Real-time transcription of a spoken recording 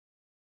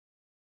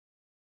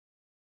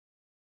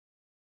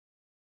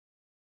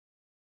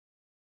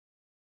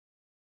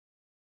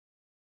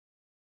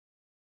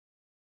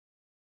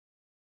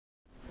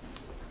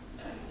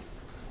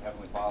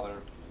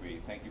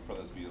thank you for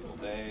this beautiful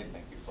day.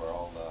 Thank you for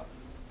all the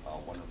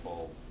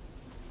wonderful,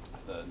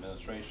 the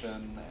administration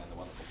and the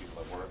wonderful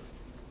people that work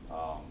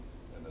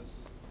in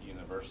this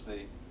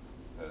university,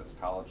 this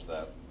college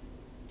that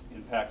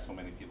impacts so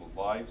many people's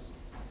lives.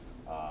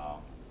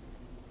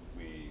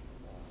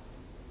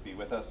 Be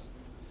with us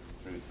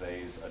through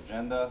today's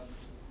agenda.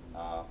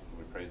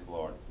 We praise the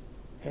Lord.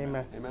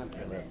 Amen. Amen.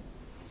 Amen.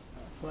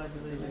 Pledge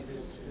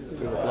allegiance To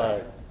the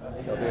flag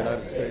of the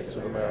United States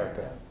of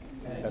America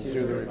and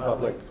to the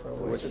republic for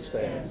which it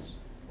stands,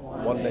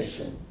 one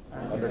nation,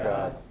 under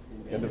God,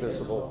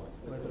 indivisible,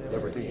 with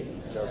liberty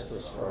and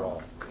justice for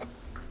all.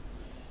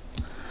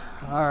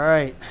 All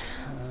right.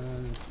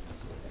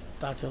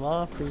 Dr.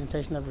 Law,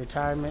 presentation of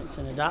retirements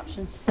and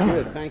adoptions.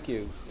 Good, thank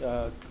you.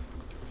 Mr.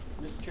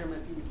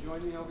 Chairman, if you would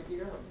join me over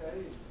here,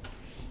 okay?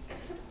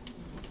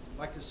 I'd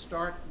like to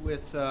start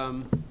with,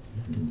 well,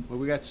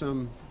 we got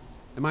some,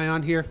 am I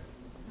on here?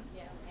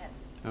 Yeah, yes.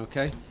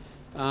 Okay.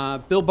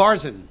 Bill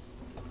Barzin.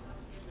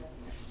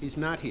 He's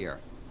not here.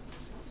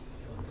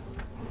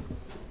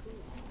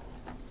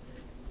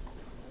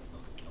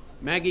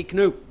 Maggie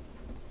Knoop.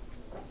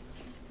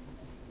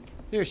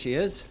 There she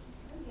is.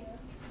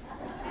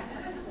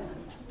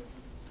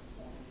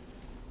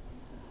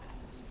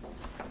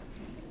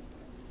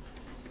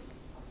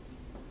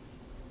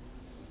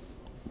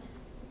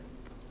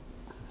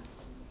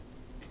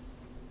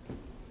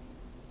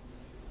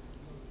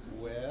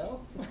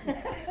 Well.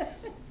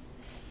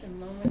 The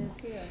moment is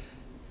here.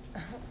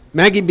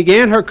 Maggie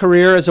began her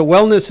career as a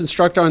wellness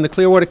instructor on the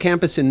Clearwater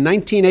campus in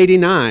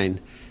 1989,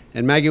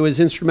 and Maggie was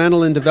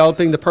instrumental in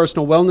developing the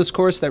personal wellness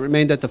course that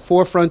remained at the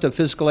forefront of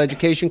physical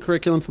education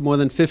curriculum for more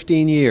than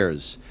 15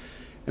 years.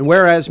 And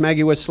whereas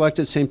Maggie was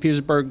selected St.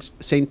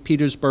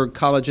 Petersburg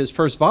College's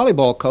first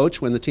volleyball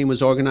coach when the team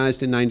was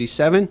organized in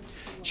 '97,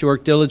 she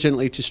worked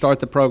diligently to start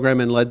the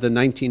program and led the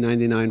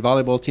 1999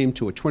 volleyball team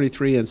to a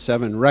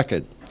 23-7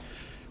 record.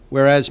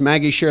 Whereas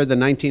Maggie shared the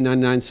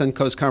 1999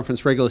 Suncoast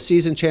Conference regular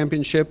season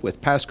championship with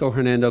Pasco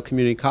Hernando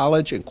Community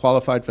College and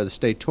qualified for the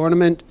state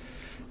tournament.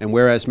 And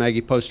whereas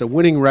Maggie posted a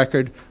winning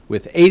record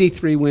with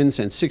 83 wins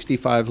and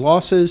 65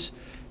 losses.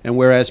 And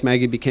whereas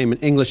Maggie became an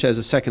English as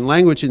a second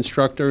language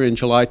instructor in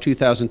July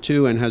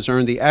 2002 and has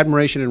earned the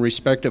admiration and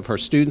respect of her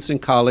students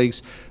and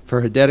colleagues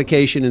for her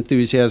dedication,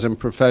 enthusiasm,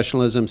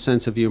 professionalism,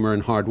 sense of humor,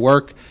 and hard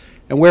work.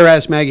 And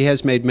whereas Maggie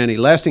has made many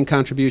lasting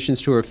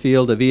contributions to her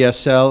field of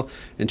ESL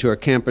and to her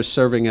campus,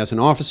 serving as an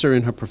officer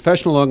in her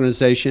professional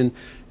organization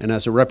and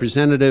as a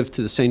representative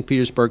to the St.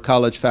 Petersburg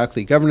College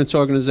Faculty Governance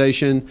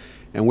Organization,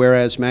 and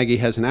whereas Maggie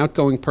has an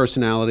outgoing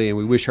personality, and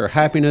we wish her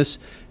happiness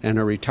and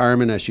her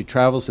retirement as she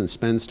travels and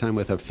spends time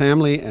with her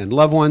family and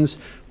loved ones.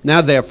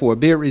 Now, therefore,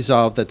 be it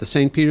resolved that the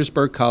St.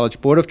 Petersburg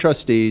College Board of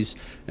Trustees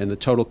and the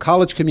total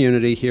college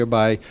community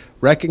hereby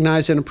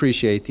recognize and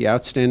appreciate the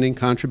outstanding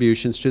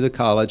contributions to the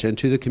college and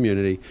to the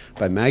community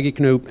by Maggie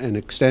Knoop and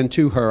extend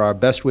to her our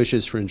best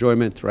wishes for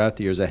enjoyment throughout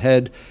the years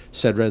ahead.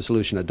 Said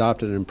resolution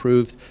adopted and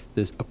approved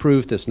this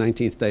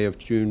 19th day of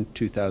June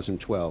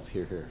 2012.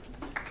 Hear, hear.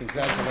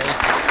 Congratulations.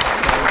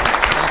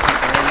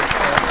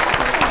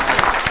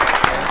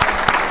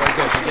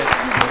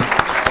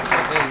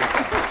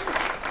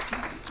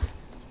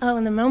 Oh,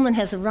 and the moment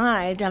has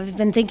arrived. I've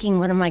been thinking,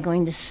 what am I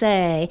going to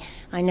say?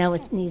 I know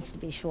it needs to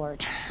be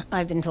short.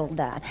 I've been told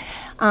that.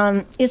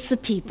 It's the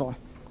people,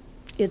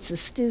 it's the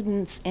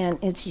students, and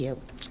it's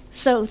you.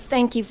 So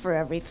thank you for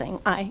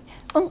everything. I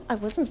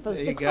wasn't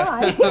supposed to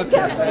cry.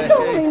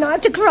 Told me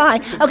not to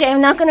cry. Okay,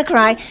 I'm not going to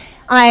cry.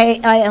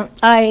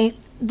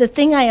 The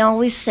thing I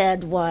always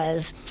said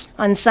was,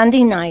 on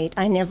Sunday night,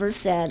 I never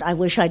said, I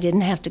wish I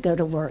didn't have to go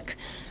to work,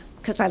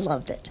 because I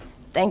loved it.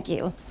 Thank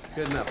you.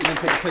 Good enough. I'm going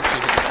to take a picture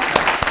here.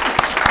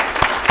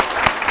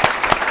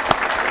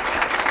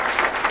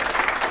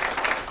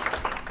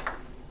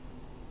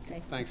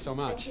 Okay. Thanks so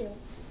much. Thank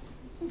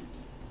you.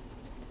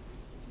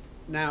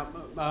 Now,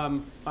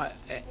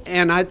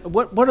 Ann,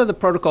 what are the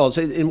protocols?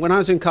 When I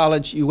was in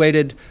college, you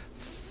waited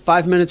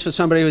 5 minutes for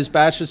somebody with a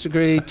bachelor's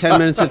degree, 10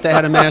 minutes if they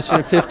had a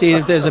master's, 15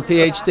 if there's a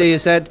PhD.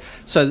 Is that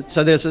so?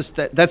 There's this,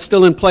 that's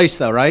still in place,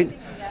 though, right?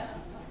 Yeah.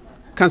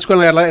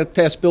 Consequently, I'd like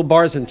to ask Bill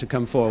Barzin to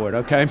come forward.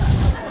 Okay.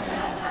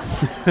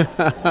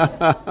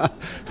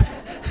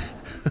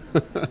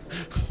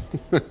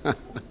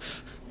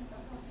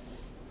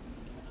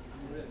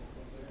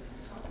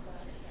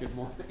 Good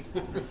morning.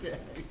 Okay.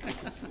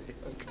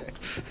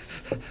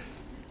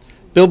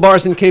 Bill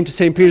Barzin came to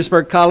St.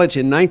 Petersburg College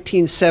in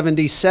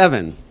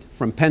 1977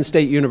 from Penn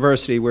State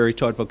University, where he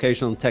taught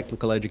vocational and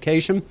technical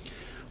education.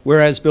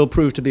 Whereas Bill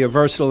proved to be a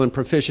versatile and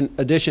proficient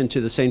addition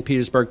to the St.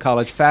 Petersburg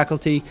College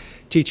faculty,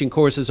 teaching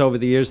courses over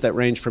the years that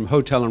range from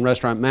hotel and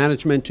restaurant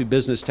management to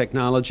business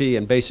technology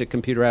and basic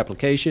computer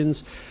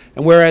applications.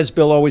 And whereas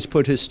Bill always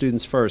put his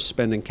students first,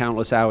 spending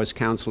countless hours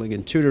counseling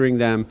and tutoring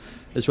them,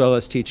 as well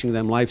as teaching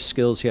them life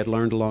skills he had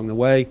learned along the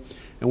way.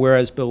 And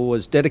whereas Bill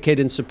was dedicated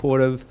and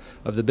supportive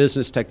of the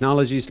Business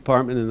Technologies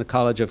Department in the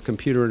College of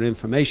Computer and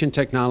Information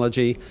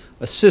Technology,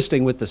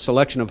 assisting with the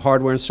selection of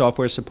hardware and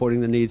software supporting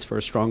the needs for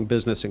a strong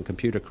business and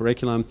computer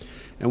curriculum.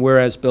 And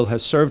whereas Bill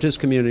has served his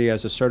community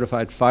as a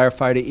certified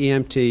firefighter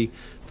EMT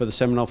for the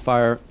Seminole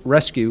Fire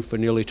Rescue for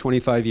nearly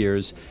 25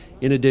 years.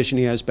 In addition,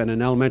 he has been an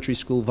elementary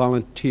school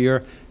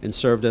volunteer and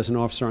served as an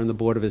officer on the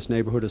board of his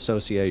neighborhood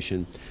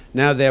association.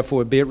 Now,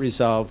 therefore, be it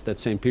resolved that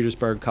St.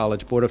 Petersburg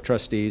College Board of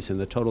Trustees and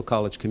the total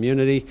college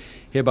community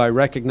hereby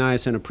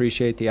recognize and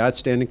appreciate the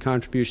outstanding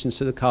contributions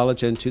to the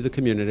college and to the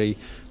community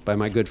by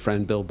my good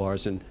friend Bill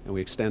Barzin, and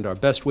we extend our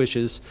best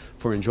wishes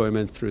for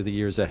enjoyment through the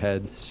years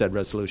ahead. Said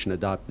resolution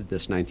adopted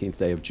this 19th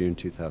day of June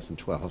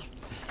 2012.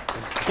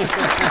 It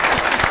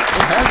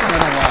has been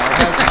a while,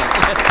 hasn't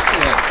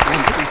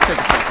it? Take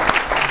a second.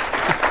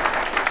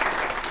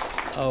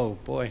 Oh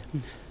boy,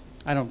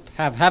 I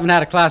haven't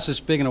had a class this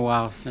big in a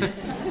while,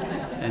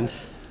 and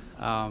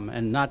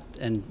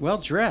well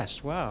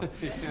dressed. Wow.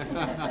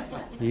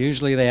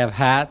 Usually they have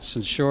hats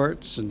and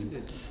shorts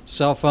and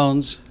cell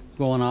phones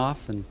going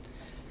off, and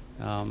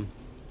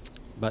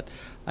but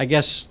I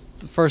guess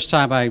the first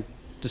time I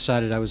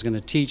decided I was going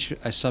to teach,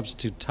 I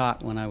substitute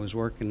taught when I was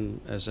working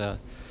as a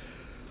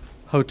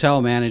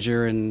hotel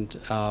manager, and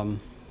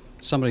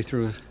somebody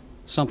threw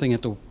something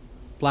at the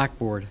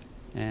blackboard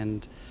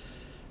and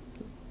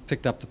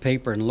picked up the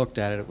paper and looked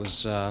at it. It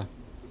was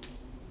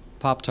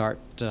Pop-Tart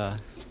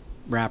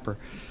wrapper.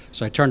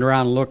 So I turned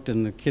around and looked,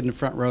 and the kid in the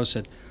front row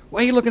said, "Why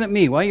are you looking at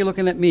me? Why are you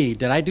looking at me?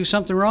 Did I do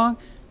something wrong?"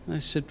 And I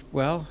said,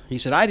 "Well," he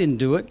said, "I didn't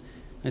do it."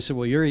 I said,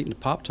 "Well, you're eating a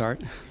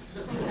Pop-Tart."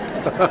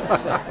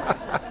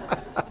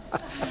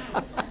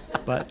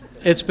 But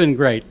it's been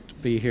great to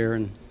be here,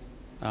 and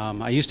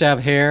I used to have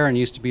hair and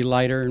used to be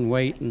lighter in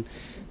weight, and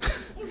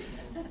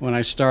when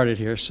I started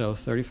here, so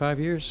 35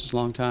 years is a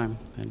long time.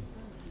 And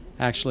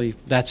actually,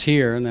 that's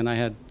here, and then I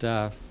had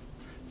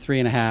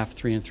 3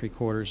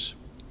 3/4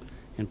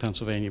 in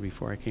Pennsylvania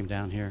before I came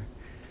down here.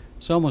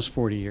 So almost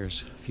 40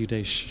 years, a few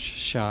days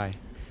shy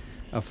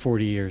of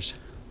 40 years,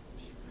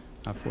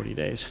 not 40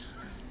 days.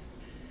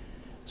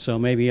 So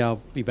maybe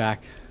I'll be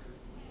back.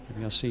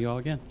 Maybe I'll see you all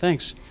again.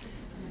 Thanks.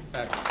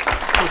 Thank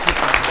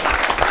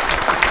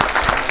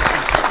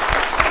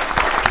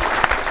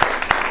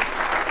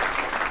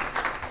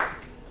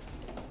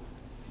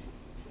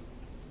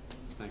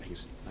you.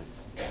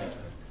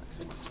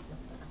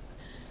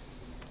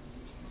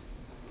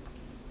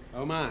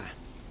 Oh my.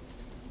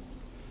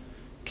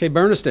 Kay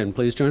Berniston,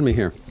 please join me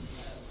here.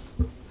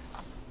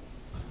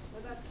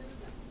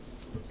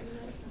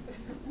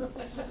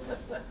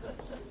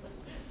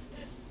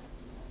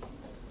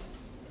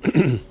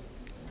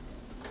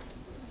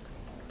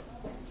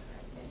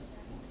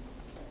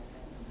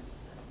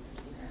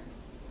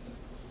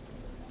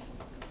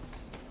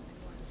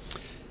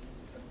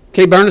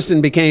 Kay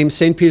Berniston became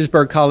St.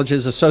 Petersburg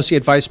College's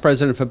Associate Vice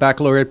President for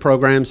Baccalaureate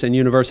Programs and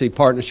University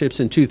Partnerships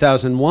in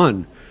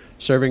 2001,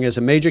 serving as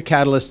a major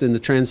catalyst in the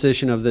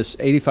transition of this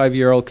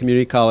 85-year-old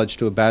community college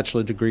to a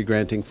bachelor degree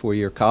granting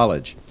 4-year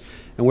college.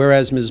 And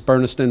whereas Ms.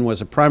 Berniston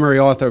was a primary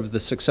author of the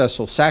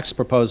successful Sachs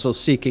proposal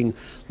seeking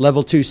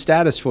Level 2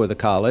 status for the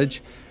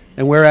college,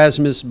 and whereas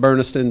Ms.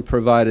 Berniston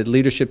provided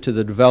leadership to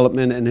the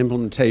development and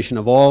implementation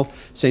of all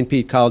St.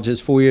 Pete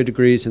College's 4-year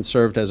degrees and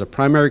served as a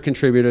primary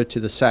contributor to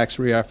the Sachs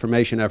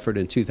reaffirmation effort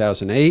in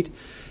 2008,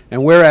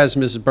 and whereas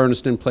Mrs.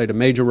 Berniston played a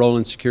major role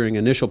in securing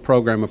initial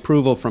program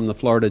approval from the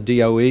Florida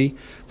DOE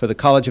for the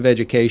College of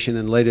Education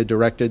and later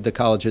directed the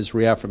college's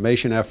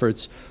reaffirmation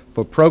efforts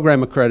for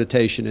program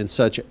accreditation in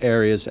such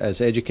areas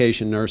as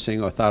education, nursing,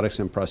 orthotics,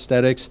 and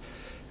prosthetics,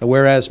 and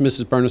whereas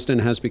Mrs. Berniston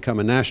has become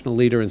a national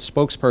leader and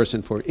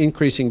spokesperson for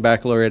increasing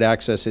baccalaureate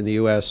access in the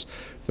U.S.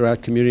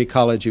 throughout community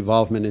college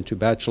evolvement into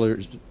bachelor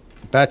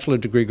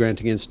degree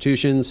granting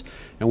institutions,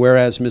 and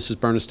whereas Mrs.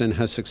 Berniston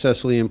has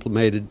successfully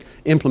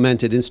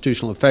implemented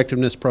institutional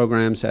effectiveness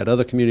programs at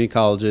other community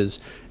colleges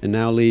and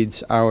now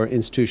leads our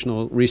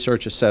institutional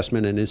research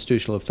assessment and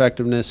institutional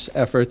effectiveness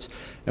efforts,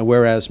 and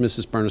whereas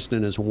Mrs.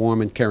 Berniston is a warm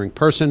and caring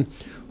person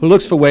who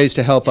looks for ways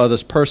to help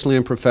others personally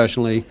and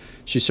professionally,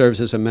 she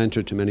serves as a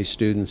mentor to many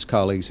students,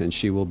 colleagues, and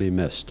she will be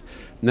missed.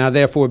 Now,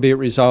 therefore, be it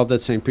resolved that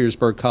St.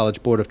 Petersburg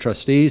College Board of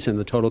Trustees and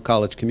the total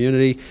college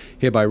community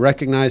hereby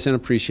recognize and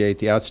appreciate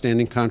the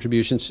outstanding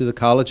contributions to the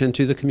college and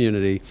to the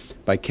community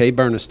by Kay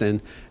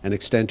Berniston and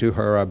extend to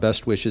her our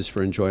best wishes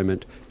for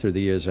enjoyment through the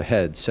years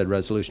ahead. Said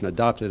resolution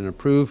adopted and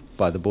approved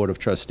by the Board of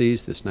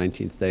Trustees this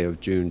 19th day of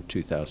June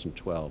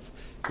 2012.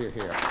 Hear,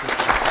 hear.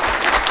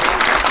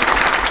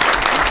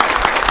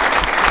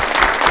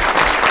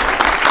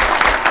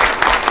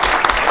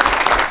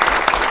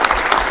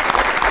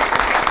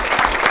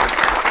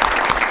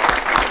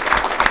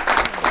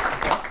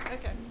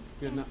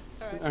 Good enough.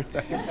 All right.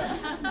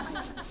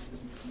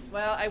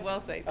 Well, I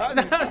will say.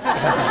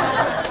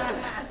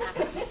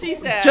 She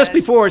said. Just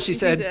before she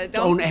said,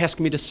 don't ask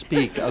me to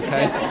speak,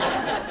 okay?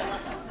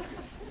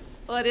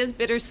 Well, it is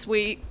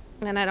bittersweet,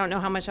 and I don't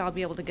know how much I'll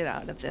be able to get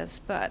out of this,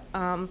 but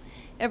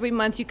every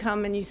month you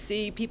come and you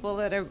see people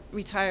that are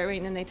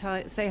retiring, and they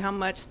say how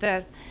much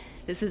that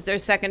this is their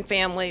second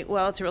family.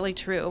 Well, it's really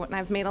true. And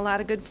I've made a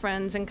lot of good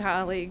friends and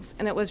colleagues.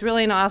 And it was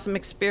really an awesome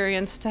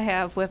experience to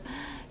have with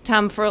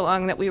Tom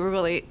Furlong, that we were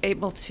really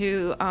able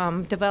to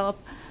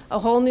develop a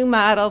whole new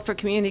model for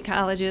community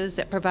colleges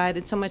that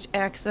provided so much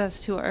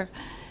access to our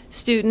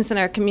students in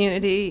our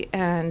community.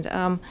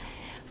 And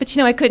but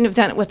I couldn't have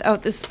done it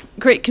without this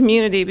great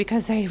community,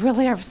 because they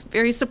really are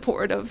very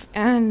supportive.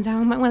 And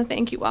I want to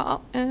thank you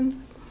all,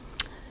 and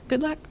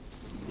good luck.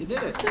 You did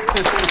it.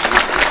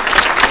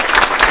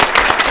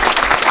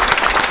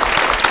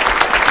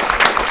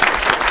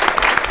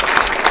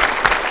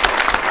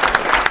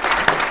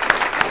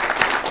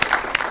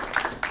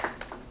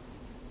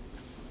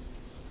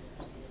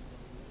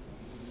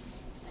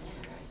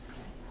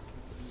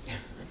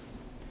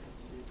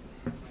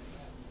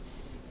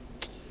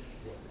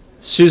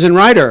 Susan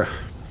Ryder.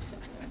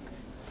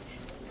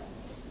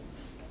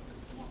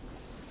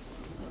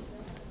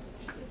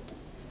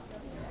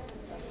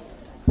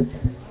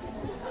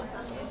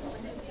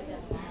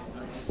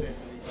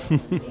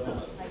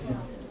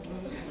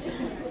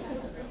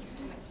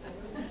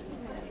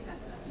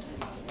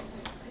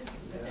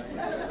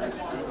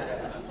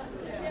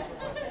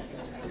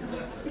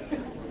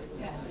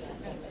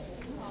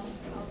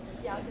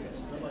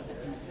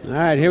 All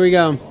right, here we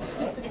go.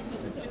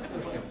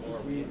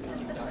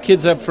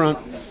 Kids up front.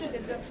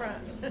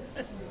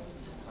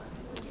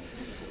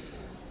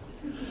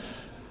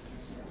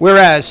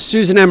 Whereas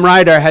Susan M.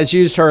 Ryder has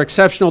used her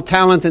exceptional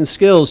talent and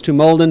skills to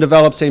mold and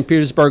develop St.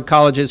 Petersburg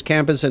College's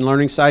campus and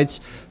learning sites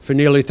for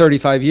nearly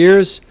 35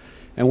 years,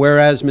 and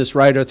whereas Ms.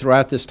 Ryder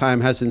throughout this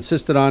time has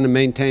insisted on and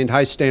maintained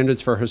high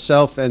standards for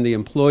herself and the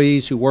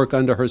employees who work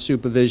under her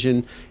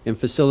supervision in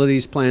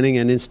facilities planning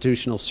and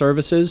institutional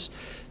services,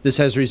 this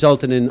has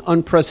resulted in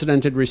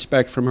unprecedented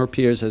respect from her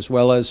peers as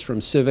well as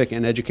from civic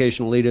and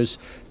educational leaders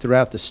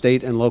throughout the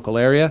state and local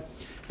area.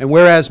 And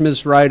whereas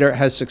Ms. Ryder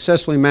has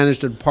successfully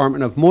managed a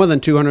department of more than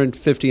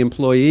 250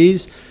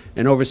 employees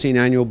and overseen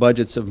annual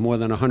budgets of more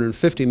than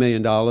 $150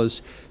 million,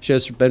 she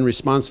has been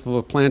responsible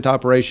for plant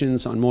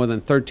operations on more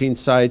than 13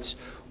 sites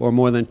or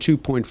more than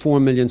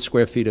 2.4 million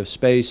square feet of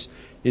space.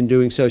 In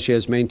doing so, she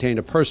has maintained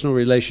a personal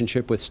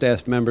relationship with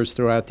staff members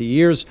throughout the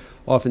years,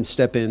 often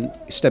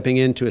stepping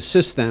in to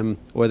assist them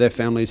or their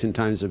families in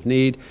times of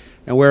need.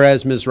 And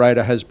whereas Ms.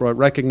 Ryder has brought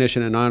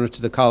recognition and honor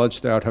to the college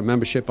throughout her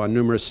membership on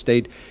numerous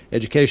state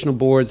educational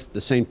boards,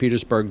 the St.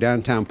 Petersburg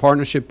Downtown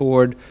Partnership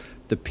Board,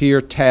 the Peer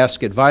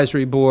Task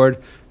Advisory Board,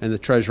 and the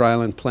Treasure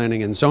Island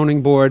Planning and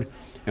Zoning Board.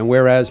 And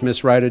whereas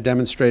Ms. Ryder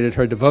demonstrated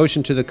her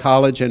devotion to the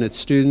college and its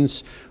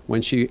students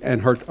when she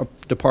and her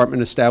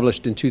department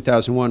established in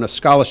 2001 a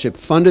scholarship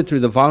funded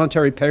through the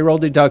voluntary payroll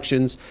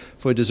deductions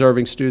for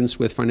deserving students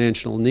with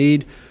financial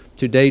need.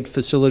 To date,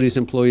 facilities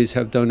employees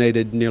have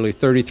donated nearly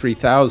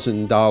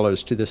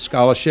 $33,000 to this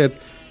scholarship,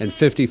 and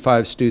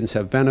 55 students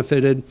have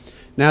benefited.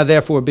 Now,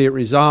 therefore, be it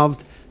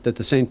resolved that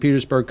the St.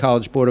 Petersburg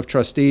College Board of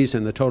Trustees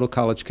and the total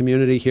college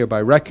community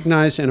hereby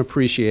recognize and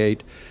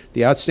appreciate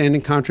the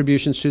outstanding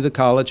contributions to the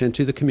college and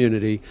to the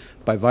community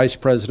by Vice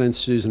President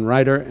Susan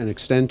Ryder, and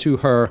extend to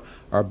her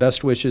our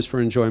best wishes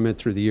for enjoyment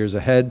through the years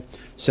ahead.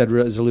 Said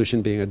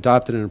resolution being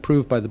adopted and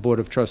approved by the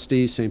Board of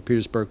Trustees, St.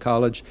 Petersburg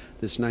College,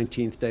 this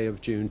 19th day of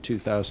June,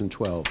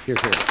 2012. Hear,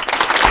 hear.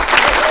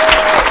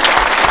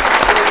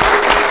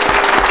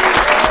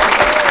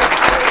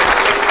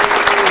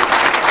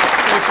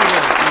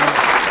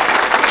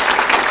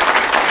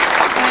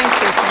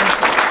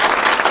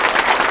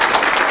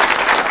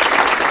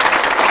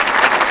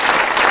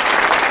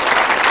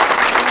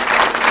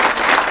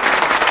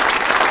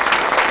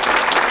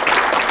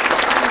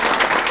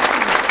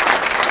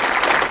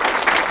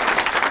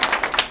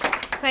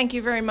 Thank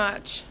you very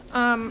much.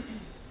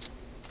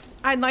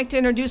 I'd like to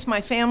introduce my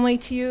family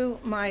to you.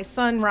 My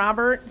son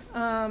Robert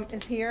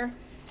is here.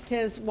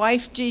 His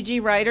wife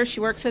Gigi Ryder, she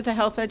works at the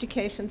Health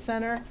Education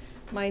Center.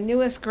 My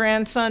newest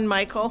grandson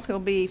Michael, who'll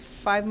be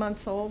 5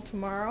 months old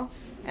tomorrow,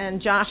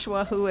 and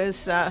Joshua, who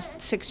is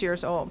 6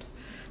 years old.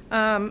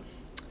 I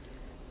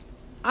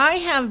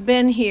have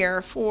been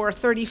here for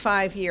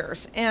 35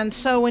 years, and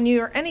so when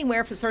you're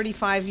anywhere for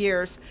 35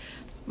 years,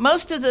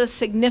 most of the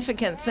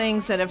significant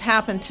things that have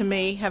happened to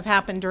me have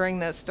happened during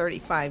those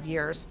 35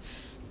 years.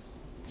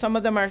 Some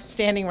of them are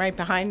standing right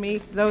behind me.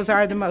 Those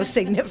are the most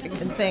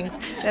significant things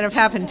that have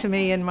happened to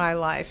me in my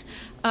life.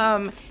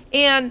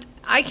 And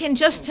I can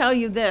just tell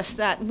you this,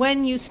 that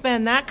when you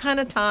spend that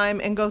kind of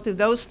time and go through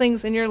those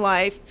things in your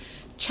life,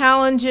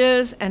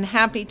 challenges and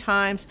happy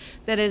times,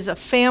 that is a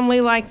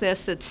family like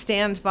this that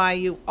stands by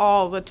you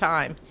all the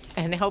time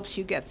and helps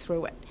you get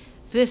through it.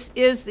 This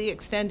is the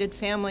extended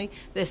family.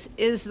 This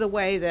is the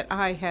way that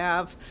I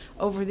have,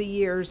 over the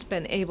years,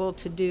 been able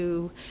to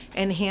do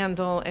and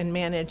handle and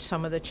manage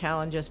some of the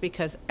challenges,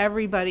 because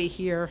everybody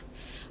here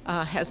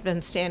has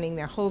been standing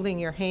there holding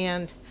your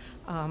hand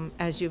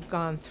as you've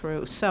gone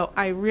through. So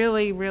I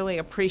really, really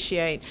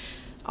appreciate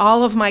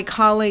all of my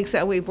colleagues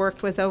that we've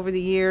worked with over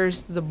the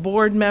years, the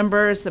board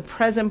members, the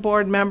present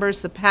board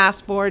members, the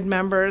past board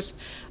members,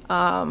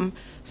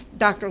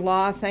 Dr.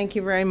 Law, thank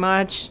you very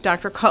much.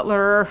 Dr.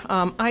 Cutler,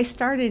 I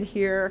started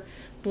here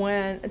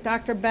when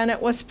Dr.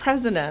 Bennett was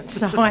president.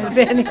 So I've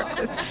been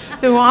here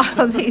through all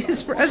of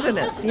these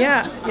presidents.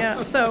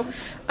 Yeah. So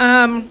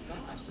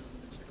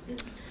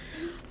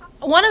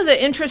one of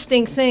the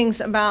interesting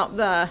things about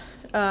the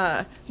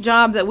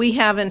job that we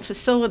have in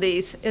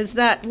facilities is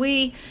that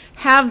we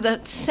have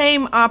the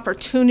same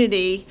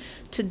opportunity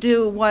to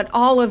do what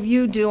all of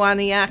you do on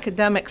the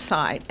academic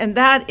side, and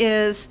that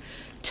is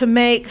to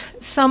make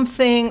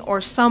something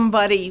or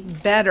somebody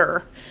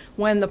better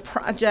when the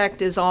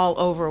project is all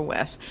over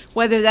with,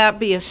 whether that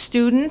be a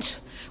student,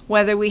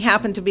 whether we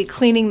happen to be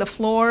cleaning the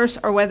floors,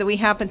 or whether we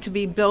happen to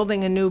be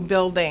building a new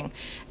building.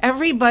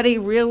 Everybody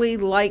really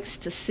likes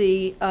to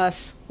see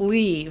us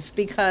leave,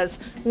 because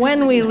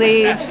when we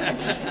leave,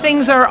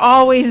 things are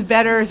always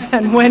better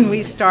than when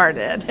we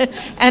started.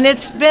 And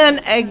it's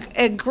been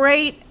a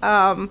great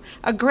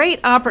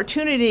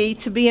opportunity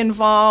to be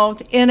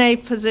involved in a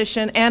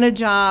position and a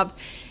job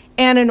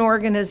and an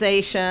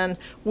organization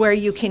where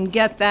you can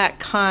get that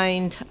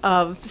kind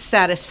of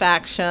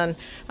satisfaction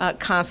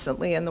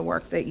constantly in the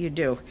work that you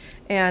do.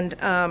 And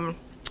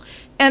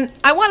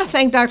I want to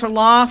thank Dr.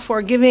 Law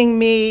for giving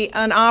me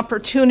an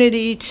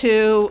opportunity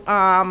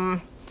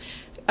to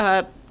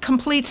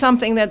complete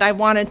something that I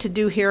wanted to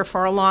do here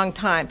for a long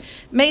time.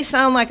 It may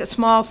sound like a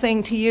small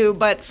thing to you,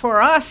 but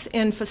for us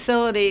in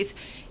facilities,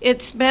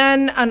 it's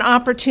been an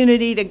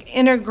opportunity to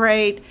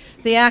integrate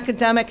the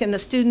academic and the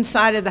student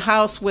side of the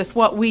house with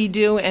what we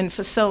do in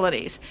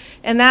facilities.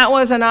 And that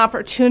was an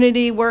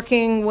opportunity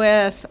working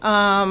with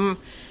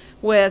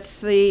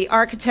the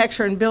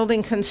architecture and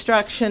building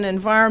construction,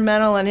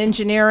 environmental and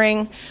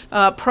engineering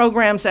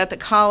programs at the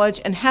college,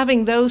 and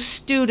having those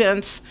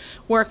students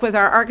work with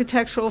our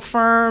architectural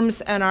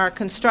firms and our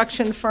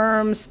construction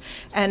firms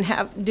and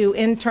do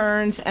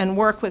interns and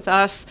work with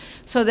us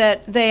so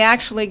that they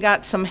actually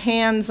got some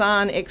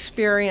hands-on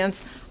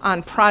experience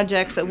on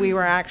projects that we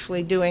were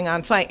actually doing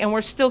on site. And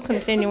we're still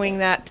continuing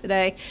that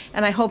today,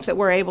 and I hope that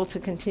we're able to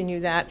continue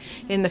that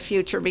in the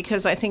future,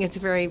 because I think it's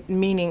very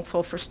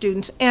meaningful for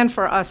students and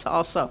for us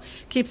also.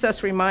 Keeps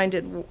us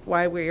reminded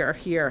why we are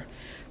here.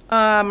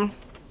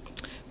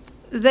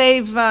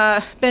 They've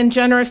been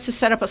generous to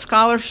set up a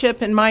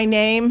scholarship in my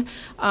name.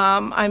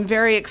 I'm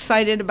very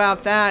excited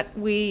about that.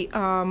 We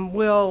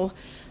will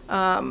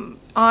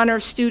honor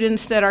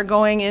students that are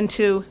going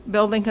into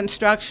building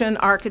construction,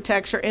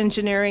 architecture,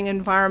 engineering,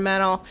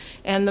 environmental,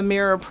 and the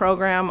Mirror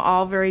program,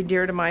 all very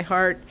dear to my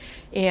heart.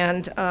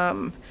 And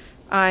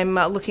I'm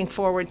looking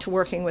forward to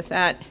working with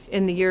that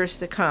in the years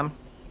to come.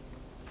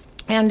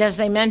 And as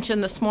they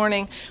mentioned this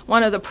morning,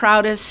 one of the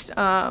proudest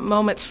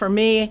moments for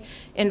me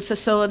in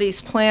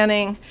facilities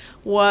planning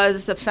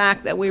was the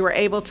fact that we were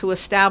able to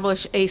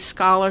establish a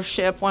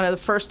scholarship, one of the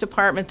first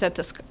departments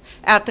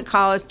at the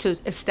college to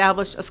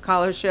establish a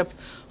scholarship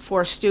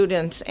for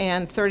students,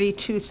 and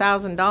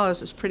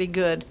 $32,000 is pretty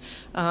good.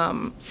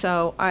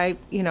 So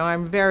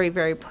I'm very,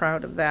 very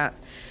proud of that.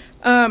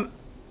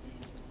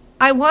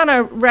 I want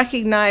to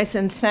recognize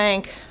and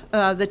thank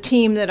the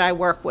team that I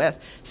work with.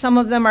 Some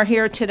of them are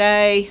here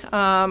today,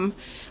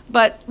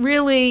 but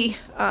really,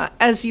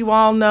 as you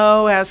all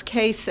know, as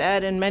Kay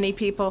said, and many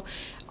people,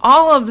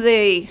 all of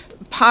the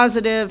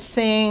positive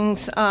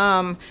things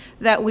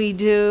that we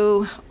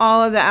do,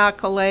 all of the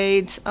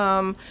accolades,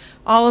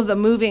 all of the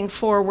moving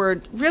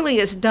forward really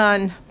is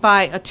done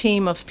by a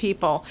team of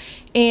people.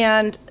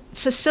 And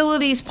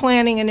facilities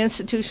planning and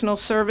institutional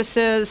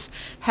services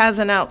has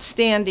an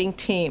outstanding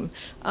team.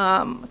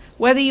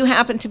 Whether you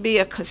happen to be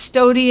a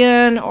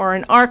custodian or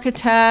an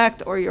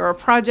architect or you're a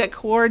project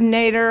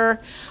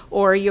coordinator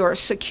or you're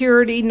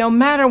security, no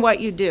matter what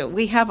you do,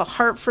 we have a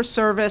heart for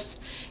service.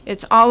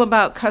 It's all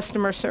about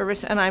customer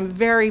service, and I'm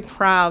very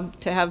proud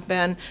to have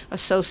been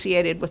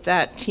associated with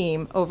that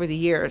team over the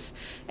years.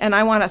 And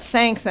I want to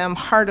thank them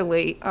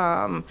heartily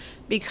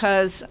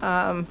because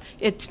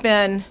it's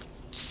been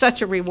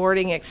such a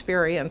rewarding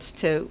experience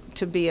to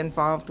be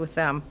involved with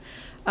them.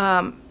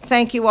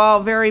 Thank you all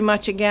very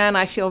much again.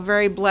 I feel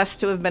very blessed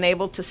to have been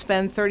able to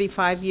spend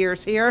 35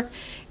 years here,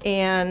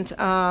 and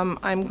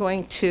I'm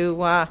going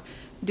to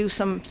do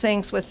some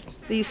things with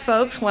these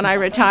folks when I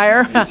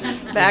retire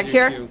back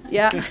here.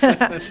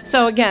 Yeah.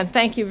 So again,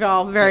 thank you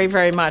all very,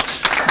 very much.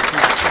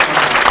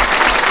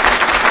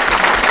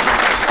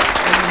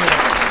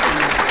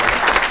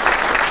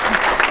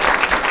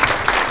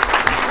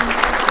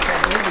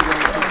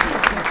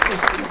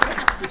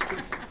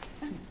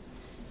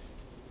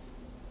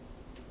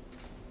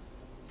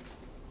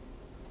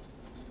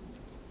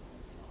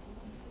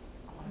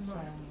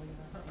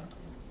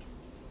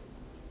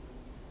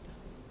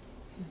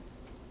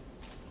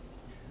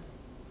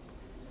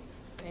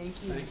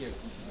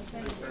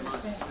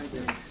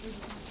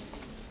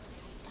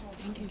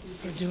 Thank you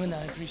for doing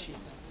that. I appreciate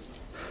that.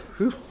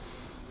 Whew.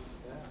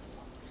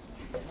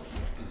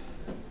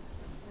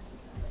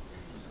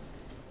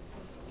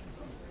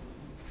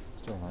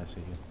 Still nice to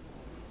see you.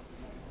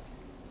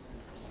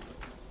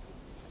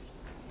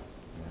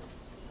 Yeah.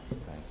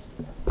 Thanks.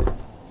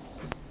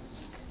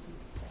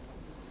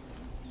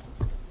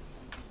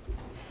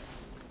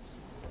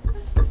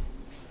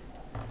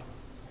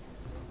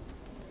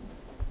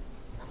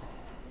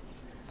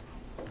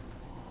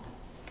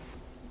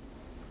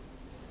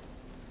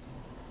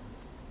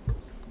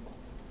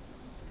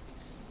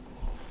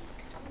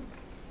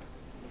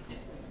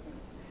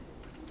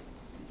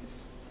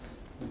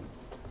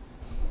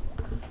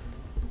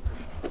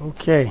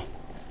 Okay,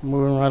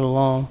 moving right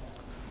along.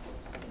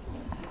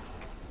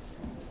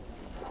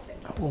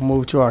 We'll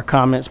move to our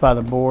comments by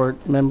the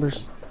board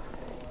members.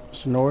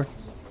 Mr. Nord?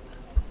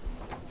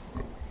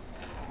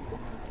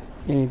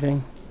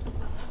 Anything?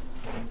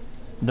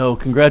 No,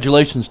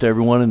 congratulations to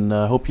everyone, and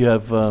I hope you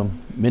have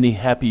many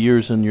happy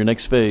years in your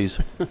next phase.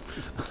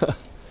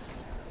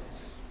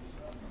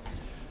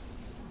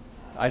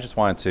 I just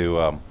wanted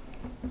to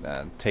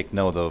take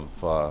note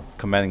of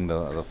commending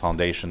the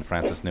foundation,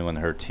 Frances New and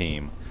her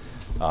team.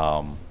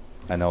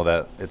 I know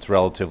that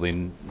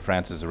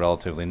Frances is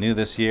relatively new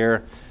this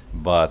year,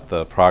 but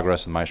the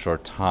progress in my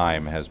short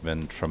time has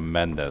been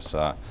tremendous.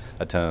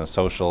 Attended a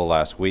social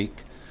last week.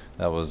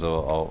 That was a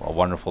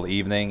wonderful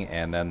evening,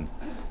 and then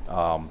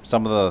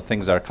some of the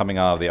things that are coming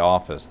out of the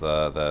office,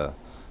 the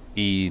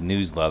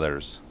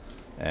e-newsletters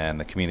and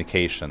the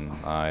communication,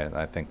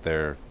 I think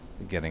they're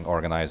getting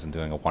organized and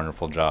doing a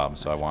wonderful job.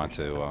 So I want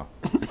to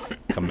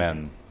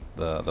commend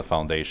the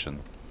foundation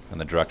and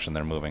the direction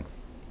they're moving.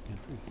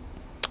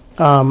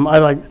 I'd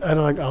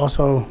like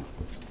also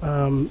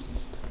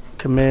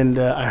commend.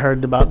 I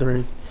heard about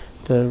the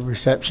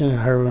reception and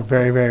heard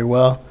very, very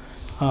well.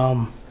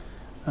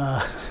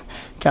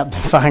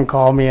 Captain Fine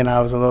called me and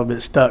I was a little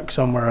bit stuck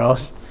somewhere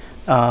else.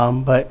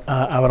 But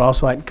I would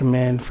also like to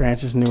commend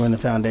Frances New and the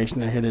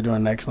foundation. They're doing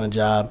an excellent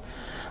job.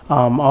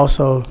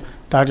 Also,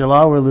 Dr.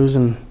 Law, we're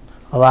losing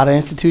a lot of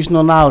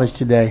institutional knowledge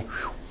today.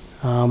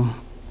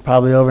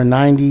 Probably over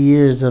 90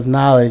 years of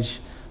knowledge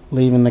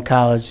leaving the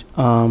college.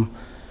 You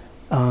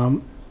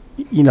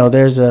know,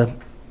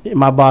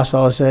 my boss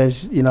always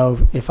says, you know,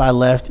 if I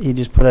left, he'd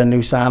just put a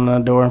new sign on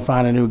the door and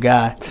find a new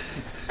guy.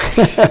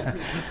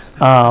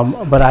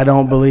 But I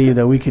don't believe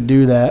that we could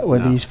do that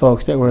with these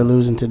folks that we're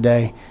losing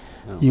today.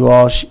 No. You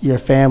all, your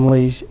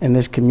families and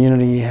this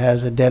community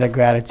has a debt of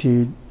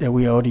gratitude that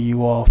we owe to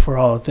you all for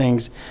all the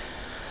things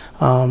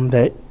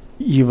that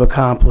you've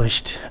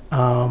accomplished.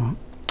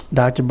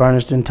 Dr.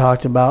 Berniston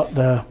talked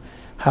about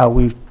how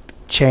we've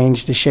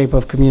changed the shape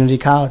of community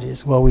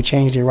colleges. Well, we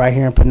changed it right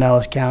here in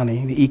Pinellas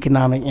County. The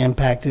economic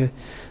impact of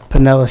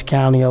Pinellas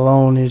County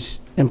alone is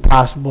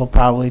impossible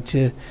probably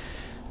to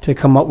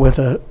come up with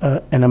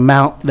an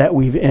amount that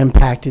we've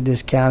impacted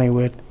this county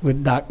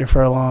with Dr.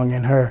 Furlong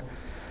and her.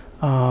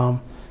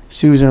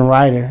 Susan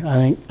Ryder, I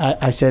think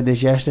I said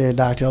this yesterday to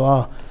Dr.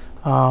 Law,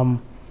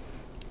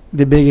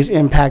 the biggest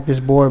impact this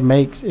board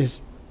makes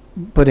is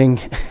putting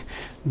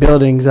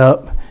buildings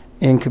up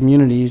in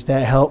communities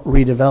that help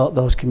redevelop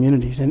those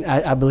communities. And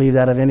I believe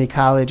that of any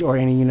college or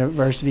any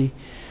university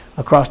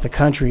across the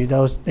country,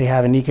 they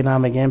have an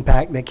economic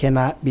impact that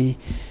cannot be,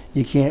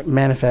 you can't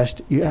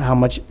manifest how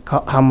much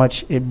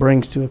it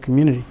brings to a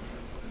community.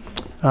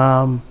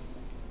 So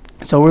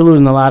we're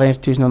losing a lot of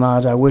institutional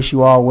knowledge. I wish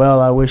you all well.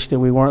 I wish that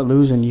we weren't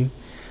losing you.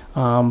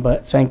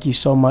 But thank you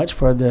so much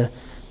for the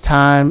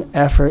time,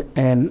 effort,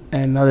 and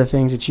other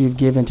things that you've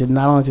given to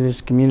not only to this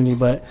community,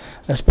 but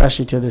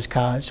especially to this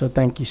college. So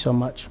thank you so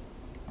much.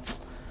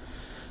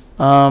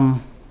 We're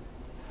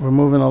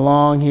moving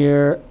along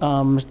here.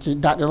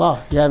 Dr. Law,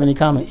 do you have any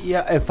comments?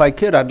 Yeah, if I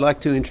could, I'd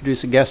like to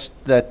introduce a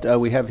guest that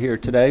we have here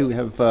today. We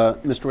have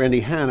Mr.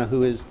 Randy Hanna,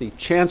 who is the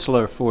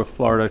Chancellor for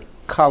Florida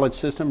College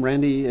System.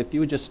 Randy, if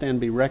you would just stand and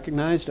be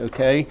recognized,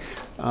 okay.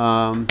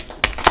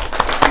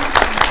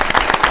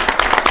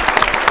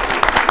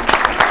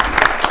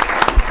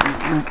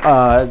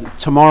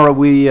 Tomorrow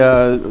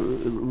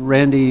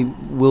Randy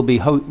will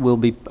be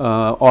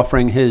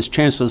offering his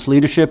Chancellor's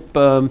Leadership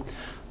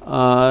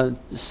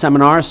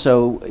seminar.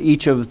 So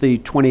each of the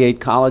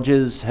 28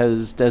 colleges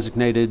has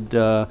designated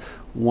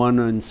one,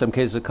 in some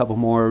cases a couple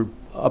more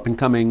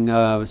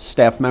up-and-coming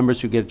staff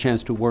members who get a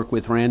chance to work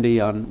with Randy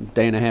on a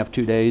day and a half,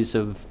 2 days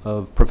of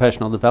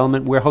professional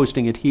development. We're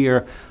hosting it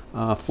here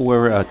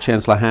for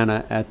Chancellor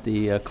Hanna at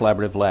the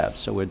Collaborative Labs,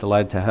 so we're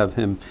delighted to have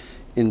him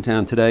in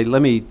town today.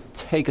 Let me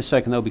take a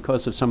second, though,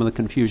 because of some of the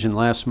confusion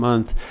last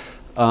month.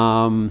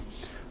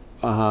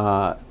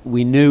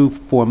 We knew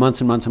for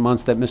months and months and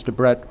months that Mr.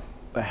 Brett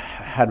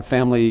had a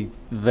family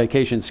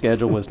vacation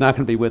schedule, was not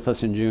going to be with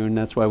us in June.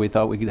 That's why we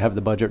thought we could have the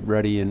budget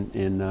ready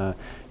in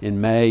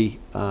May.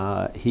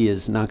 He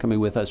is not going to be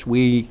with us.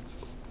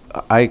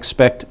 I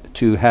expect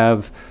to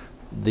have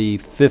the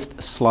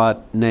 5th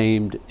slot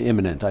named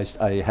imminent.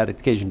 I had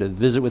occasion to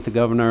visit with the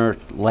governor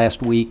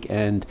last week,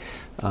 and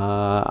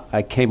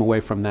I came away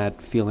from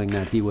that feeling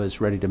that he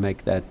was ready to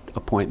make that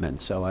appointment.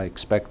 So I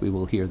expect we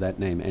will hear that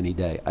name any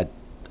day.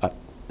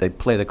 They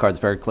play the cards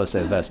very close to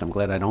the vest. I'm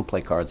glad I don't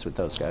play cards with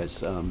those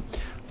guys.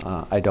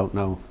 I don't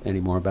know any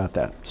more about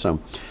that. So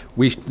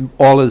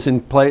all is in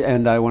play,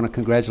 and I want to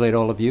congratulate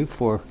all of you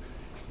for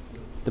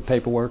the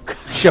paperwork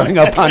showing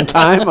up on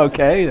time.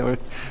 Okay.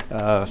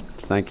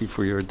 Thank you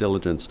for your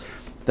diligence.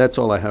 That's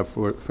all I have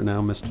for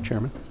now, Mr.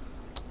 Chairman.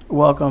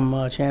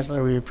 Welcome,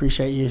 Chancellor. We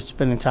appreciate you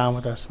spending time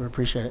with us. We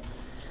appreciate it.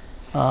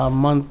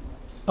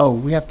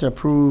 We have to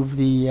approve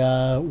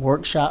the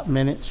workshop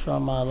minutes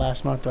from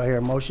last month. Do I hear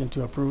a motion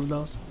to approve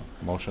those?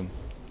 Motion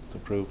to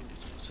approve.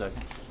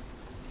 Second.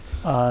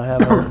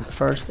 Have a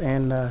first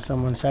and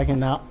someone second.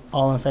 Now,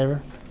 all in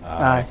favor?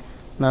 Aye.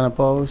 None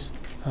opposed?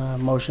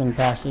 Motion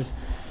passes.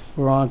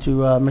 We're on to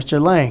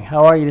Mr. Lang.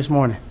 How are you this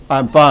morning?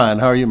 I'm fine.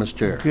 How are you, Mr.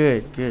 Chair?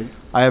 Good, good.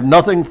 I have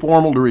nothing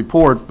formal to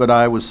report, but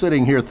I was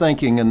sitting here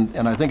thinking,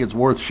 and I think it's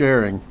worth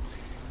sharing.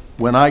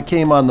 When I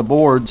came on the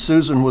board,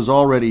 Susan was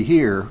already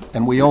here,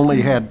 and we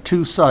only had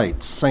 2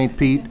 sites, St.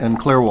 Pete and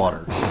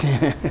Clearwater.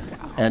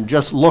 And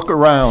just look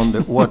around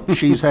at what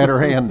she's had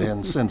her hand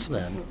in since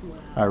then.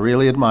 I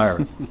really admire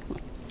it.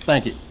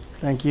 Thank you.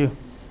 Thank you.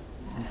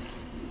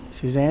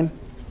 Suzanne?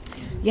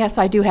 Yes,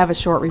 I do have a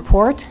short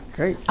report.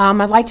 Great.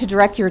 I'd like to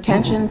direct your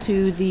attention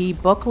to the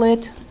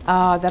booklet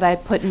that I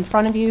put in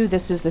front of you.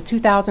 This is the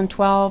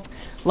 2012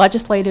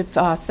 legislative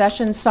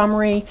session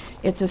summary.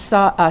 It's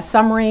a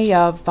summary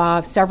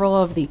of several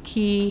of the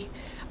key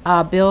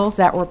bills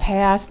that were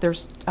passed.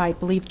 There's, I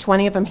believe,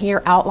 20 of them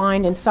here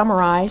outlined and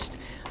summarized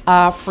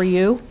for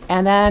you.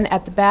 And then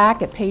at the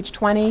back, at page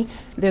 20,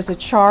 there's a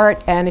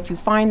chart, and if you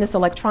find this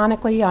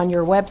electronically on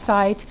your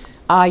website,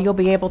 you'll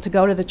be able to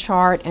go to the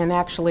chart and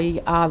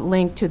actually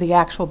link to the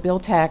actual bill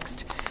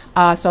text.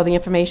 So the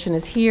information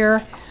is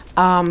here.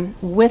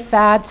 With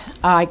that,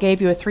 I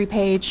gave you a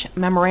 3-page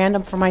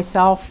memorandum for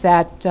myself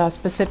that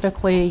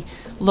specifically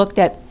looked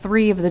at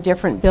 3 of the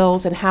different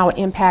bills and how it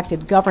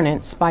impacted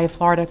governance by a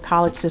Florida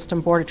College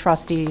System Board of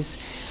Trustees.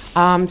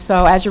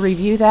 So as you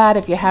review that,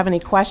 if you have any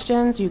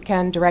questions, you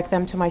can direct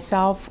them to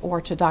myself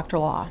or to Dr.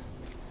 Law.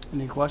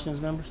 Any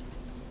questions, members?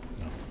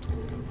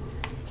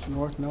 Mr.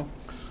 North, no?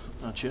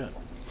 Not yet.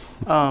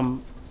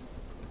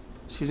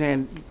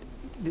 Suzanne,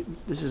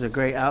 this is a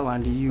great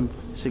outline. Do you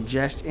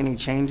suggest any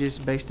changes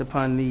based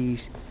upon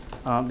these,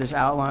 this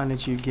outline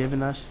that you've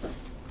given us?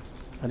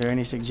 Are there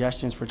any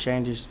suggestions for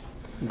changes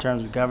in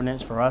terms of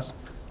governance for us?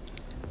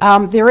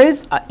 There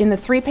is, in the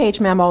 3-page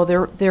memo,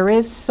 there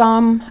is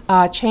some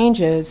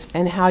changes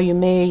in how you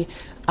may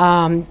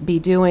be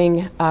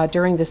doing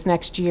during this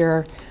next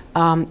year,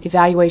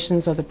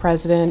 evaluations of the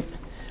president,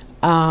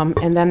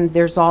 and then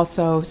there's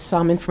also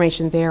some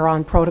information there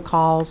on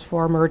protocols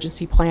for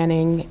emergency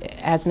planning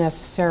as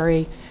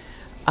necessary.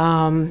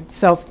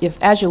 So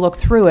if as you look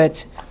through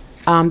it,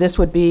 this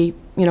would be,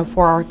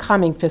 for our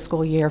coming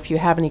fiscal year. If you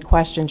have any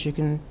questions, you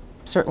can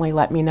certainly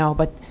let me know.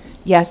 But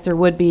yes, there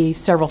would be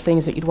several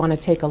things that you'd want to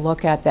take a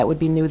look at that would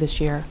be new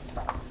this year.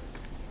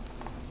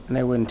 And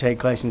they wouldn't take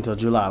place until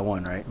July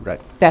 1, right?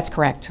 Right. That's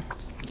correct.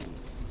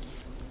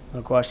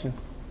 No questions?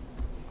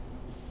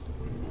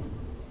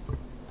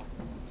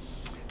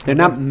 They're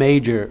not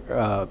major,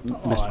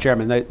 Mr.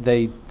 Chairman.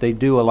 They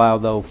do allow,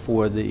 though,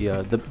 for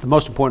the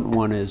most important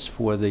one is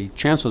for the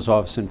Chancellor's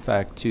office, in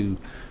fact, to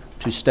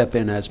step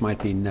in as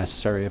might be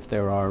necessary if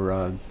there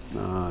are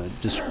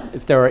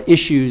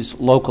issues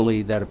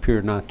locally that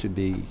appear not to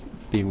be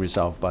being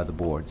resolved by the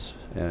boards.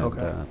 And,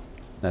 okay.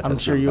 I'm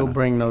sure you'll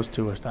bring those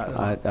to us, Dr.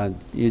 Law.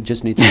 You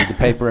just need to read the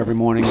paper every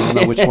morning and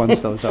know which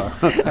ones those are.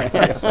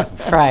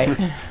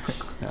 Right.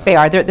 They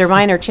are. They're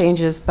minor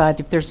changes, but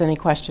if there's any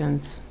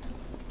questions,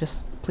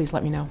 just please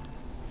let me know.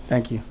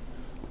 Thank you.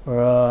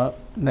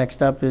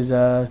 Next up is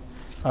our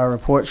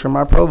reports from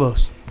our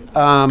provost.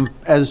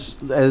 As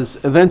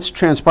events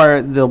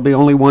transpire, there'll be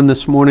only one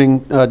this morning.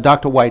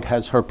 Dr. White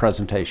has her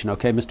presentation.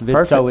 Okay, Mr.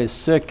 Vito is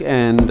sick,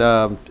 and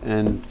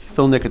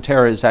Phil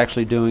Nicotera is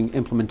actually doing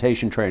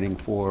implementation training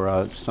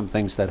for some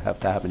things that have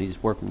to happen.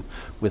 He's working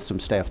with some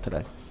staff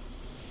today.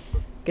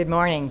 Good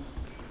morning.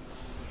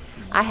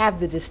 I have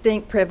the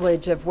distinct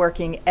privilege of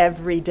working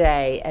every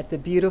day at the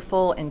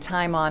beautiful and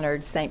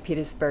time-honored St.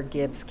 Petersburg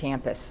Gibbs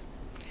campus.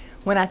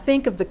 When I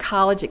think of the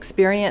college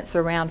experience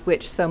around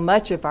which so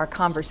much of our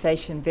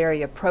conversation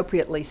very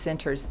appropriately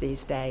centers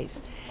these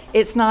days,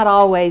 it's not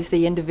always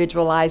the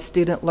individualized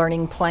student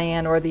learning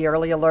plan or the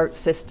early alert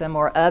system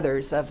or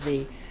others of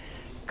the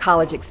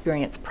college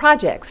experience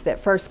projects that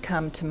first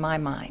come to my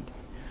mind.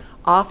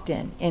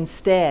 Often,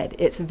 instead,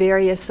 it's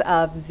various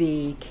of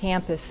the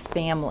campus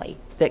family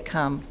that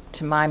come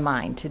to my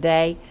mind.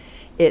 Today,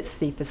 it's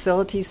the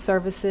facilities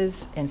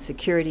services and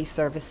security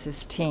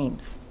services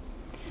teams.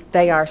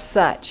 They are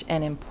such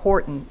an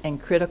important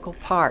and critical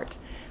part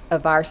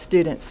of our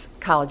students'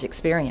 college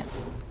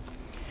experience.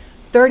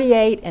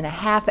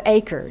 38.5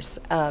 acres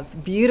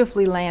of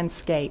beautifully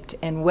landscaped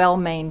and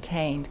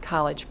well-maintained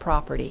college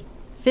property.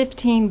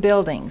 15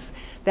 buildings,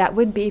 that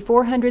would be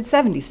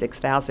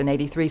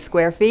 476,083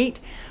 square feet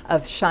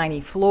of shiny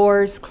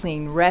floors,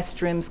 clean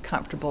restrooms,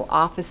 comfortable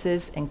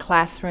offices, and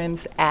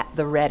classrooms at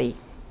the ready.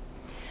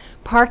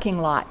 Parking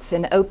lots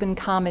and open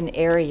common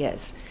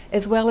areas,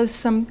 as well as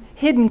some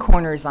hidden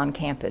corners on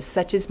campus,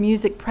 such as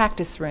music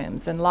practice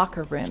rooms and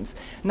locker rooms,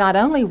 not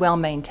only well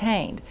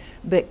maintained,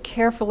 but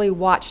carefully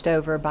watched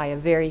over by a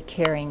very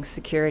caring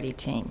security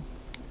team.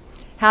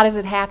 How does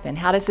it happen?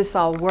 How does this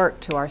all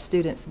work to our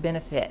students'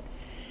 benefit?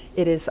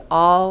 It is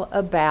all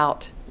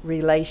about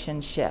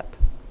relationship.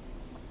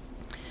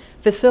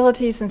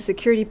 Facilities and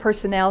security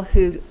personnel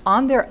who,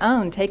 on their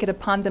own, take it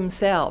upon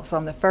themselves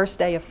on the first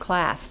day of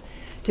class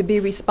to be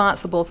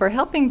responsible for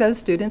helping those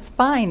students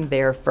find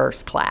their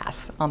first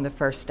class on the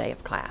first day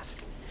of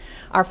class.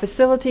 Our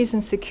facilities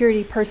and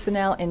security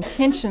personnel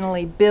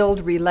intentionally build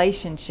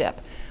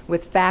relationship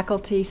with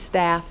faculty,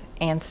 staff,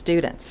 and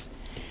students.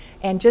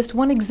 And just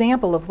one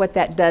example of what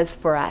that does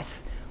for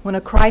us. When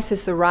a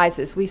crisis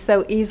arises, we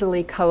so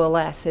easily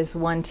coalesce as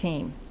one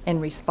team in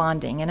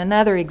responding. And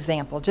another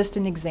example, just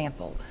an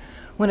example,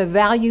 when a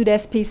valued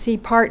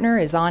SPC partner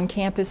is on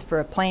campus for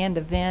a planned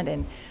event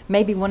and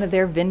maybe one of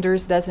their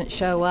vendors doesn't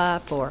show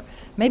up, or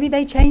maybe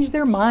they change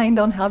their mind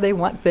on how they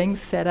want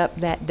things set up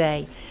that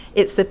day,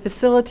 it's the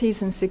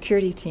facilities and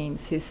security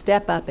teams who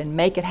step up and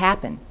make it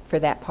happen for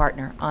that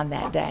partner on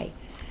that day.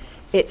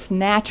 It's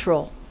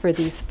natural for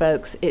these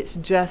folks. It's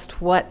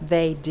just what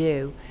they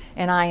do.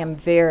 And I am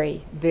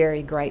very,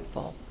 very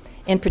grateful.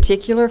 In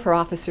particular for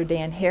Officer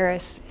Dan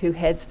Harris, who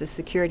heads the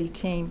security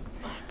team,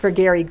 for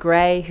Gary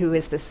Gray, who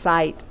is the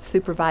site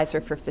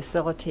supervisor for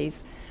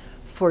facilities,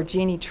 for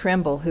Jeannie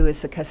Trimble, who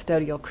is the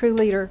custodial crew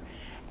leader,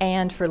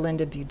 and for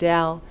Linda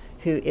Budell,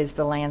 who is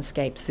the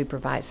landscape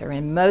supervisor.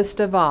 And most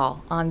of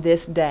all, on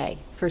this day,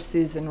 for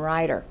Susan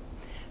Ryder.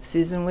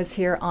 Susan was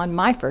here on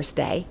my first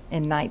day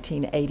in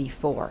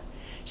 1984.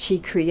 She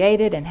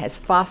created and has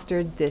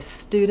fostered this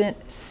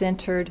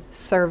student-centered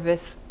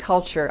service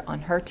culture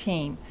on her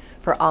team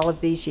for all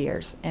of these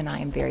years, and I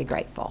am very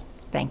grateful.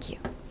 Thank you.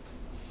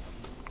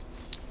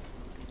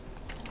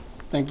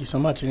 Thank you so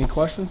much. Any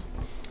questions?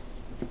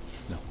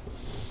 No.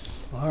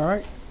 All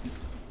right.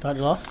 Dr.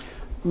 Law?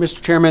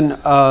 Mr. Chairman,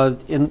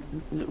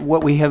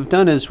 what we have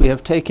done is we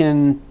have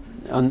taken,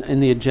 in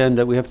the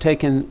agenda, we have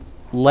taken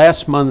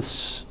last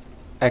month's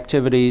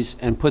activities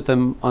and put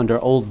them under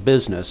old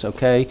business,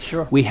 okay?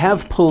 Sure. We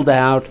have pulled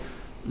out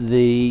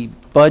the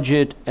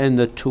budget and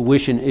the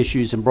tuition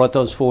issues and brought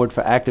those forward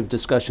for active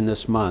discussion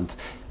this month.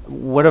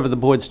 Whatever the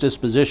board's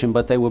disposition,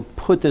 but they were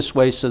put this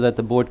way so that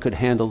the board could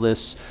handle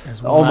this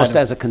almost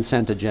as a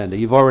consent agenda.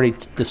 You've already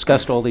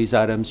discussed all these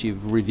items,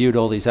 you've reviewed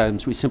all these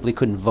items, we simply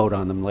couldn't vote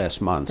on them last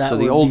month. So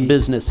the old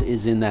business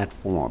is in that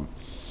form.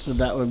 So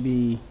that would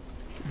be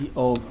the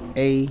old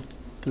A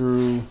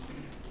through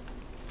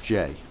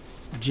J.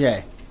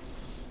 J.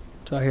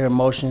 Do I hear a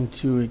motion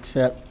to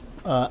accept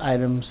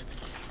items,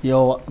 the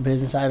old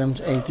business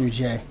items A through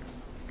J?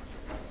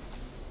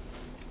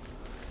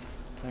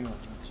 Hang on.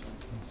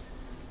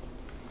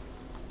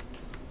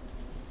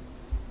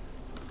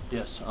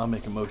 Yes, I'll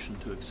make a motion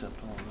to accept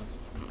all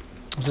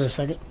of those. Is there a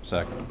second?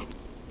 Second.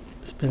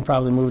 It's been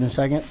probably moved in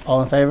second.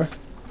 All in favor?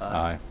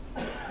 Aye.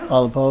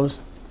 All opposed?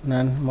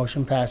 None.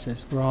 Motion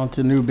passes. We're on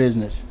to new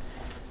business.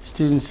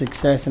 Student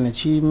success and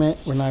achievement.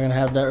 We're not going to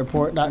have that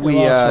report, Dr.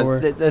 Law.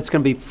 That's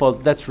going to be full.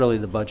 That's really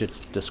the budget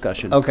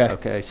discussion. Okay.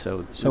 Okay.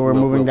 So we're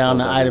moving down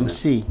to item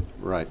C.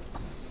 Right.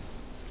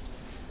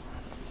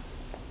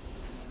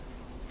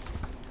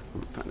 Let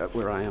me find out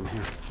where I am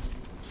here.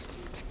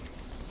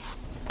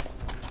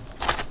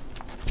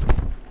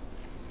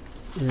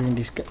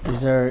 Is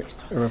there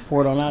a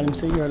report on item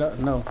C or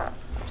no?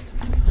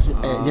 Is it,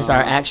 just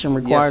our action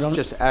required on it?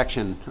 Yes, just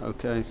action.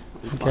 Okay.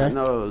 Okay. Find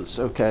those.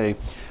 Okay.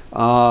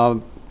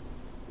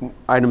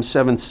 Item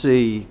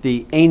 7C,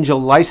 the Angel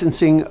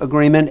licensing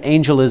agreement.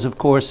 Angel is, of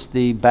course,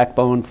 the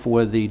backbone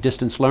for the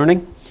distance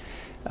learning.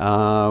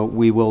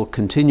 We will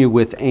continue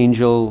with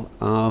Angel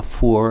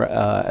for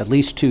at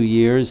least 2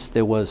 years.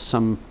 There was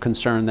some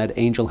concern that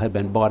Angel had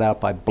been bought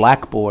out by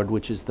Blackboard,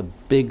 which is the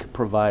big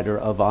provider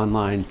of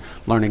online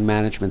learning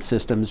management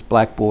systems.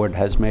 Blackboard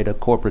has made a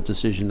corporate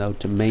decision, though,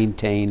 to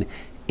maintain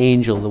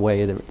Angel the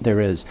way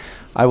there is.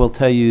 I will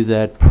tell you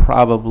that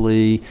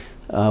probably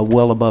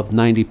well above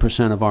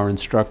 90% of our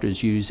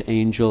instructors use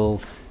Angel.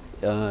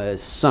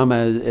 Some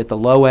at the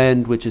low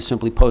end, which is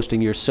simply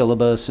posting your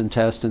syllabus and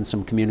tests and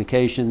some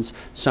communications.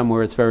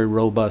 Somewhere it's very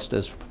robust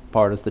as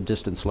part of the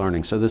distance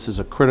learning. So this is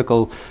a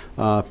critical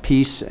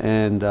piece,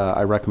 and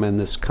I recommend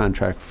this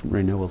contract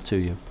renewal to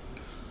you.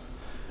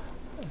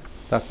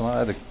 Dr.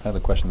 Law, I had a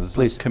question. Does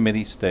this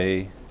committee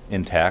stay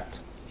intact?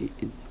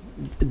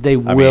 They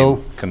will. I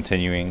mean,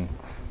 continuing.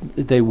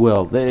 They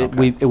will.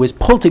 Okay. It was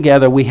pulled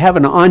together. We have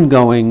an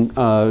ongoing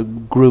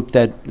group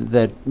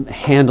that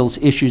handles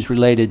issues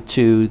related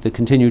to the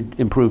continued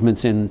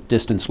improvements in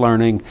distance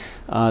learning.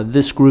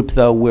 This group,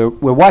 though, we're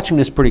watching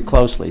this pretty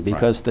closely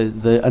because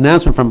the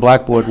announcement from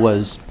Blackboard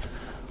was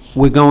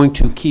we're going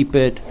to keep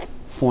it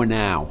for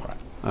now.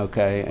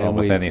 Okay. Well, and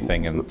with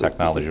anything in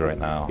technology right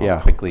now, how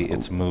quickly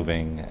it's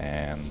moving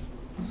and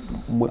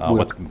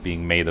what's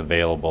being made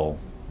available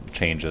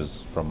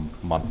changes from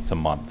month to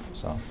month.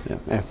 So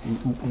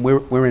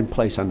we're in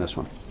place on this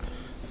one.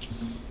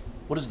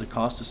 What is the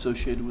cost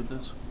associated with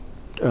this?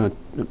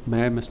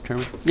 May I, Mr.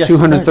 Chairman? Yes.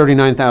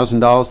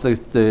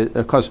 $239,000.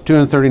 The cost of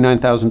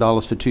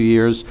 $239,000 for 2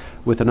 years,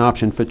 with an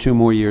option for 2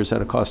 more years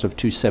at a cost of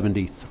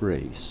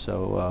 $273,000.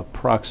 So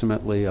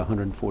approximately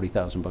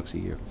 $140,000 a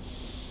year.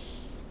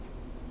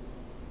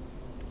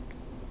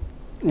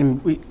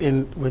 And we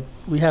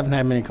haven't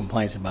had many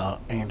complaints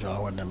about Angel, I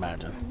wouldn't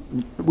imagine.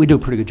 We do a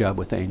pretty good job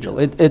with Angel.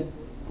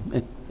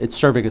 It's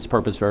serving its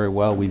purpose very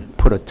well. We've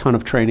put a ton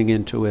of training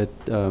into it.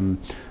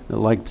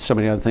 Like so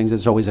many other things,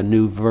 there's always a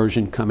new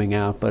version coming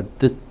out, but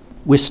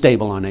we're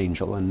stable on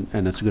Angel,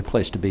 and it's a good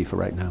place to be for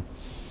right now.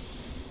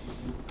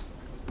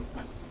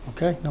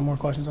 Okay, no more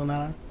questions on that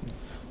item?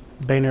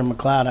 Boehner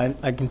McLeod,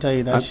 I can tell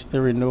you that's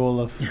the renewal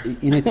of.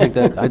 You need to take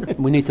that.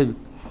 We need to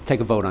take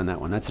a vote on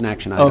that one. That's an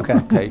action item.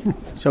 Okay.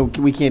 So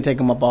we can't take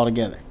them up all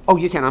together. Oh,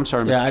 you can. I'm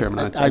sorry, Mr.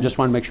 Chairman. I just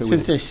want to make sure.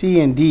 Since they're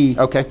C and D.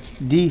 Okay.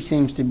 D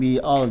seems to be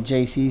all of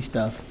JC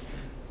stuff.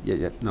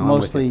 Yeah. No,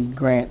 mostly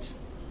grants.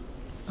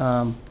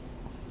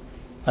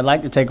 I'd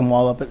like to take them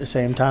all up at the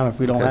same time if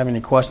we don't have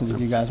any questions,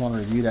 if you guys want to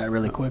review that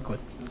really quickly.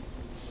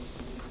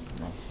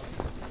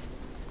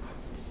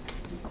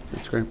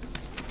 That's great.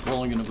 We're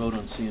only going to vote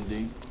on C and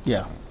D?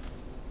 Yeah.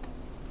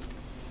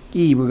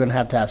 E, we're going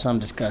to have some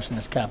discussion.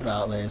 It's capital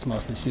outlay. It's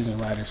mostly Susan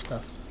Ryder's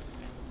stuff.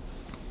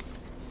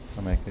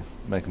 I'll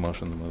make a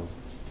motion to move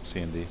C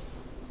and D.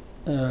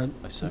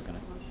 I second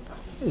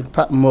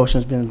it.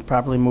 Motion's been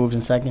properly moved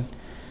and second.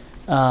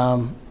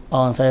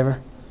 All in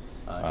favor?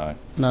 Aye.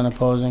 None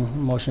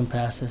opposing. Motion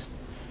passes.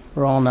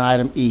 We're on to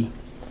item E.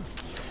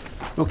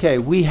 Okay,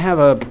 we have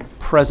a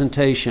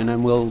presentation,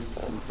 and we'll.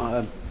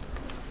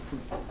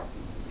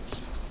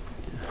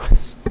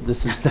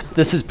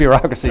 This is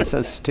bureaucracy.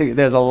 So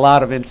there's a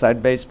lot of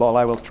inside baseball.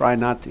 I will try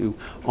not to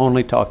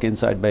only talk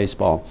inside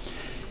baseball.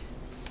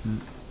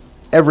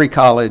 Every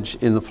college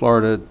in the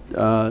Florida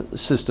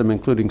system,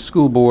 including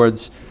school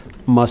boards,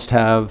 must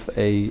have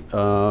a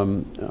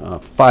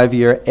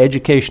 5-year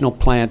educational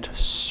plant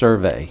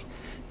survey.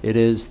 It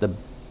is the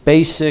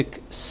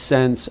basic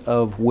sense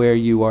of where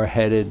you are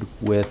headed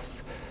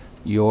with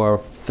your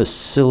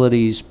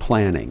facilities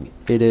planning.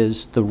 It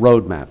is the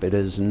roadmap. It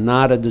is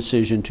not a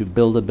decision to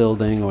build a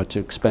building or to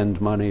expend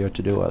money or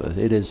to do other.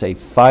 It is a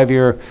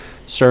 5-year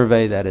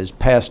survey that is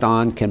passed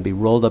on, can be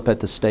rolled up at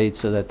the state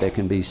so that there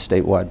can be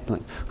statewide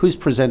plan. Who's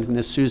presenting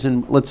this?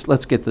 Susan,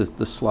 let's get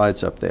the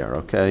slides up there,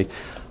 okay?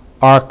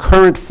 Our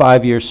current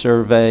 5-year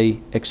survey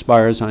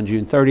expires on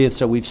June 30th,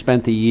 so we've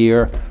spent a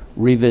year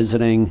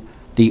revisiting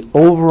the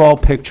overall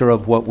picture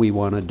of what we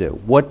want to do.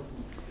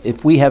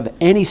 If we have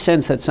any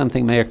sense that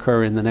something may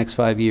occur in the next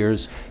 5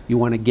 years, you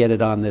want to get it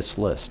on this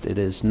list. It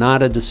is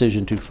not a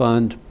decision to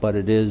fund, but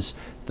it is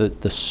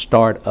the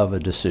start of a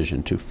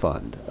decision to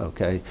fund,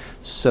 okay?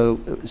 So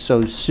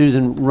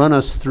Susan, run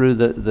us through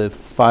the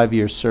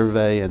 5-year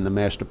survey and the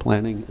master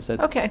planning. Is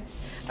that okay?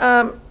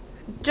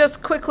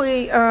 Just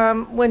quickly,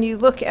 when you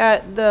look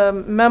at the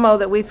memo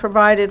that we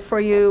provided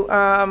for you,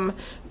 a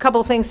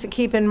couple things to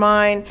keep in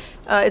mind.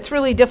 It's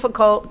really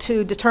difficult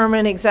to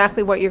determine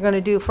exactly what you're going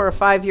to do for a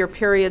 5-year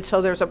period,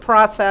 so there's a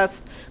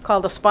process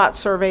called a spot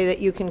survey that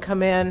you can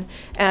come in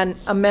and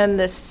amend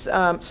this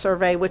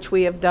survey, which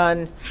we have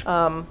done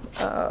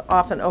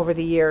often over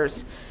the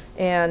years.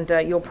 And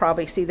you'll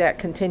probably see that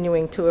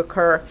continuing to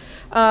occur.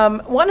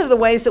 One of the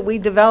ways that we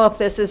develop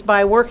this is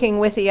by working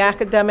with the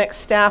academic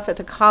staff at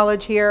the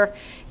college here.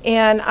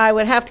 And I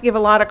would have to give a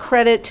lot of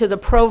credit to the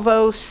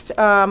provost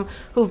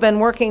who've been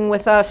working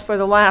with us for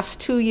the last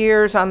 2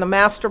 years on the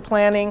master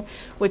planning,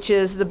 which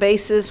is the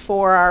basis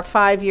for our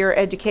 5-year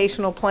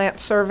educational plant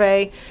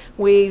survey.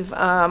 We've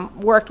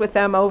worked with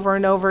them over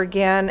and over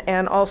again,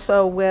 and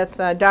also with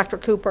Dr.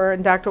 Cooper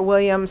and Dr.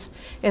 Williams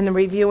in the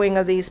reviewing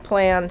of these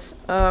plans.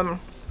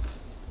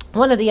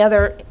 One of the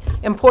other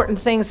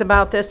important things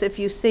about this, if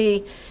you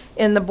see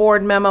in the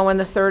board memo in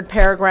the 3rd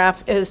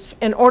paragraph, is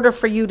in order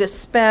for you to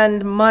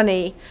spend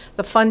money,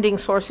 the funding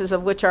sources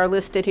of which are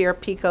listed here,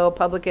 PICO,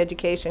 public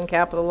education,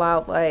 capital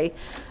outlay,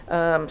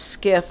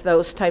 SCIF,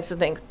 those types of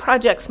things.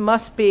 Projects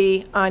must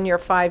be on your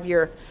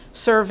 5-year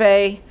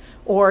survey,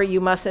 or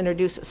you must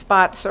introduce a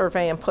spot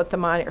survey and put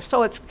them on here.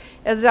 So it's,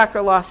 as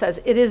Dr. Law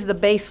says, it is the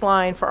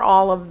baseline for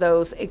all of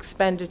those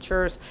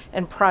expenditures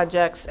and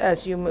projects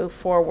as you move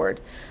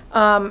forward.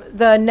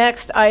 The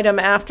next item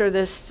after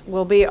this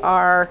will be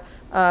our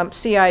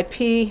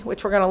CIP,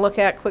 which we're going to look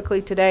at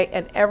quickly today,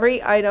 and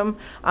every item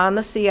on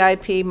the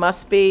CIP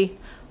must be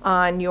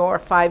on your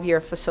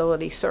 5-year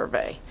facility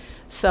survey.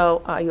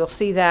 So you'll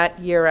see that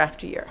year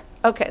after year.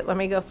 Okay, let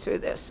me go through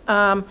this.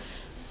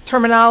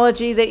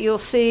 Terminology that you'll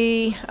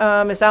see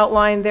is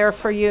outlined there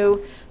for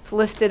you. It's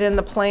listed in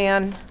the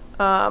plan.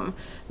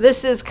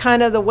 This is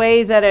kind of the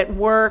way that it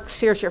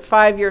works. Here's your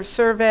 5-year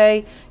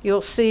survey.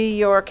 You'll see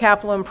your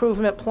capital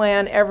improvement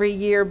plan every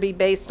year be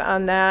based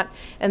on that.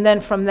 And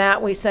then from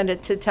that, we send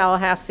it to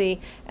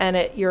Tallahassee,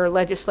 and your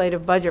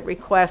legislative budget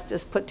request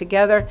is put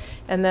together.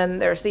 And then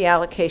there's the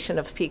allocation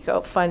of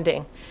PICO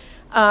funding.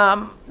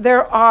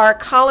 There are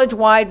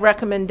college-wide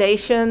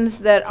recommendations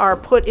that are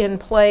put in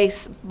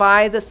place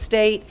by the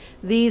state.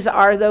 These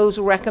are those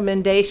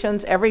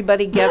recommendations.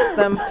 Everybody gets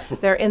them.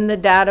 They're in the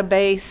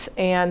database,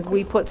 and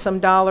we put some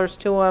dollars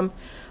to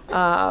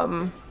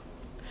them.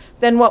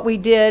 Then what we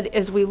did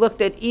is we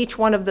looked at each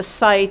one of the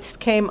sites,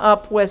 came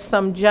up with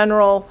some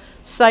general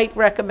site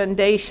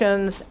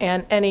recommendations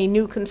and any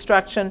new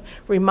construction,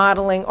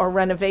 remodeling, or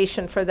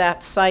renovation for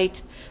that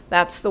site.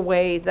 That's the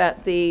way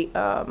that the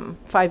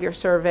 5-year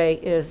survey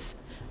is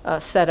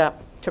set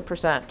up to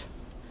present.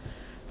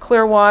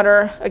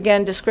 Clearwater,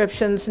 again,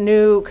 descriptions,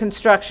 new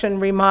construction,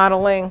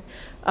 remodeling.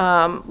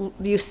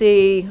 You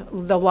see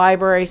the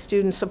library,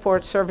 student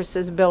support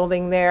services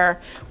building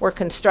there. We're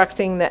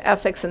constructing the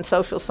ethics and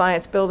social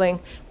science building.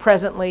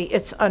 Presently,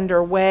 it's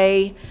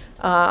underway.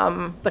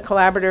 The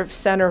Collaborative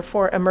Center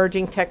for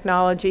Emerging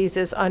Technologies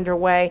is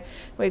underway.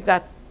 We've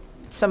got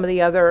some of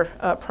the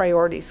other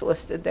priorities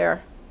listed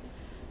there.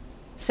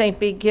 St.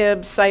 B.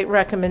 Gibbs site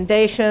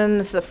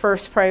recommendations. The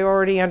first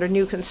priority under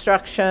new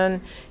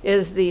construction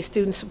is the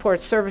Student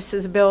Support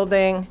Services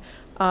building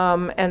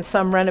and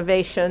some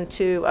renovation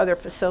to other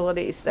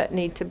facilities that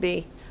need to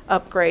be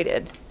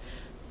upgraded.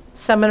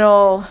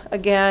 Seminole,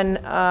 again,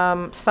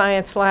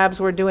 science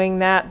labs, we're doing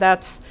that.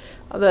 That's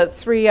the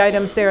 3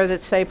 items there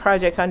that say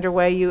project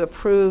underway you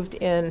approved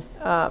in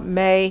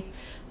May.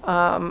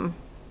 And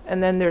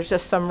then there's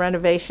just some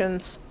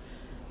renovations.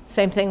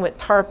 Same thing with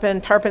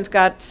Tarpon. Tarpon's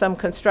got some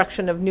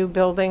construction of new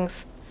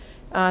buildings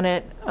on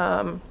it.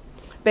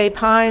 Bay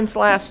Pines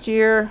last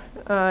year,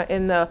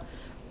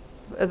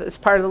 as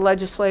part of the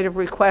legislative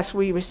request,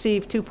 we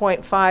received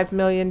 $2.5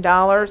 million.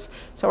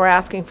 So we're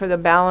asking for the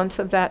balance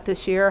of that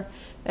this year.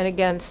 And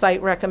again,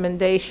 site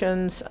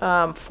recommendations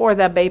for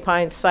that Bay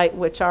Pines site,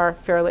 which are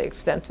fairly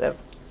extensive.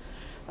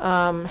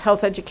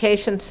 Health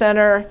Education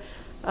Center.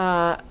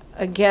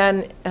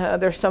 Again,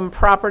 there's some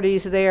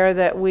properties there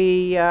that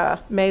we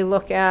may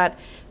look at.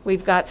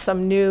 We've got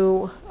some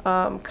new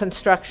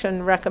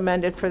construction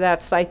recommended for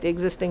that site. The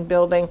existing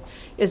building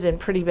is in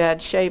pretty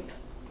bad shape.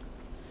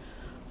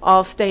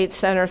 All State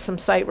Center, some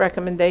site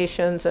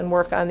recommendations and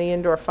work on the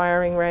indoor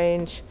firing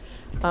range.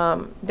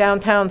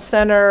 Downtown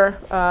Center,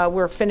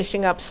 we're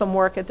finishing up some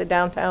work at the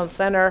Downtown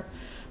Center.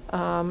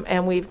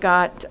 And we've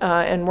got,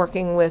 and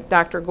working with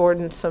Dr.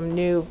 Gordon, some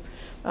new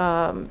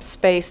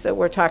space that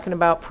we're talking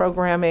about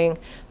programming.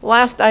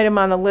 Last item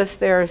on the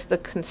list there is to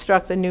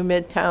construct the new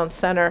Midtown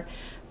Center,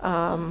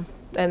 and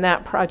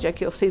that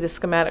project you'll see the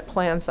schematic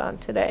plans on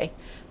today.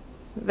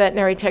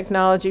 Veterinary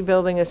Technology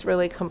Building is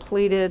really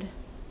completed.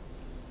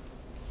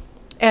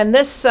 And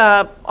this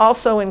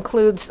also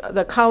includes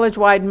the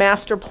college-wide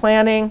master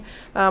planning.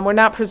 We're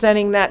not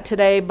presenting that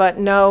today, but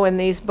know in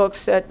these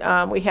books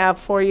that we have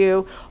for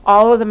you,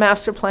 all of the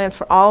master plans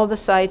for all of the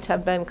sites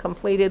have been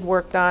completed,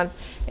 worked on,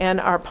 and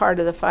are part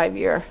of the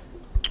 5-year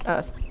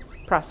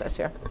process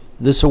here.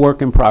 This is a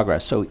work in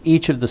progress. So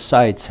each of the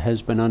sites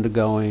has been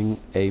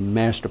undergoing a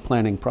master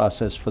planning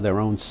process for their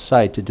own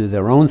site to do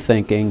their own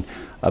thinking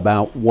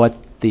about what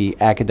the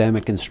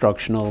academic,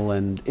 instructional,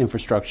 and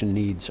infrastructure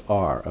needs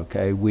are,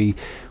 okay? We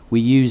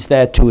use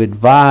that to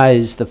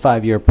advise the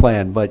 5-year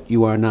plan, but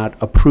you are not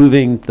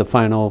approving the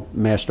final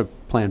master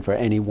plan for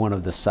any one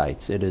of the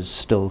sites. It is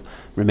still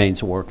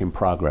remains a work in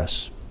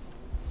progress.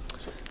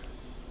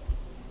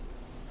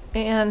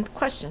 And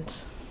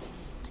questions?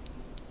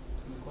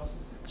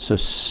 So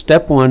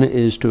step 1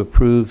 is to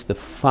approve the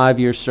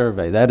 5-year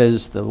survey. That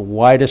is the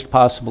widest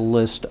possible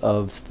list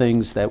of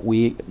things that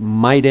we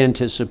might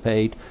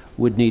anticipate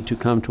would need to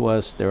come to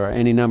us. There are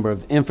any number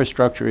of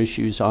infrastructure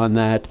issues on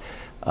that.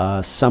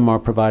 Some are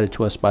provided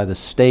to us by the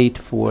state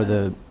for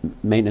the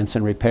maintenance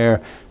and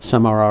repair.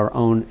 Some are our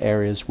own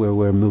areas where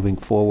we're moving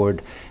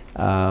forward.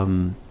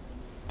 Again,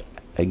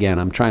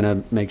 I'm trying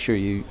to make sure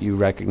you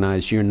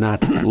recognize you're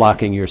not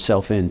locking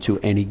yourself into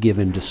any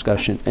given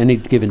discussion, any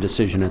given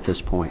decision at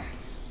this point.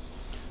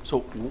 So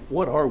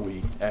what are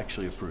we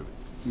actually approving?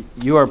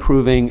 You are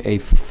approving a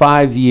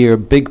 5-year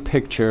big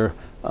picture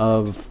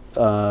of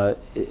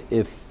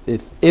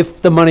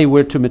if the money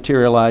were to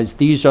materialize,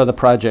 these are the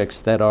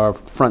projects that are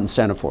front and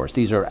center for us.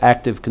 These are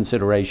active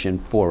consideration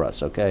for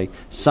us, okay?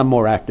 Some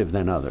more active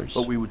than others.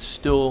 But we would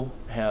still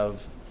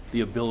have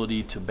the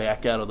ability to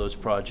back out of those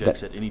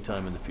projects at any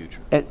time in the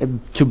future.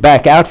 To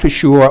back out for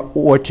sure,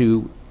 or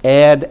to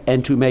add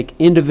and to make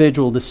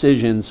individual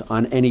decisions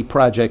on any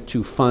project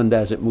to fund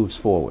as it moves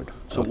forward.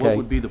 So okay? What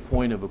would be the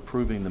point of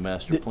approving the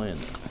master plan?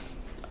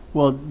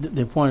 Well,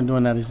 the point of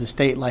doing that is the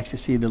state likes to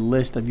see the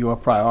list of your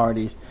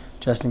priorities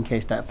just in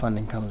case that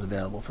funding comes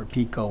available for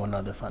PICO and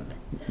other funding.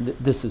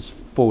 This is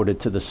forwarded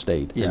to the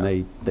state, yeah.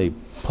 And they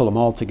pull them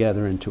all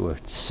together into a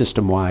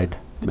system-wide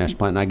master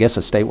plan. And I guess a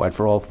statewide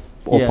for all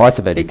yeah, parts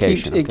of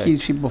education. It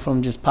keeps people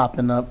from just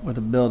popping up with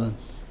a building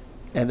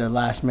at the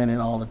last minute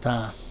all the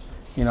time.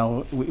 You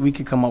know, we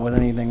could come up with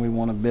anything we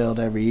want to build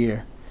every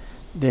year.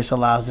 This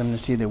allows them to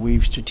see that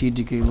we've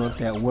strategically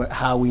looked at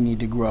how we need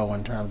to grow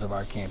in terms of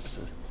our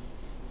campuses.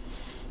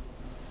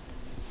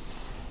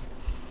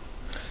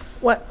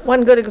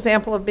 One good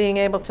example of being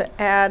able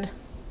to add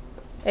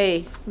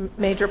a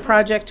major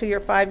project to your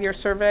 5-year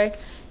survey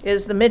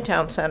is the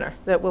Midtown Center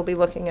that we'll be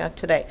looking at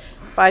today.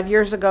 5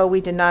 years ago,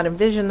 we did not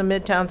envision the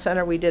Midtown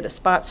Center. We did a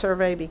spot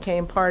survey,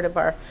 became part of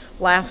our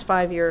last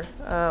 5-year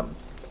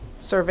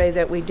survey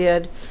that we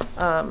did.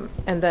 And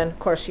then, of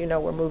course, you know,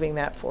 we're moving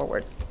that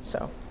forward.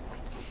 So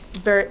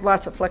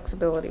lots of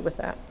flexibility with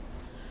that.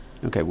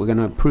 Okay, we're going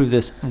to approve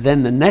this.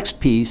 Then the next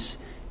piece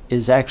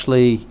is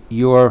actually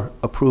your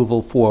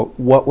approval for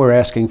what we're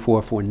asking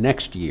for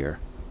next year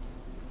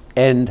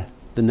and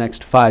the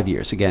next 5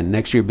 years. Again,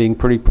 next year being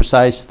pretty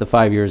precise, the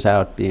 5 years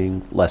out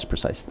being less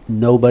precise.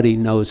 Nobody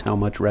knows how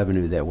much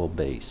revenue there will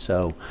be.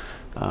 So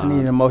I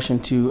need a motion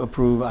to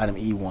approve item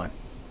E1.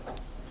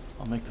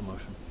 I'll make the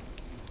motion.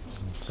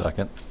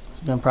 Second. It's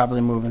been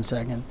properly moved and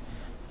second.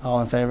 All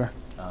in favor?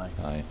 Aye.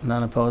 Aye.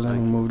 None opposing. We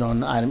moved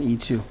on to item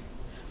E2.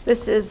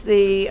 This is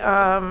the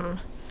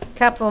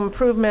capital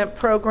improvement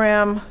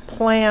program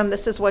plan.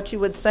 This is what you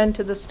would send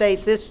to the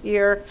state this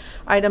year.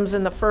 Items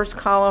in the first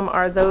column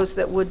are those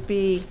that would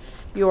be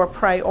your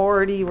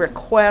priority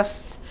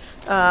requests.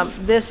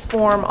 This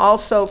form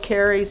also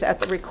carries, at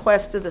the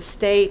request of the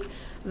state,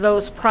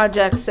 those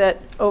projects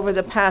that over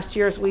the past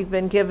years we've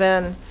been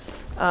given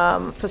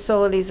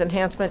Facilities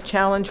Enhancement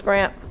Challenge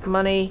Grant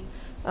money.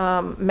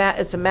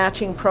 It's a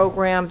matching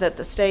program that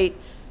the state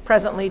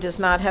presently does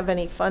not have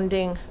any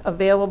funding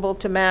available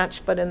to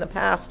match, but in the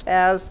past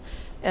has,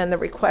 and the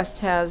request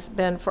has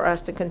been for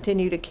us to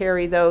continue to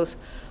carry those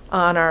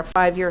on our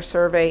 5-year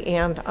survey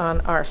and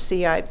on our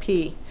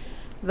CIP.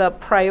 The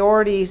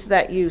priorities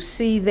that you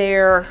see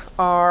there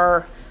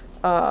are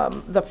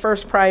the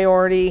first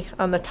priority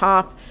on the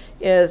top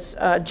is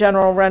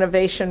general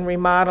renovation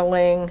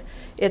remodeling.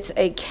 It's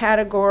a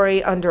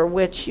category under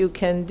which you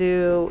can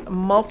do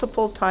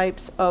multiple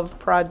types of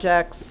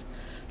projects,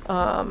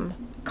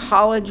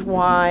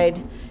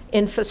 college-wide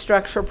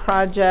infrastructure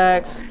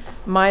projects,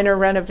 minor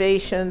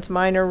renovations,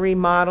 minor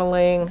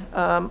remodeling,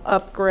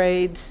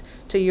 upgrades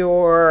to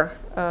your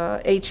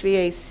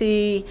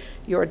HVAC,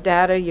 your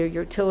data, your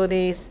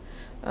utilities.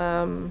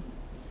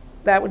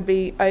 That would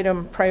be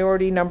item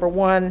priority number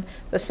 1.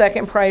 The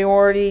second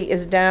priority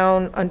is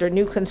down under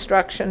new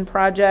construction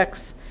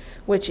projects,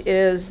 which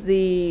is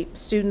the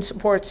student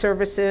support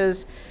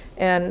services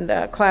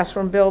and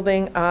classroom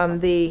building on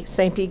the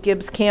St. Pete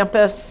Gibbs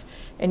campus.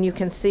 And you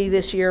can see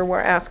this year we're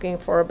asking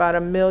for about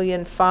 $1.5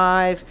 million,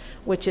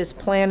 which is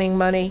planning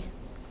money.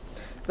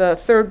 The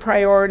third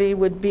priority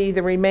would be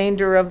the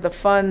remainder of the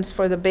funds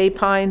for the Bay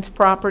Pines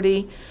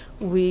property.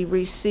 We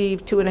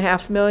received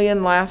 $2.5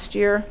 million last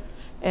year,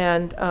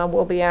 and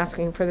we'll be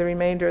asking for the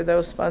remainder of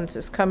those funds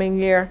this coming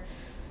year.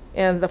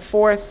 And the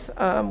fourth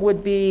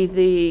would be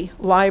the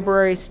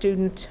library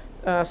student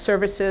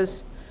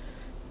services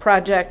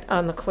project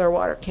on the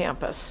Clearwater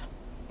campus.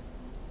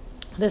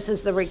 This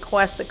is the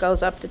request that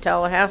goes up to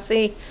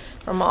Tallahassee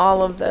from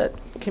all of the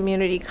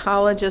community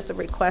colleges. The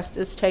request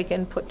is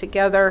taken, put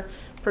together,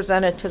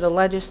 presented to the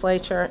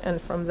legislature, and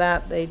from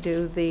that they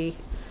do the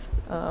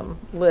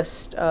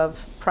list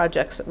of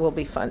projects that will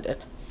be funded.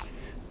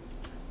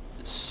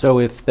 So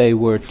if they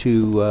were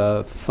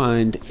to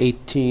find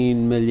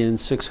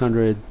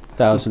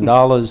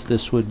 $18,600,000,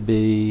 this would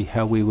be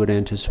how we would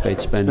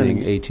anticipate spending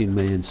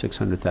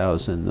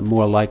 $18,600,000. The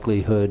more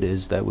likelihood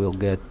is that we'll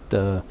get,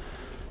 if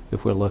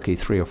we're lucky,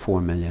 $3 or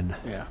 $4 million.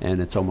 Yeah. And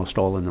it's almost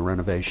all in the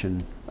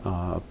renovation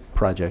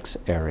projects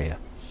area.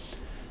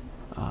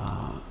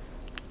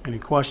 Any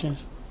questions?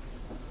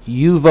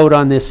 You vote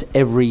on this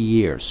every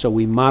year, so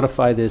we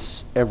modify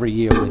this every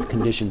year with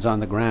conditions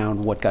on the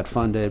ground, what got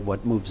funded,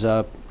 what moves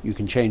up. You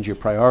can change your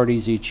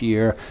priorities each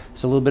year.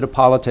 It's a little bit of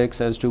politics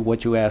as to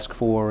what you ask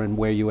for and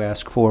where you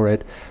ask for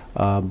it,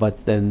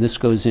 but then this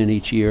goes in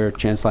each year.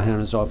 Chancellor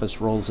Hannah's office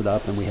rolls it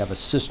up, and we have a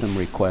system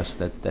request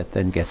that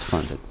then gets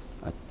funded.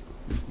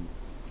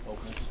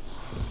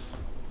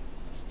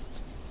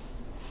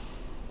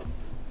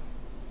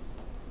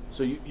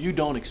 So you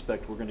don't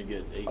expect we're going to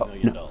get $8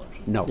 million?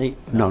 No.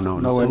 No.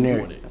 Nowhere near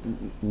it.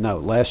 No,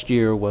 last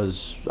year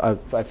was,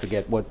 I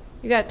forget what.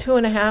 You got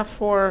 2.5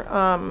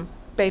 for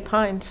Bay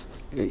Pines.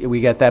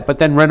 We got that, but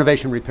then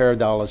renovation repair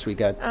dollars, we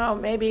got Oh,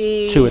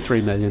 maybe 2 or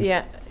 3 million.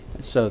 Yeah.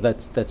 So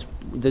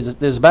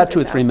there's about 2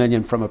 or 3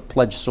 million from a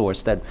pledge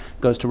source that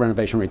goes to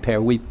renovation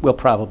repair. We'll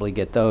probably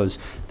get those.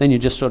 Then you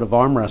just sort of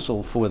arm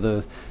wrestle for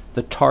the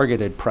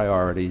targeted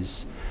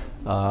priorities.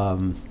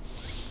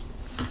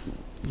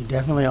 You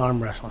definitely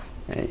arm wrestling.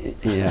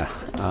 Yeah.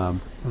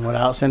 And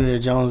without Senator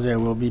Jones there,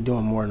 we'll be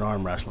doing more than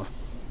arm wrestling.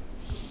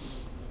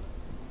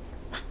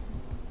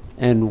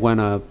 And when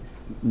a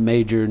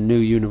major new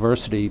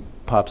university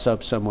pops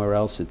up somewhere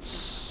else, it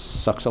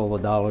sucks all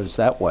the dollars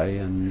that way,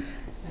 and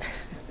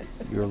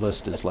your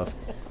list is left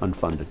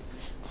unfunded.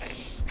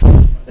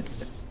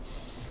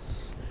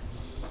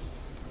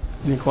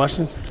 Any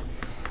questions?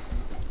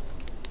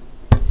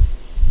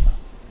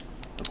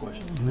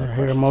 I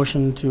hear a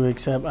motion to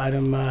accept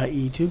item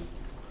E2.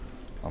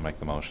 I'll make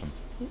the motion.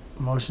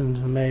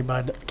 Motion made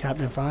by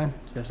Captain Fine.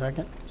 Is there a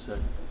second?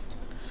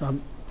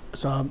 Second.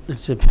 So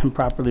it's been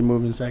properly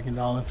moved and second.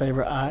 All in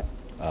favor? Aye.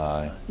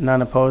 Aye.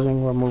 None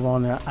opposing. We'll move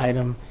on to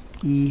item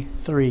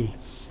E3.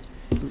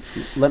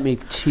 Let me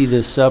tee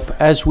this up.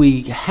 As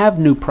we have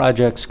new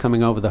projects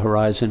coming over the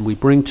horizon, we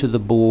bring to the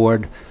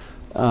board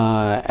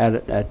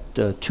at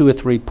 2 or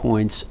 3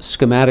 points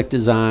schematic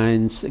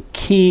designs,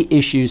 key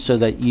issues so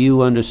that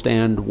you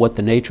understand what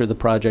the nature of the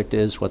project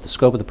is, what the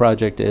scope of the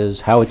project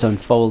is, how it's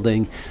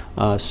unfolding.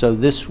 So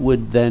this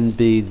would then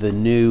be the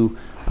new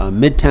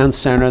Midtown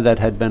Center that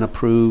had been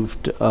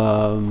approved.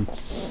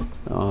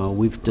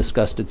 We've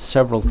discussed it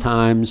several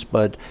times,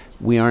 but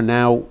we are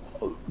now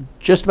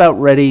just about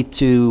ready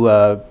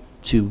to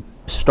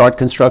start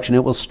construction.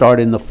 It will start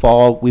in the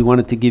fall. We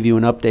wanted to give you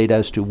an update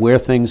as to where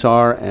things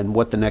are and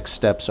what the next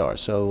steps are.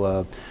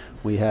 So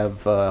we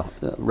have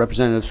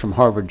representatives from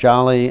Harvard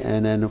Jolly,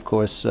 and then, of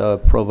course,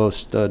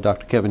 Provost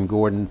Dr. Kevin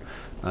Gordon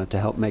to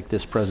help make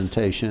this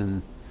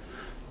presentation.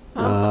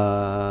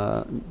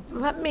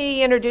 Let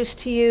me introduce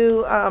to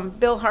you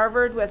Bill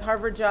Harvard with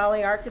Harvard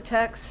Jolly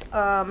Architects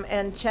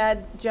and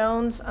Chad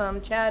Jones.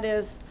 Chad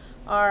is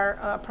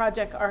our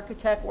project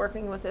architect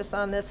working with us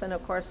on this, and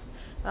of course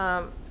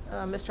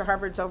Mr.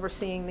 Harvard's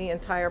overseeing the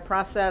entire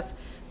process.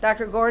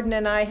 Dr. Gordon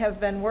and I have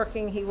been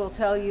working, he will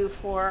tell you,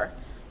 for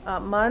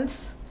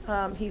months.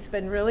 He's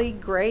been really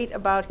great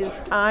about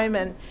his time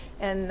and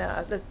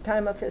the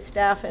time of his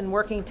staff in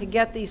working to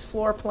get these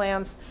floor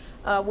plans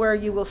where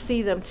you will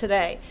see them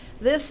today.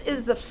 This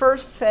is the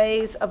first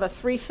phase of a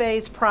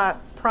three-phase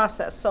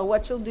process. So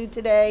what you'll do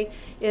today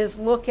is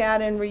look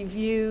at and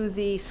review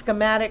the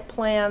schematic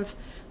plans,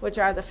 which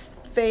are the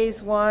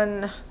phase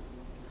one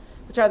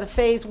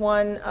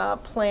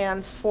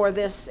plans for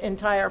this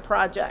entire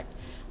project.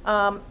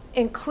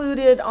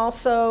 Included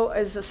also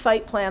is a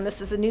site plan. This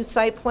is a new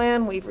site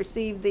plan. We've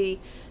received the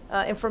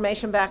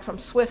information back from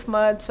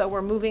SwiftMud, so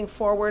we're moving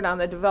forward on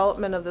the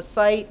development of the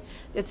site.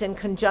 It's in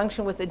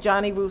conjunction with the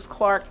Johnny Ruth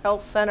Clark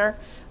Health Center.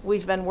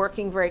 We've been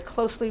working very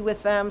closely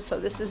with them, so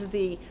this is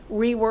the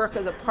rework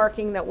of the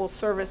parking that will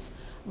service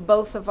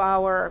both of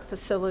our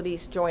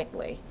facilities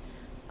jointly.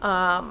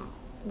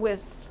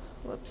 With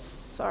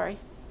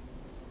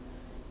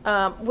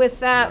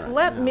that,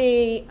 let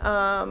me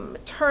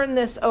turn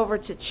this over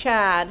to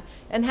Chad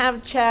and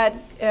have Chad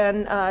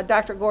and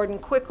Dr. Gordon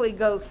quickly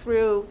go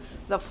through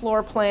the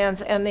floor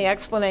plans and the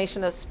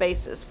explanation of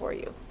spaces for you.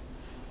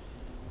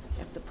 You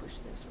have to push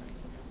this right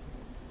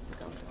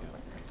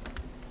here.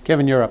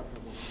 Kevin, you're up.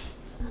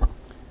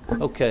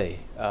 Okay.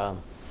 All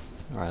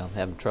right, I'm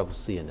having trouble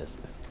seeing this.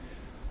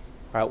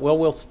 All right, well,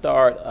 we'll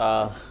start.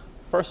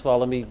 First of all,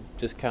 let me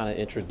just kind of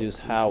introduce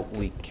how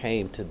we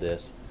came to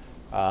this.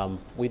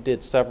 We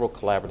did several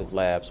collaborative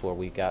labs where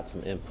we got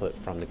some input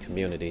from the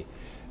community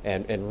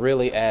and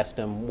really asked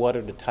them what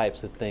are the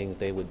types of things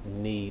they would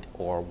need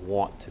or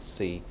want to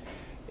see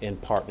in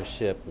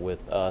partnership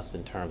with us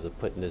in terms of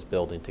putting this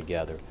building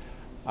together.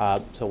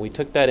 So we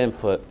took that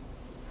input,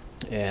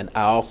 and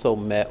I also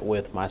met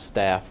with my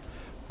staff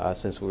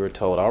since we were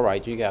told, all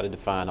right, you got to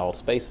define all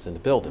spaces in the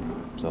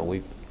building. So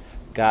we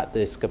got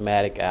this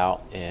schematic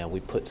out and we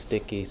put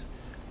stickies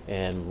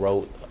and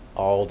wrote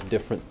all the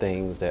different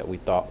things that we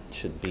thought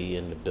should be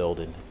in the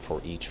building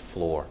for each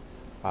floor.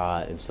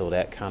 And so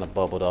that kind of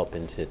bubbled up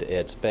into the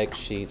ed spec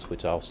sheets,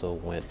 which also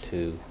went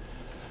to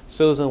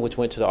Susan, which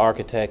went to the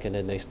architect, and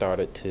then they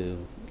started to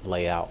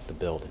lay out the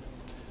building.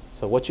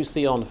 So what you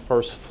see on the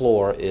first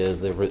floor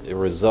is the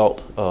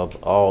result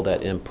of all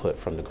that input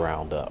from the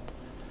ground up.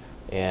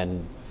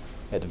 And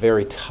at the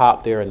very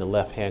top there in the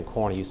left-hand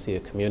corner, you see a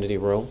community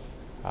room,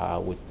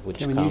 which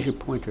Kevin, use your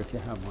pointer if you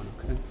have one,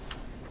 okay?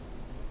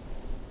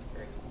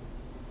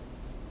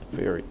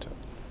 Very top.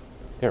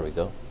 There we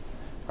go.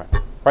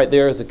 Right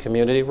there is a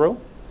community room,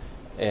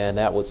 and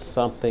that was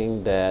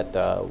something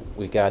that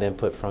we got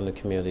input from the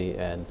community,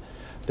 and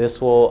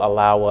this will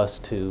allow us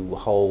to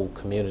hold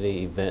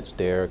community events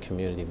there,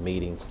 community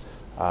meetings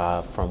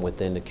from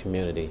within the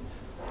community.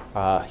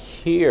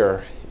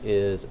 Here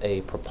is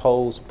a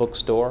proposed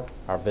bookstore.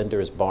 Our vendor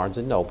is Barnes &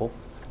 Noble,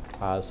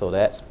 so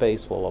that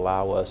space will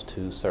allow us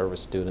to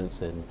service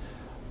students, and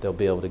they'll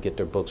be able to get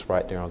their books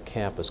right there on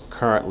campus.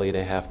 Currently,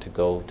 they have to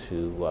go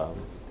to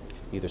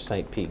either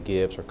St. Pete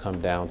Gibbs or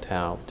come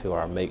downtown to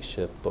our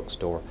makeshift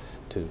bookstore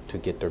to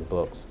get their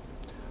books.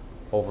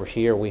 Over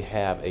here, we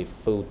have a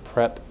food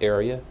prep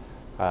area.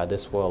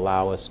 This will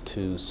allow us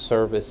to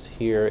service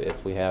here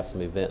if we have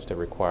some events that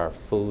require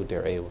food.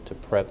 They're able to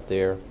prep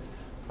there.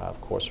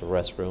 Of course, the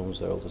restrooms,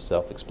 those are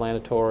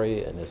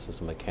self-explanatory, and this is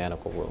a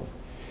mechanical room.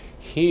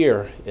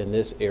 Here, in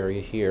this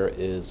area here,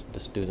 is the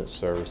student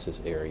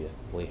services area.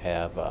 We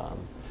have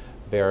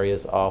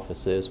various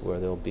offices where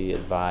there'll be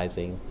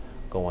advising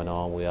going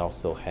on. We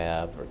also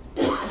have a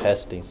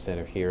testing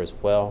center here as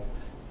well,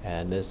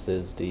 and this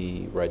is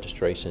the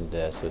registration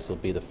desk. This will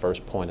be the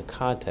first point of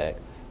contact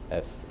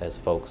as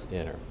folks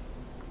enter.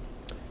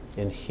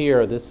 In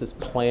here, this is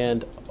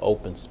planned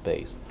open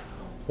space.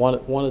 One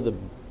of the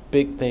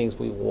big things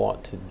we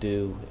want to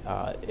do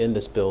in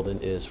this building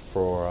is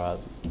for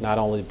not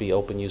only be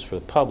open use for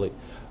the public,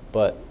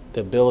 but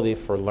the ability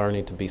for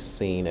learning to be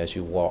seen as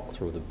you walk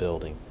through the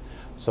building.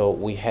 So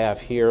we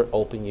have here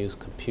open use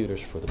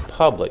computers for the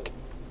public,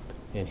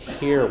 and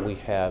here we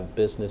have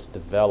business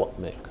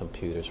development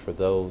computers for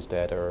those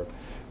that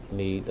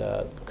need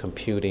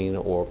computing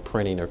or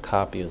printing or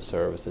copying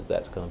services.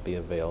 That's going to be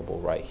available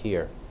right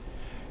here.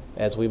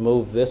 As we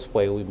move this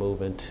way, we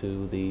move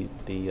into the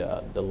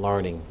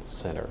learning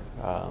center.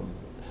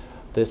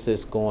 This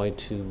is going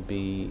to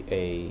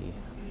be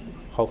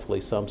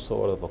hopefully some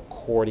sort of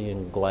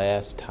accordion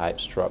glass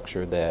type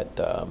structure that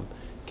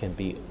can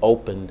be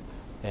opened,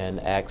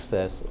 and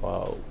access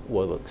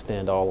will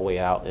extend all the way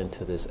out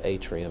into this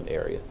atrium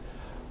area.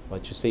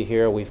 What you see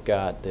here, we've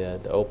got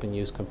the open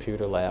use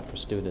computer lab for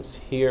students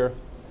here.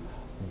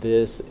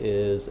 This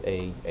is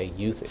a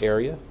youth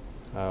area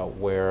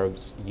where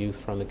youth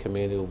from the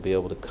community will be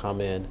able to come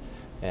in,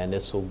 and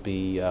this will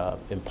be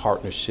in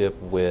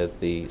partnership with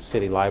the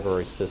city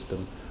library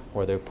system,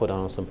 where they're put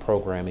on some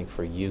programming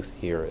for youth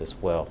here as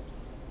well.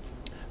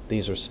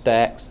 These are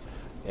stacks,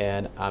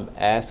 and I'm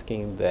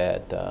asking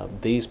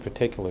that these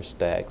particular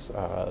stacks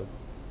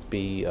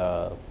be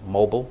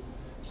mobile,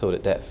 so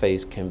that that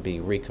face can be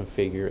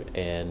reconfigured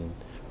and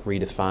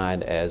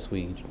redefined as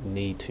we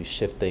need to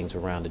shift things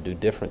around to do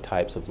different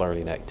types of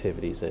learning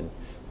activities in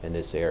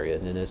this area.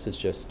 And then this is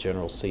just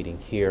general seating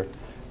here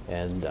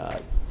and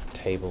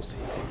tables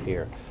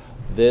here.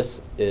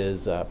 This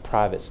is a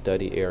private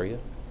study area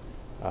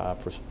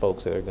for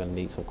folks that are going to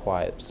need some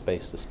quiet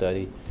space to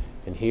study.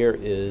 And here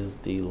is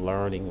the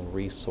learning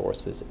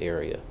resources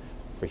area.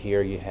 For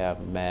here you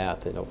have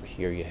math, and over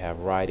here you have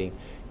writing.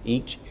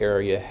 Each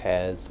area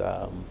has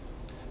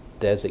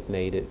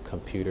designated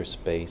computer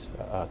space,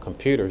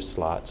 computer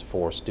slots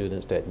for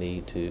students that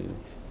need to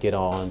get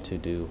on to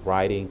do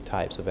writing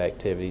types of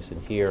activities.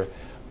 And here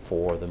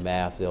for the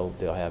math, they'll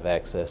have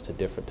access to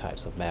different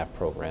types of math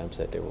programs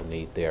that they will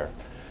need there.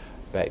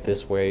 Back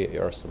this way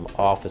are some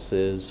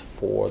offices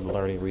for the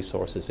learning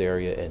resources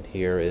area, and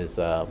here is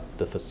the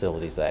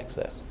facilities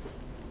access.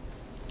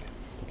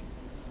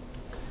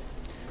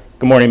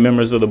 Good morning,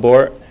 members of the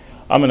board.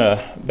 I'm going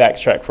to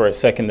backtrack for a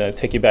second to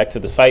take you back to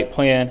the site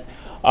plan.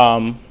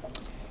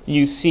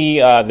 You see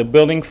the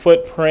building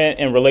footprint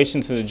in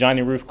relation to the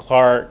Johnny Ruth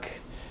Clark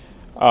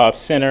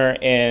Center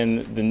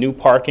and the new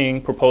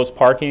parking, proposed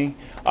parking.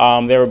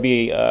 There will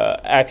be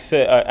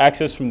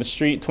access from the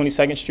street,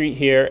 22nd Street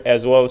here,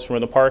 as well as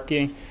from the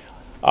parking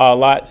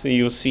lot. So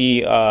you'll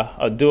see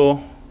a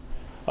dual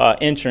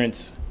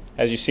entrance,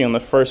 as you see on the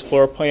first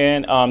floor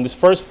plan. This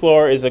first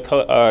floor is a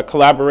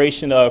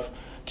collaboration of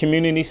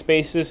community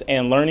spaces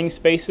and learning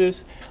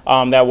spaces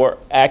that will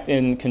act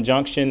in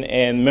conjunction,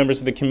 and members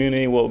of the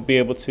community will be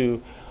able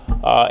to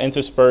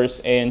intersperse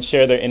and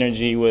share their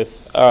energy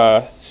with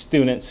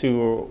students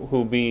who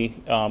will be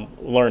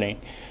learning.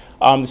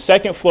 The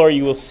second floor,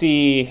 you will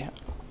see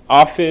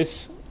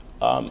office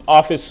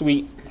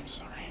suite.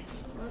 Sorry.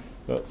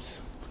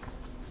 Oops.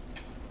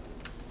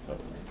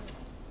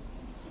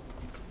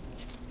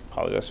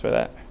 Apologize for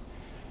that.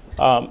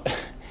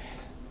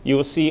 You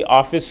will see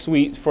office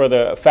suite for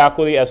the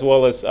faculty, as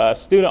well as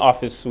student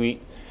office suite,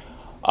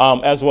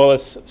 as well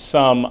as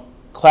some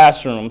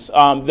classrooms.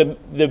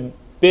 The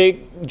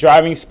big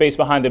driving space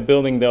behind the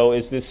building, though,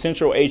 is the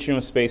central atrium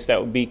space that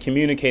will be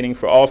communicating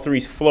for all 3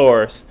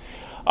 floors.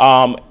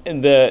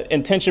 And the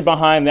intention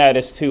behind that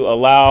is to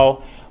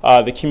allow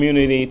the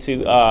community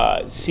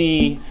to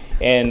see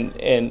and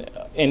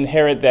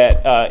inherit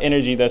that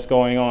energy that's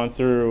going on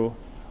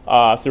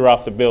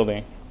throughout the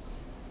building.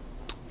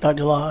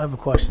 Dr. Law, I have a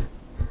question.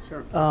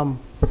 Sure.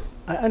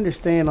 I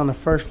understand on the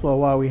first floor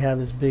why we have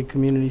this big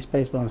community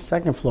space, but on the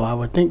second floor, I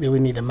would think that we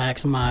need to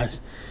maximize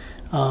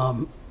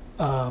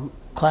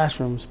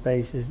classroom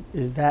space.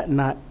 Is that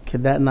not,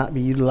 could that not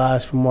be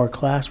utilized for more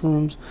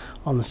classrooms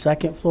on the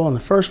second floor? On the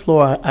first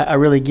floor, I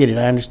really get it.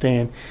 I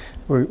understand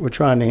we're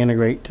trying to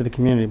integrate to the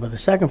community, but the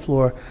second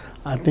floor,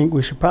 I think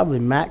we should probably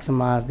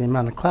maximize the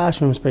amount of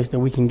classroom space that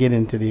we can get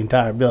into the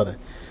entire building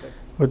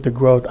with the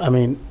growth. I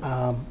mean,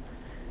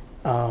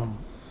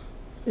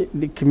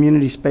 the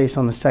community space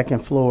on the second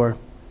floor,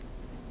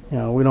 you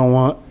know, we don't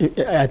want,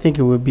 I think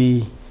it would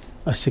be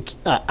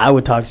I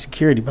would talk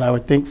security, but I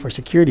would think for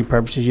security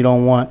purposes, you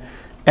don't want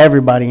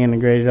everybody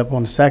integrated up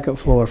on the second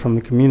floor from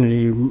the community.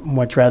 You'd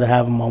much rather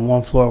have them on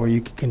one floor where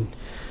you can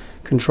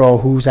control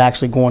who's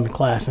actually going to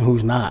class and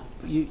who's not.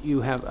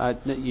 You have, I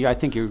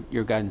think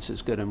your guidance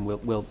is good, and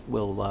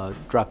we'll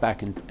drop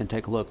back and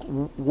take a look.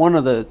 One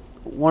of the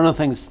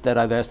things that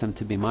I've asked them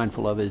to be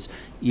mindful of is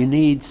you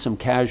need some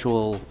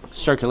casual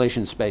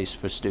circulation space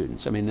for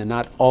students. I mean, they're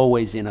not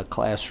always in a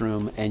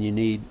classroom, and you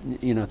need,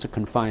 you know, it's a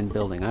confined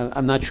building.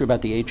 I'm not sure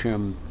about the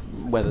atrium,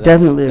 whether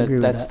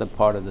that's the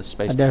part of the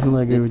space. I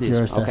definitely agree with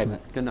your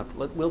assessment. Okay, good enough.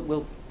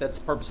 We'll that's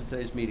the purpose of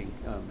today's meeting,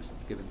 Mr.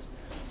 Gibbons.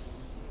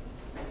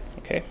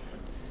 Okay.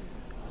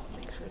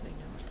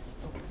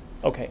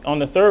 Okay, on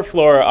the third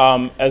floor,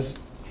 as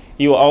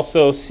you will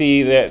also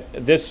see that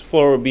this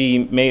floor will be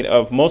made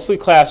of mostly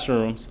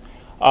classrooms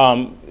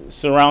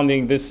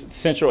surrounding this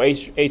central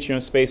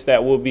atrium space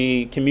that will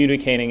be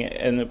communicating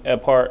in a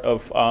part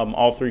of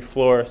all 3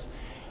 floors.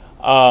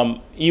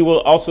 You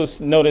will also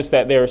notice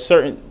that there are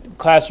certain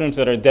classrooms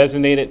that are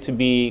designated to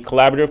be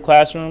collaborative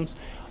classrooms,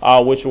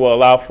 which will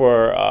allow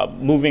for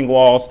moving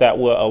walls that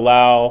will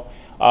allow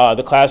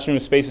the classroom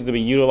spaces to be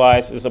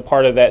utilized as a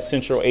part of that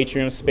central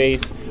atrium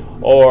space,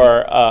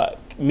 or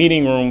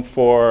meeting room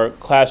for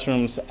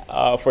classrooms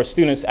for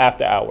students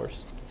after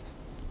hours.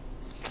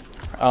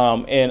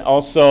 And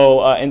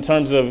also, in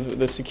terms of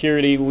the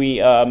security, we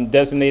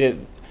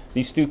designated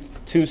these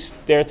 2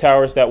 stair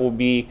towers that will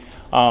be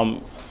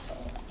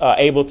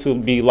able to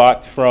be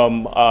locked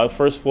from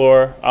first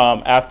floor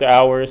after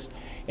hours,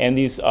 and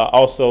these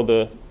also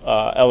the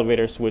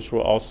elevators, which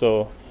will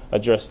also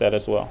address that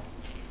as well.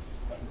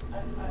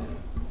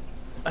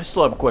 I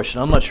still have a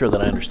question. I'm not sure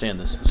that I understand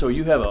this. So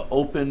you have an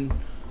open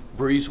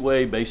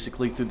breezeway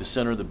basically through the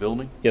center of the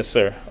building? Yes,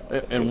 sir.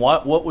 And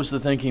what was the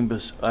thinking?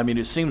 I mean,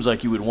 it seems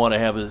like you would want to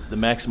have to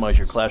maximize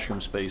your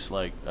classroom space,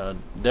 like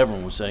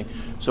Devin was saying.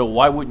 So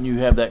why wouldn't you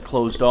have that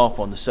closed off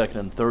on the second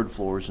and third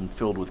floors and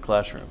filled with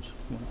classrooms?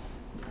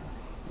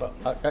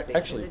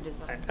 Actually,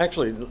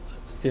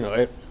 you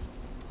know,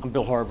 I'm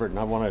Bill Harvard, and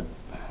I want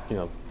to, you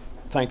know,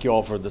 thank you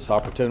all for this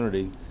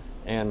opportunity.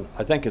 And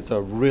I think it's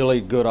a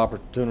really good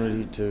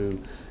opportunity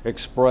to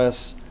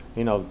express,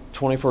 you know,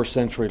 21st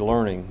century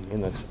learning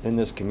in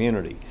this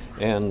community.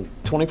 And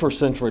 21st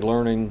century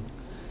learning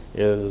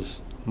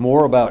is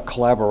more about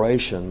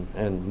collaboration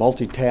and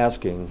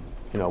multitasking,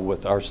 you know,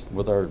 with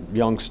our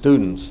young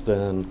students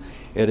than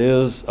it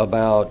is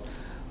about,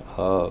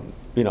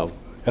 you know,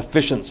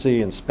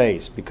 efficiency in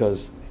space.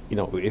 Because, you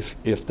know,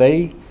 if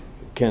they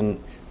can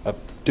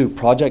do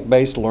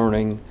project-based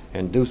learning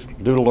and do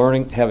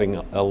learning, having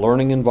a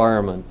learning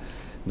environment,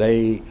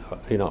 they,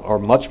 you know, are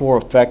much more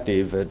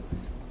effective at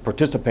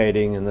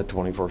participating in the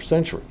 21st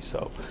century.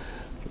 So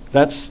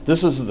this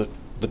is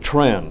the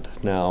trend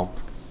now.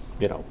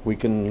 You know, we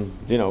can,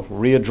 you know,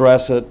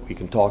 readdress it. We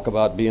can talk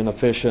about being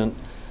efficient,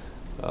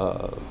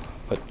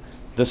 but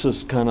this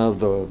is kind of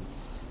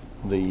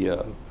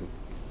the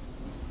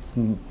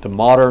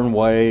modern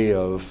way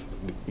of,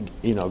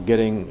 you know,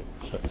 getting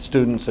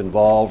students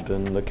involved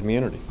in the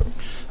community.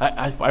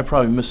 I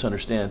probably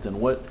misunderstand it then.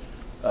 What,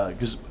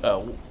 because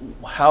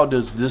how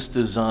does this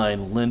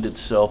design lend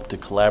itself to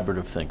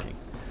collaborative thinking?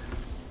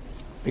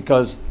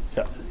 Because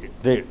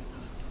okay.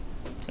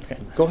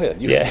 Go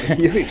ahead.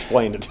 You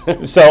explained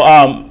it.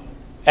 So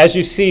as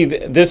you see,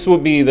 this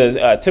would be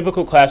the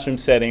typical classroom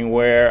setting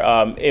where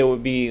it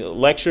would be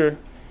lecture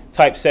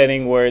type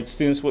setting where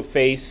students would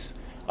face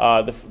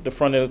the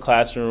front of the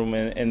classroom,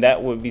 and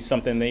that would be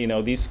something that, you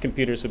know, these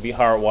computers would be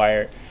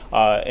hardwired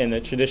in the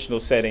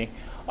traditional setting.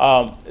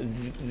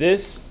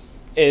 This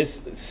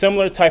is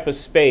similar type of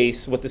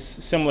space with a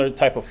similar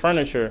type of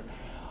furniture.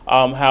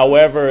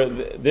 However,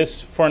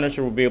 this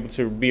furniture will be able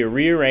to be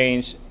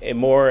rearranged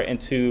more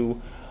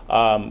into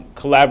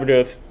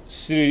collaborative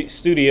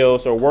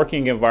studios or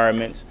working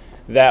environments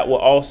that will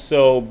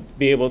also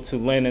be able to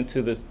lend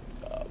into the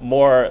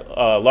more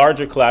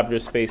larger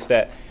collaborative space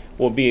that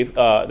will be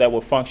that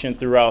will function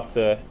throughout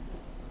the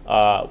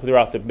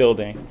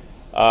building.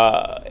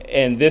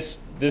 And this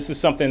is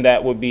something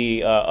that would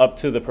be up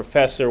to the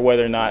professor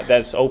whether or not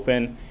that's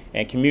open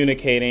and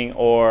communicating,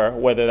 or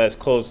whether that's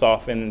closed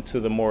off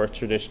into the more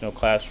traditional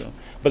classroom.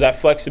 But that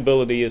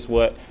flexibility is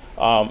what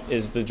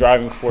is the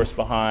driving force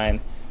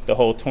behind the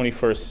whole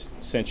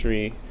 21st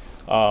century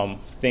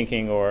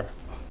thinking or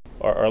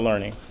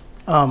learning.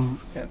 Go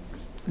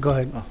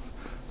ahead.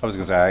 I was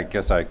going to say, I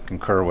guess I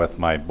concur with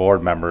my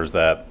board members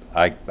that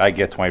I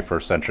get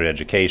 21st century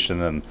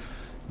education, and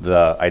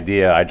the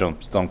idea, I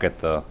don't get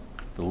the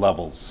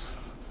levels.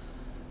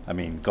 I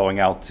mean,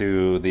 going out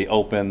to the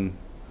open,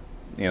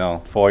 you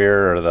know,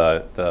 foyer or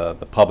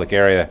the public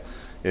area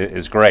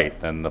is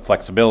great, and the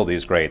flexibility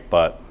is great,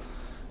 but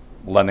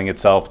lending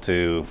itself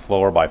to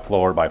floor by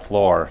floor by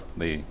floor,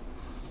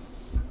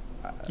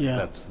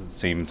 that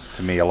seems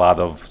to me a lot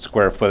of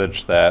square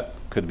footage that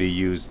could be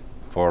used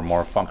for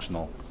more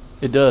functional.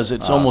 It does.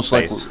 It's almost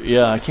space. like,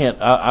 yeah,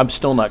 I'm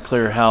still not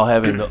clear how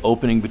having the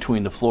opening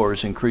between the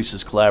floors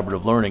increases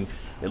collaborative learning.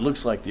 It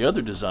looks like the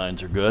other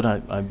designs are good.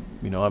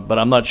 But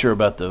I'm not sure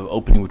about the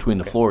opening between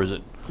the floors.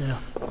 Yeah.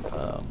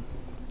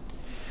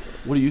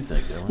 What do you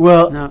think, Dylan?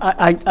 Well, no.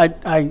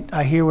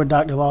 I hear what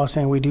Dr. Law is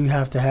saying. We do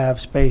have to have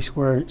space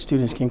where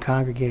students can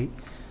congregate.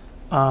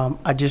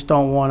 I just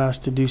don't want us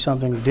to do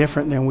something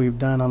different than we've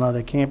done on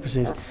other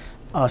campuses.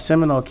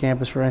 Seminole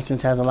campus, for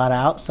instance, has a lot of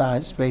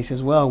outside space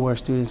as well where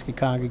students can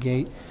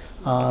congregate.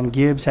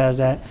 Gibbs has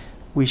that.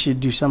 We should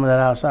do some of that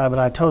outside, but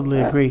I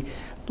totally agree.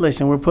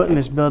 Listen, we're putting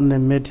this building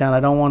in Midtown. I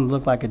don't want it to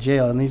look like a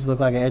jail. It needs to look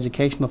like an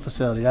educational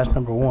facility. That's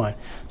number one.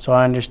 So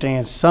I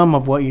understand some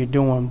of what you're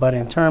doing, but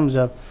in terms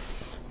of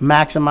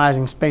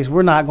maximizing space,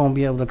 we're not going to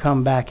be able to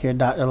come back here,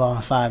 Dr. Law,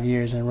 in 5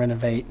 years and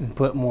renovate and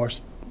put more,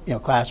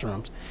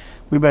 classrooms.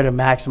 We better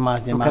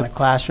maximize the amount of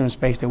classroom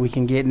space that we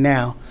can get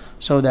now,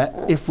 so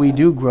that if we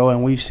do grow,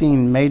 and we've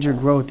seen major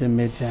growth in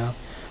Midtown,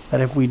 that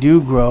if we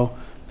do grow,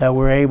 that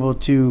we're able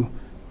to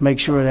make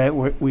sure that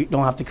we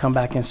don't have to come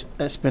back and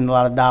spend a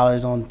lot of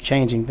dollars on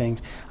changing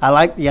things. I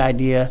like the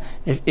idea,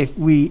 if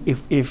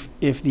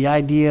the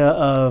idea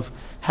of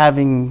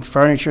having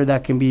furniture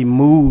that can be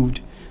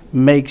moved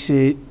makes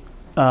it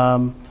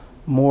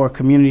more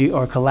community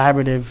or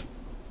collaborative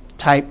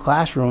type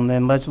classroom,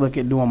 then let's look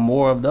at doing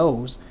more of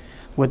those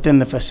within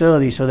the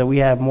facility so that we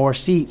have more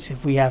seats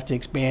if we have to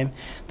expand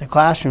the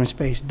classroom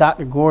space.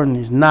 Dr. Gordon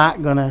is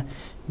not going to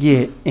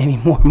get any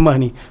more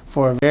money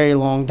for a very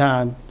long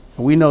time.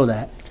 We know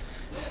that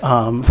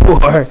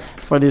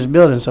for this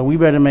building. So we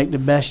better make the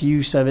best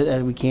use of it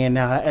as we can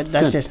now.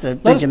 That's just the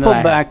Let's thinking pull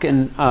that back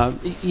and,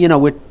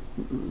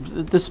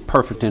 this is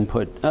perfect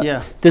input.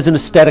 Yeah. There's an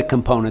aesthetic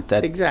component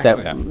that,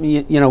 Exactly. that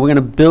you know, we're going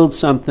to build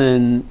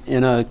something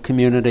in a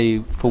community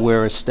for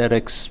where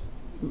aesthetics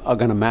are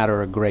going to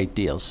matter a great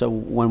deal. So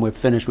when we're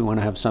finished, we want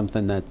to have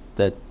something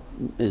that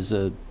is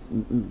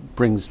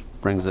brings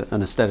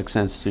an aesthetic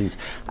sense to students.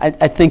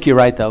 I think you're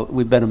right, though.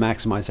 We better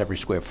maximize every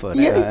square foot.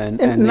 Yeah,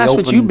 and that's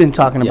what you've been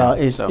talking about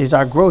is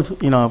our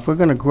growth. You know, if we're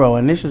going to grow,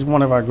 and this is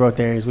one of our growth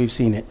areas, we've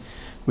seen it.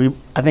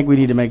 I think we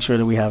need to make sure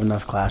that we have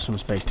enough classroom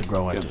space to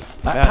grow into.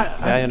 May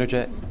I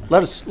interject?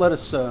 Let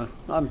us,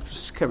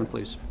 Kevin,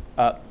 please.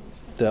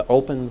 The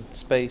open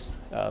space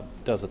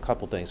does a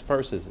couple things.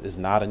 First is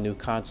not a new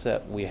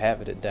concept. We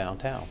have it at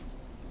downtown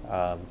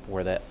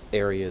where that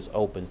area is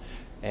open.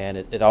 And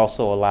it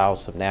also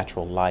allows some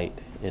natural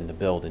light in the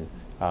building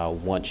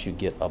once you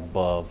get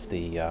above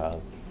the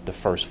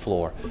first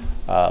floor.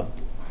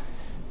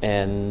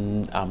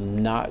 And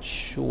I'm not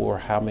sure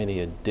how many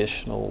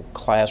additional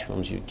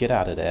classrooms you get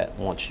out of that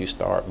once you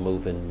start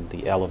moving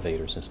the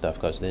elevators and stuff,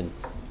 because then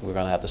we're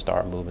going to have to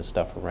start moving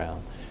stuff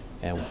around,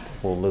 and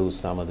we'll lose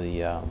some of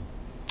the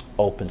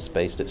open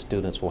space that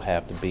students will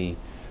have to be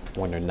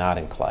when they're not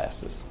in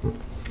classes.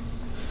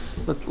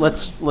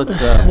 Let's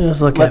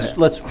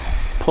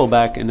pull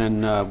back, and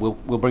then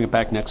we'll bring it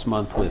back next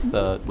month with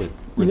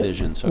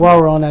revisions.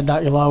 While we're on that,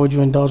 Dr. Law, would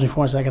you indulge me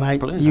for a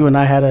second? You and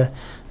I had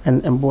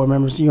and board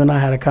members, you and I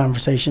had a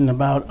conversation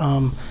about,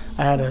 I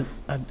had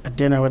a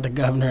dinner with the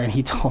governor, and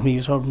he told me he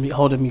was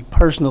holding me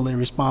personally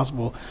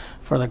responsible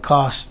for the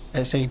cost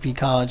at St. Pete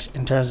College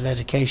in terms of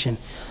education.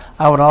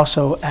 I would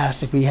also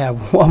ask if we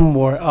have one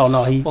more. Oh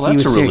no, he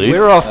was serious.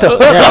 We're off the hook.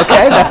 Yeah.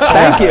 Okay,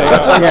 thank you.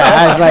 Yeah,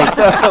 I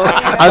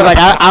was like,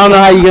 I don't know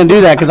how you're gonna do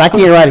that because I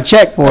can't write a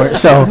check for it.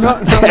 So,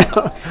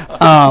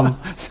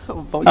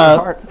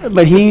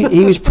 but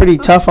he was pretty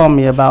tough on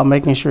me about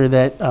making sure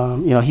that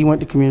you know, he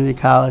went to community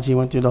college. He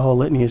went through the whole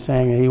litany of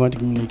saying that he went to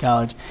community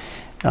college.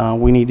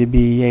 We need to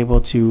be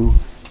able to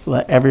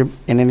let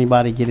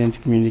anybody get into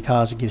community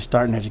college and get a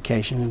start in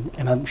education,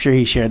 and I'm sure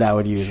he shared that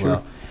with you as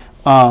well.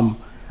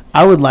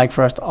 I would like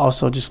for us to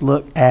also just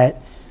look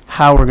at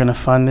how we're going to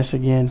fund this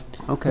again.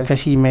 Okay.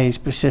 Because he made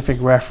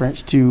specific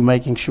reference to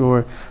making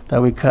sure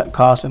that we cut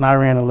costs, and I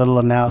ran a little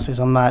analysis.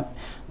 I'm not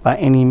by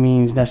any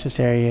means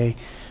necessarily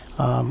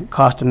a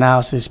cost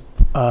analysis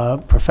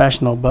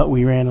professional, but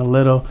we ran a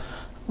little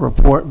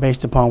report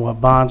based upon what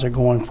bonds are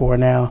going for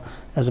now,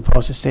 as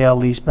opposed to sale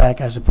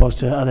leaseback, as opposed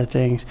to other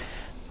things.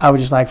 I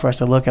would just like for us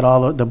to look at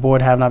all of the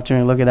board, have an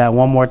opportunity to look at that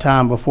one more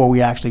time before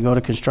we actually go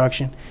to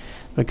construction.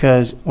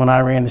 Because when I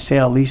ran the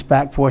sale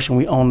leaseback portion,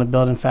 we owned the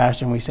building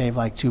faster and we saved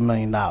like $2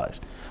 million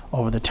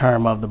over the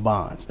term of the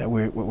bonds that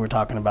we're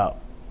talking about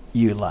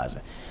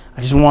utilizing.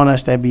 I just want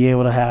us to be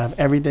able to have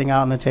everything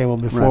out on the table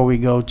before we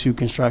go to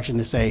construction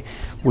to say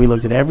we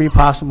looked at every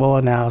possible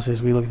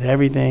analysis, we looked at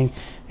everything,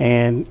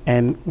 and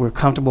we're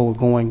comfortable with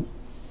going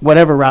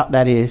whatever route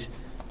that is.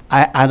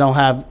 I don't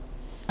have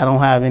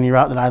any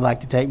route that I'd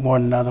like to take more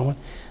than another one.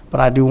 But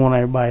I do want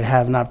everybody to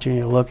have an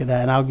opportunity to look at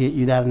that, and I'll get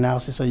you that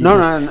analysis so you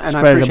can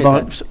spread it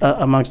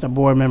amongst the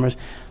board members.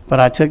 But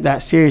I took that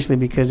seriously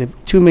because if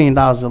 $2 million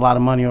is a lot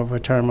of money over a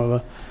term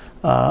of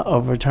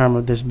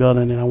this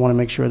building, and I want to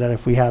make sure that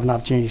if we have an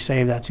opportunity to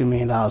save that $2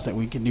 million, that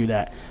we can do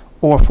that,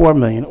 or $4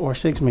 million, or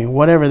 $6 million,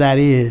 whatever that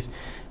is.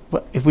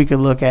 But if we could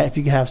look at, if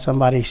you could have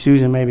somebody,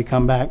 Susan maybe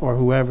come back, or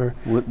whoever,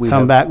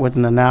 come back with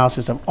an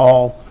analysis of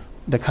all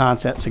the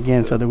concepts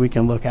again so that we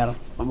can look at them.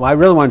 Well, I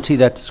really want to tee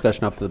that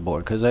discussion up for the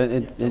board because,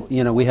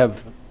 you know, we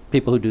have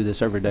people who do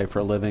this every day for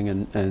a living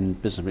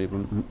and business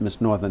people, Ms.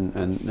 North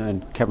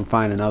and Kevin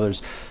Fine and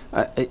others.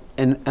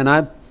 And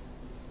I,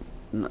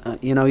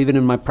 you know, even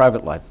in my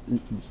private life,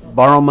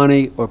 borrow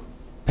money or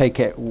pay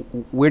cash,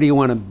 where do you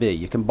want to be?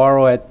 You can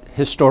borrow at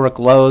historic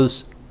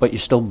lows, but you're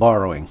still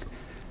borrowing.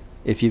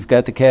 If you've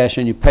got the cash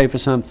and you pay for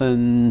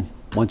something,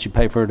 once you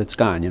pay for it, it's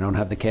gone. You don't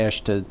have the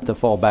cash to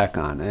fall back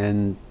on.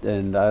 And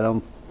I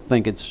don't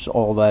think it's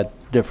all that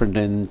different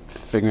in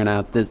figuring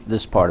out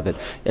this part of it.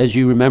 As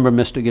you remember,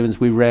 Mr.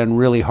 Gibbons, we ran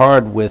really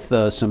hard with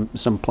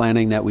some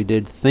planning that we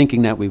did,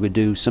 thinking that we would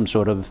do some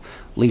sort of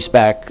lease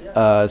back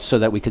so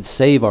that we could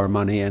save our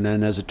money. And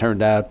then as it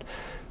turned out,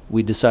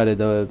 we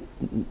decided,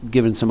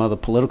 given some other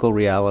political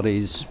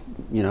realities,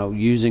 you know,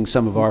 using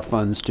some of our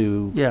funds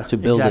to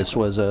build this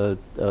was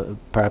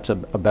perhaps a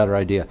better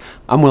idea.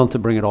 I'm willing to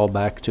bring it all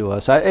back to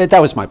us.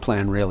 That was my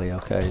plan, really.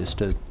 Okay, is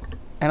to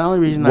and the only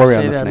reason I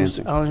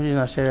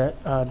say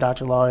that,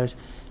 Dr. Law, is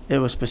it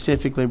was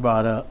specifically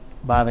brought up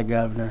by the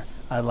governor.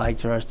 I'd like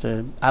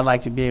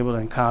to be able to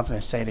in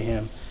confidence say to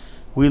him,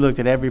 we looked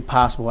at every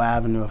possible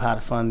avenue of how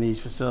to fund these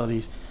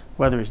facilities,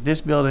 whether it's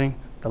this building,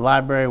 the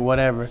library,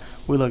 whatever.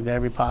 We looked at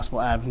every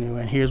possible avenue,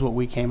 and here's what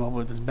we came up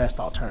with as best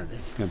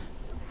alternative.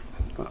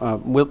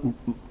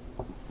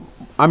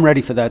 I'm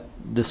ready for that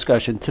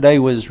discussion. Today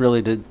was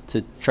really to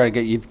try to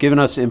get, you've given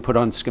us input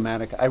on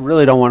schematic. I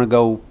really don't want to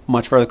go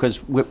much further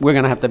because we're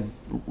going to have to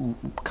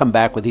come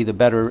back with either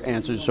better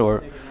answers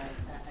or...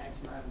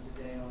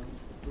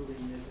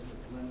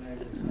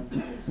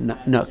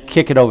 No,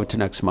 kick it over to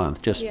next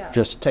month. Just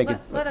take it.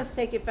 Let us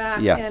take it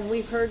back, Yeah. and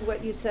we've heard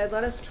what you said.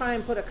 Let us try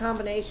and put a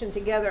combination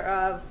together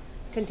of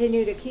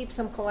continue to keep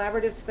some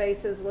collaborative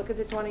spaces, look at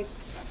the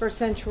 21st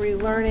century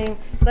learning.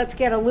 Let's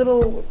get a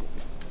little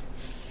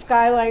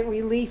skylight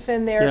relief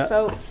in there, Yeah.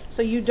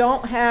 so you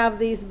don't have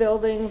these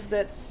buildings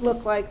that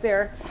look like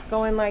they're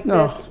going like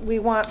No. this. We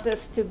want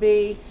this to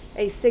be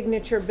a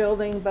signature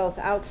building, both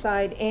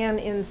outside and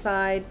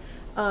inside,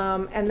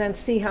 and then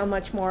see how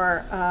much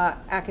more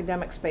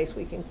academic space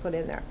we can put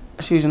in there.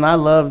 Susan, I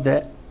love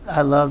that.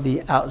 I love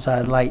the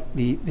outside light,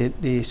 the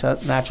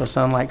natural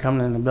sunlight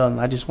coming in the building.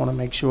 I just want to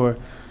make sure,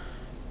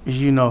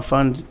 as you know,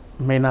 funds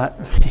may not,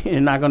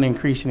 you're not going to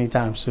increase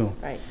anytime soon.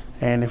 Right.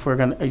 And if we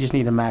just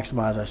need to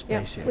maximize our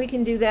space Yeah, here. we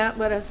can do that.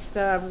 Let us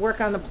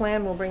work on the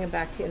plan. We'll bring it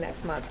back to you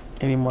next month.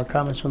 Any more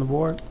comments from the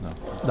board? No.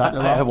 Dr.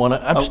 I have one.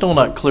 I'm still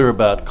not clear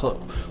about,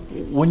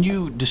 when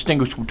you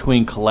distinguish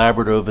between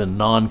collaborative and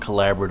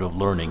non-collaborative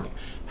learning,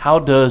 how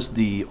does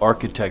the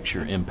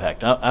architecture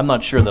impact? I'm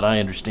not sure that I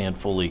understand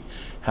fully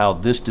how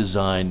this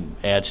design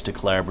adds to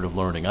collaborative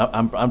learning.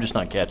 I'm just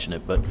not catching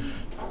it, but.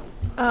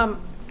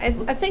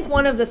 I think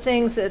one of the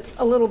things that's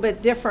a little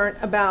bit different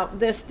about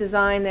this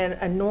design than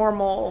a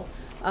normal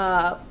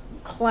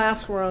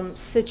classroom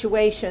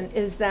situation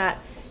is that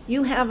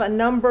you have a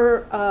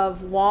number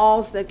of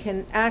walls that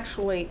can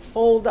actually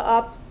fold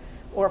up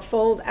or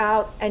fold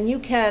out, and you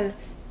can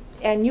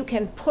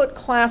put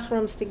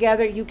classrooms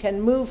together. You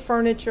can move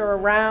furniture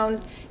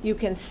around. You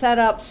can set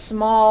up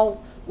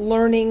small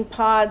learning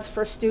pods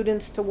for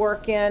students to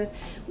work in.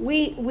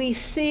 We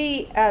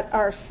see at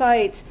our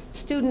sites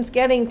students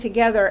getting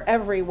together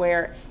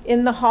everywhere.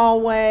 In the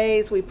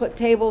hallways, we put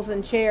tables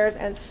and chairs,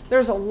 and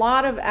there's a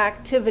lot of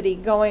activity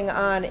going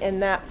on in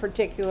that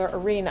particular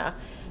arena.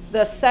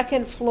 The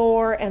second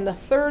floor and the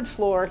third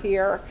floor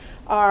here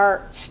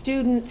are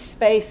student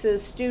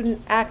spaces,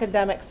 student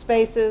academic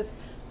spaces,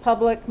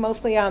 public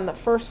mostly on the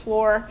first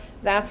floor.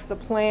 That's the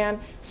plan,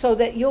 so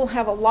that you'll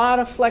have a lot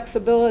of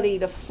flexibility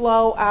to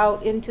flow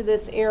out into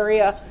this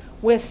area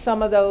with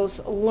some of those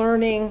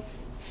learning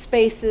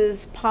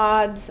spaces,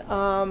 pods,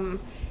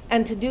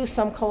 and to do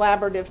some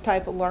collaborative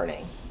type of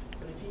learning.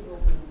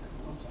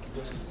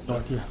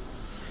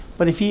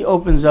 But if he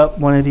opens up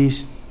one of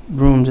these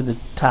rooms at the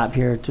top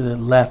here to the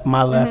left,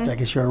 my left, I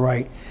guess you're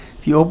right.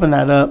 If you open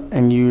that up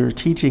and you're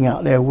teaching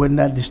out there, wouldn't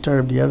that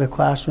disturb the other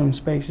classroom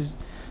spaces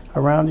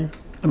around you?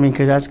 I mean,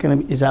 because that's going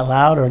to be, is that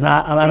loud or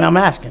not? I'm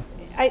asking.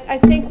 I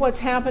think what's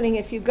happening,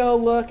 if you go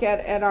look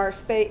at our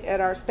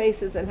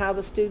spaces and how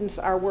the students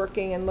are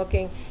working and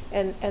looking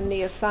and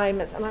the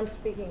assignments, and I'm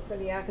speaking for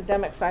the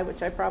academic side,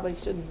 which I probably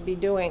shouldn't be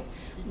doing,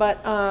 but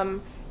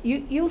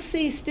you'll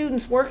see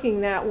students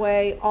working that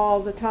way all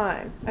the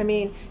time. I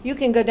mean, you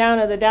can go down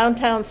to the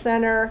downtown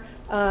center.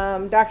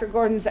 Dr.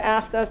 Gordon's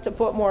asked us to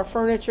put more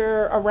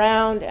furniture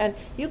around, and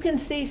you can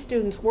see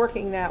students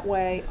working that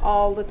way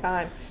all the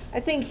time. I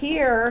think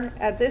here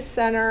at this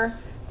center,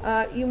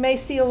 you may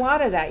see a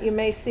lot of that. You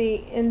may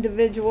see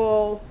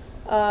individual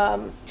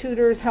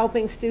tutors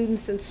helping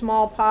students in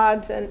small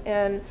pods,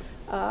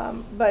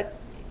 but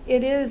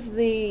it is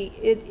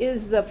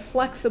the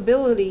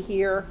flexibility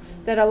here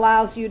that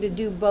allows you to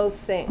do both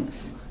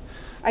things.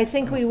 I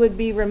think we would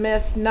be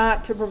remiss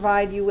not to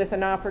provide you with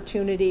an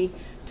opportunity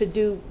to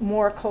do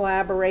more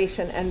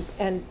collaboration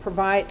and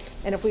provide,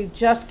 and if we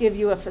just give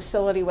you a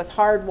facility with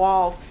hard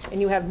walls and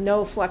you have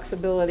no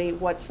flexibility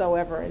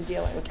whatsoever in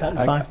dealing with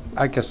that.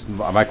 I guess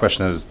my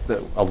question is,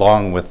 that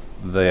along with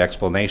the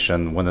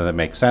explanation, wouldn't it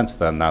make sense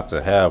then not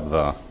to have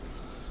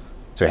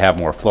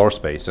more floor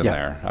space in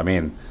there? I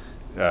mean,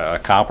 a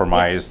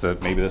compromise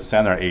that maybe the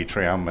center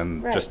atrium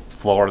and just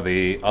floor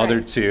the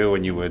other two,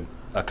 and you would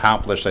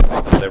accomplish, I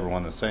think, what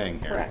everyone is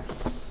saying here. Correct.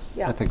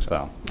 Yeah. I think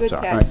so. Good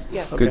Sorry. catch.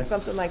 Yes,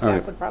 something like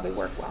that would probably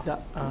work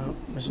well.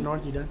 Mr.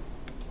 North, you done?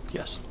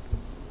 Yes.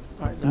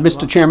 All right,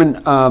 Mr.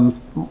 Chairman,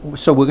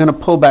 so we're going to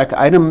pull back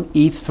item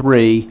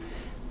E3.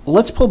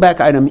 Let's pull back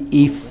item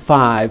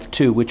E5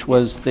 too, which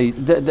was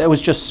that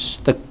was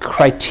just the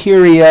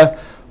criteria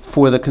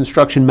for the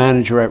construction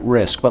manager at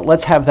risk. But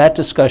let's have that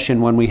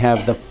discussion when we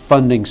have the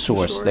funding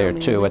source there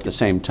too at the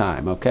same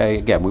time, okay?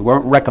 Again, we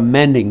weren't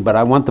recommending, but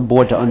I want the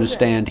board to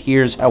understand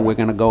here's how we're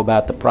going to go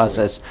about the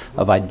process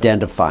of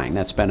identifying.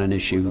 That's been an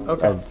issue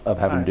of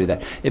having to do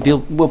that. If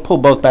we'll pull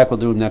both back, we'll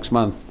do them next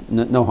month.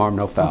 No harm,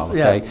 no foul,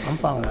 okay? Yeah, I'm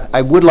fine with that.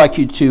 I would like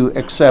you to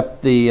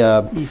accept the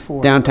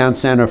E4. downtown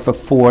center for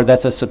 4.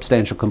 That's a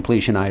substantial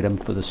completion item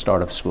for the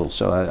start of school,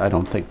 so I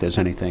don't think there's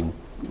anything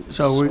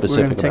So we're going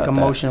specific to take a about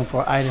that. motion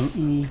for item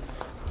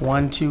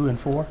E1, 2, and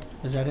 4?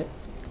 Is that it?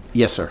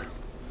 Yes, sir.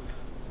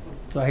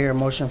 Do I hear a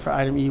motion for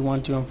item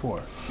E1, 2, and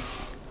 4?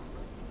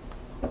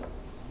 In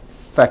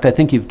fact, I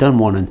think you've done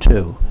 1 and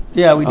 2.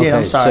 Yeah, we did.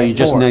 I'm Okay, sorry. so you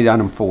just 4. need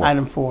item 4.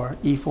 Item 4,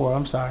 E4,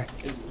 I'm sorry.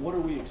 What are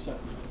we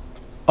accepting?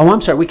 Oh, I'm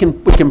sorry, we can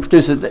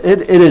produce it.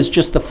 It is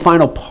just the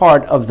final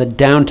part of the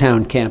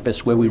downtown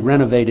campus where we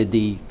renovated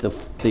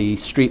the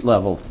street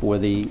level for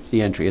the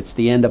entry. It's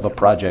the end of a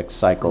project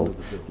cycle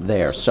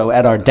there. So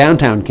at our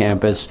downtown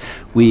campus,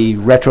 we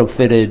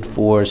retrofitted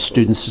for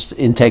students'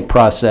 intake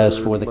process,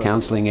 for the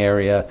counseling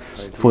area,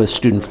 for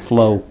student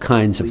flow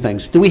kinds of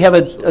things. Do we have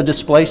a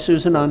display,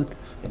 Susan, on?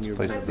 That's the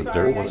place that the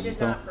dirt was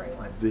still?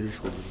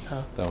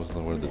 That was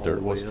where the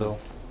dirt was still?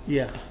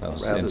 Yeah. That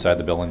was inside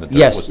the building, the dirt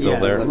Yes. was still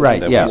there?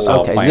 Right, that we yeah,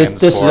 saw okay. plans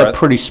This is for a it?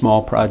 pretty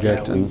small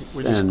project. Yeah, and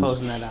we're just and-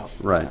 closing that out.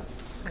 Right.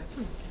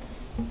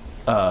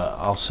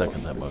 I'll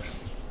second that motion.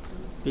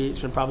 It's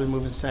been probably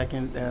moved in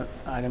second.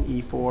 Item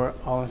E4,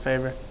 all in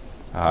favor?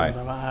 Aye.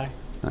 Signify by aye.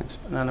 Thanks.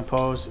 None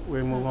opposed.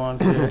 We move on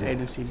to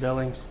agency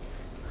billings.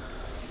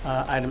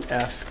 Item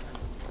F,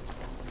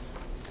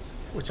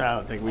 which I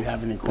don't think we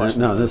have any questions.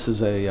 No, on. this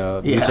is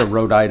a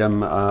road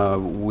item.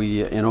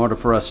 In order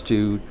for us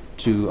to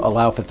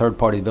allow for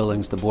third-party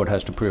billings, the board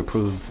has to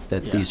pre-approve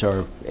that Yeah. these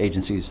are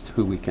agencies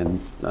who we can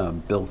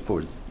bill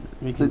for.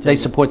 We can They take-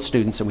 support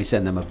students, and we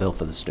send them a bill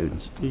for the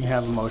students. You can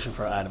have a motion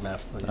for item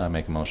F, please. I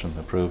make a motion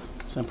to approve.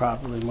 It's been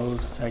properly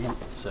moved. Second.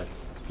 Second.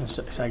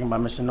 Second by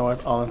Mr.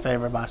 North. All in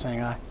favor by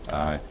saying aye.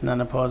 Aye.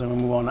 None opposed. And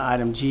we move on to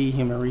item G,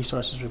 Human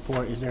Resources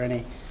Report. Is there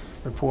any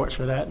reports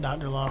for that,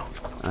 Dr. Law?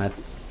 I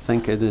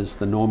think it is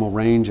the normal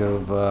range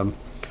of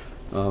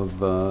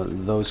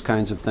those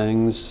kinds of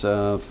things.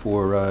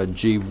 For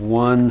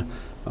G1,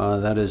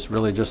 that is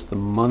really just the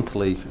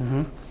monthly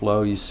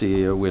flow. You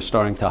see, we're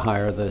starting to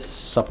hire the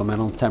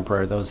supplemental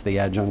temporary, those are the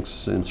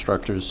adjuncts,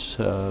 instructors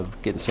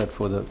getting set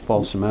for the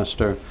fall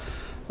semester.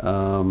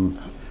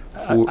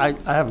 I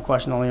have a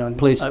question only on.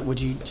 Please.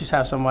 Would you just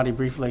have somebody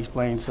briefly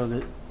explain so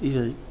that these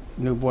are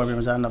new board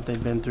members? I don't know if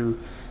they've been through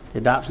the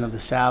adoption of the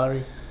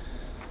salary.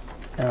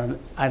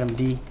 Item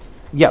D.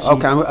 Yeah, G.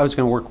 okay, I was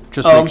going to work,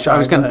 just Oh, make I'm sure, I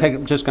was sorry, going go to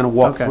ahead. just going to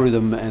walk Okay. through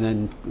them, and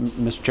then,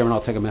 Mr. Chairman, I'll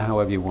take them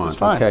however you want. That's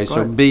fine. Okay, Go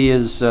so ahead. B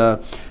is the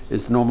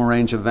normal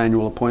range of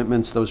annual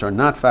appointments. Those are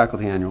not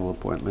faculty annual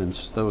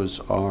appointments.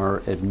 Those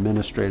are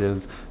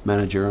administrative,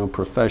 managerial, and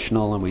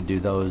professional, and we do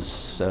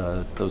those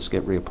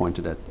get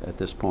reappointed at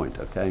this point,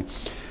 okay?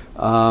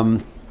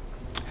 I'm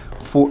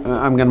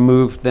going to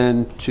move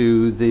then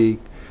to the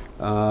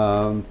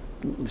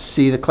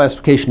C, the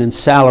classification and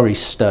salary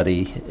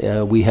study.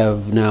 We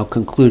have now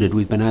concluded.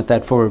 We've been at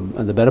that for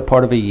the better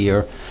part of a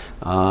year.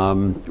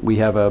 We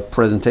have a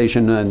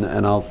presentation,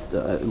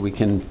 and we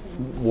can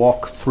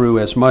walk through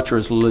as much or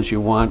as little as you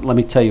want. Let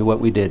me tell you what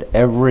we did.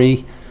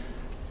 Every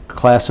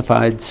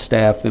classified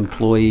staff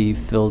employee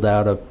filled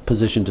out a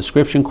position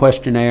description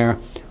questionnaire,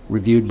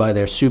 reviewed by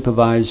their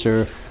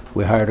supervisor.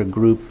 We hired a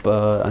group,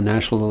 a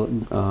national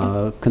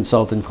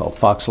consultant called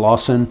Fox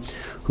Lawson,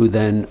 who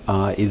then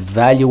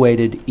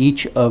evaluated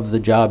each of the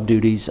job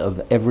duties of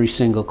every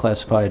single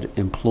classified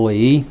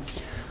employee.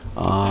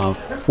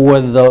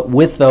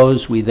 With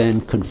those, we then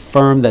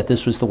confirmed that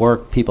this was the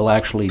work people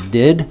actually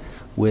did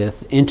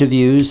with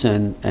interviews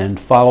and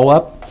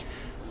follow-up.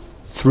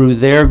 Through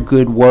their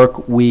good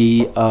work,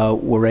 we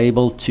were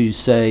able to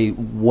say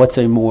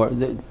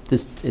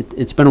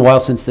it's been a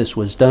while since this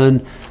was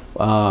done.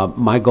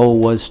 My goal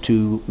was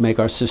to make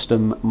our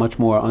system much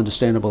more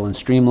understandable and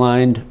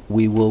streamlined.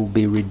 We will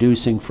be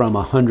reducing from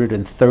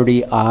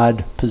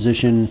 130-odd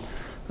position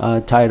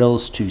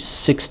titles to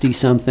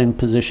 60-something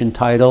position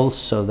titles,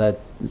 so that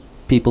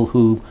people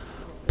who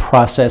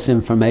process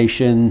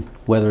information,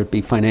 whether it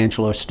be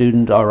financial or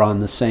student, are on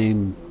the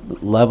same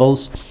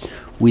levels.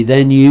 We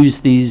then use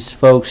these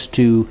folks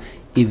to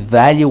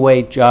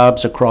evaluate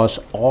jobs across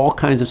all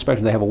kinds of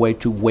spectrum. They have a way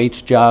to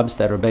weight jobs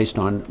that are based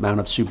on amount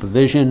of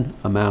supervision,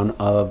 amount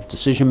of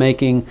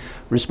decision-making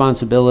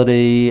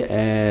responsibility,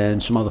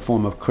 and some other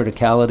form of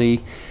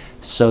criticality,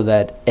 so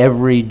that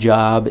every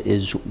job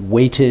is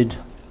weighted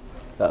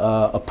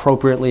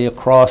appropriately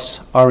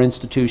across our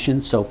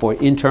institutions. So for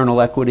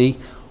internal equity,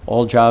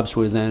 all jobs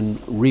were then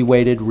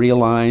reweighted,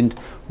 realigned,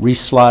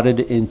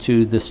 reslotted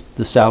into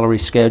the salary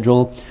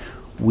schedule.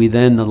 We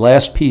then, the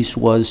last piece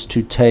was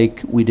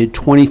we did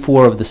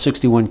 24 of the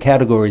 61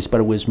 categories, but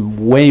it was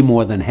way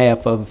more than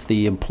half of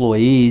the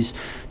employees,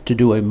 to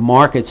do a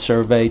market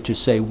survey to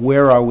say,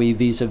 where are we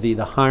vis-a-vis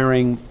the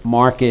hiring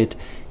market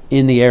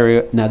in the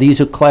area. Now,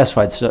 these are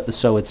classified,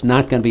 so it's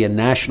not going to be a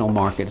national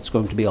market, it's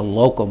going to be a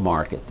local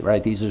market,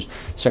 right? These are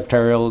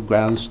secretarial,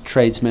 grounds,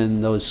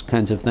 tradesmen, those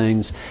kinds of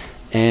things.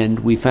 And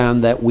we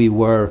found that we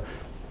were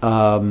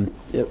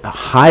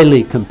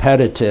highly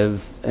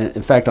competitive.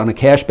 In fact, on a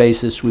cash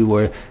basis, we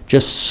were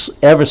just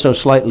ever so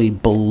slightly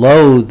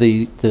below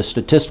the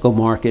statistical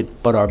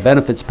market, but our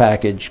benefits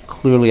package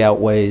clearly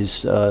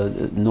outweighs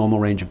normal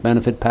range of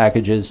benefit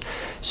packages.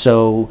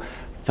 So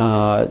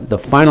the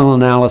final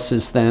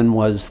analysis then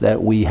was that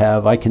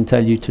I can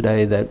tell you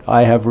today that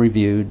I have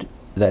reviewed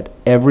that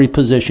every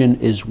position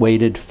is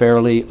weighted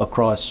fairly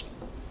across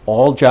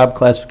all job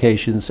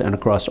classifications and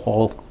across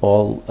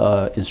all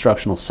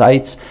instructional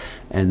sites,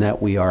 and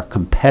that we are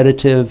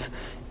competitive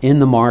in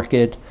the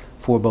market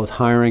for both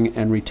hiring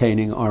and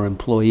retaining our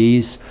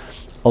employees.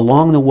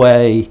 Along the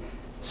way,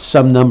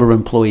 some number of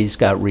employees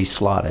got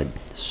reslotted.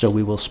 So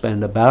we will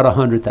spend about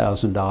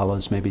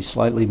 $100,000, maybe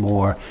slightly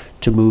more,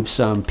 to move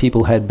some.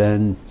 People had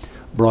been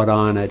brought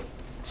on at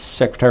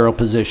secretarial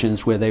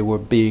positions where they were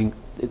being,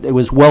 it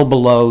was well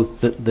below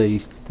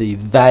the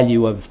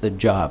value of the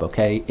job,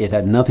 okay? It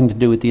had nothing to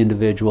do with the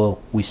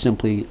individual. We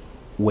simply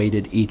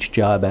weighted each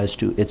job as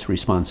to its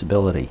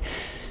responsibility.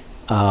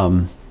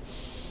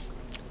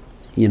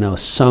 You know,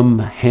 some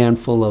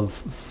handful of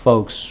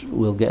folks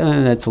will get,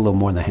 it's a little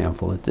more than a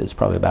handful, it's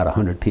probably about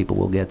 100 people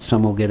will get,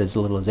 some will get as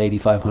little as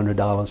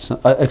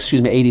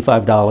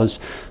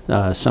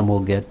 $85. Some will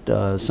get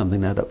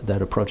something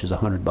that approaches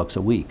 $100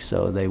 a week.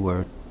 So they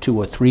were 2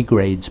 or 3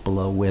 grades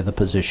below where the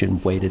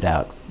position weighted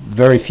out.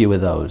 Very few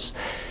of those.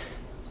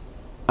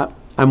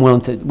 I'm willing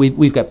to,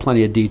 we've got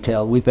plenty of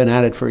detail. We've been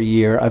at it for a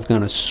year. I've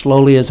gone as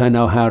slowly as I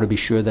know how to be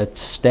sure that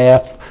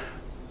staff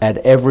at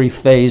every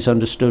phase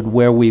understood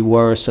where we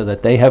were so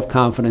that they have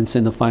confidence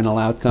in the final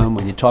outcome.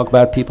 When you talk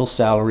about people's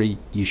salary,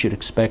 you should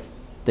expect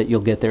that you'll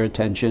get their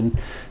attention.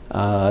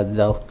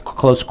 They'll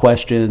close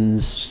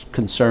questions,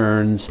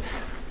 concerns.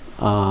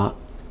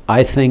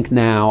 I think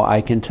now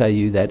I can tell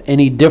you that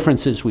any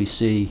differences we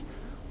see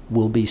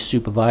will be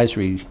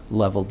supervisory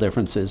level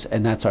differences,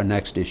 and that's our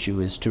next issue,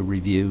 is to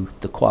review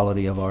the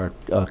quality of our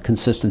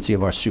consistency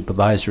of our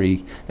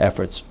supervisory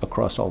efforts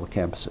across all the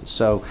campuses.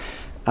 So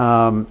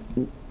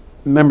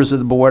members of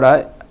the board,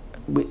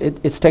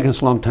 it's taken us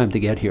a long time to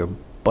get here,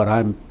 but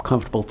I'm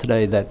comfortable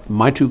today that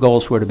my 2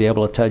 goals were to be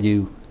able to tell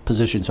you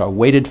positions are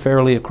weighted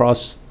fairly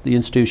across the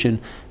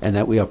institution and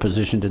that we are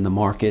positioned in the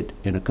market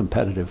in a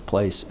competitive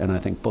place, and I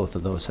think both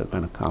of those have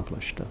been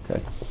accomplished.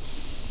 Okay.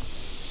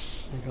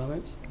 Any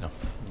comments? No.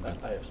 I have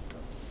some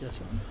comments. Yes,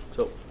 sir.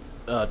 So,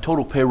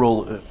 total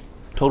payroll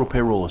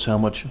is how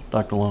much,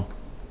 Dr. Long?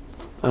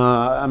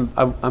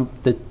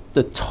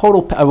 The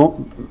total, I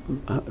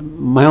won't,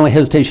 my only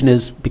hesitation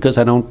is because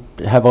I don't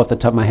have off the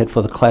top of my head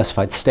for the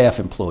classified staff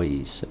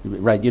employees,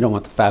 right? You don't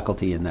want the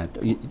faculty in that.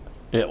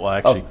 Yeah, well,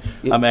 actually,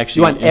 oh, I'm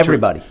actually. You want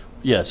everybody?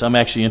 Yes, I'm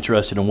actually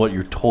interested in what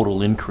your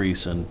total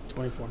increase in.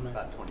 24 million.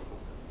 About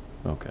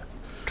 24. Okay.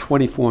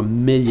 24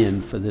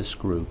 million for this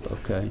group,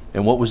 okay?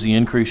 And what was the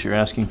increase you're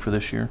asking for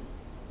this year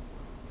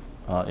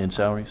in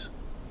salaries?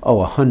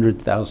 Oh,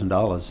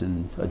 $100,000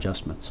 in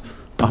adjustments.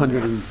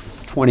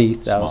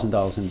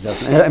 $120,000 in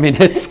adjustments. I mean,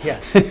 it's,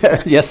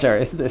 yes, sir.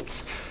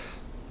 It's,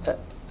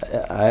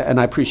 and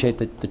I appreciate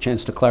the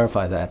chance to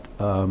clarify that.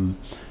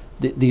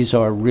 These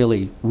are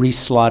really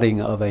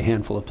reslotting of a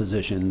handful of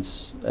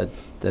positions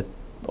that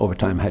over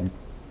time had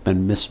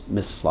been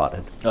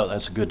misslotted. Oh,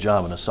 that's a good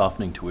job in a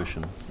softening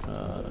tuition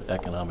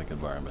economic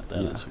environment.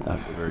 That is a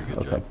very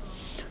good job.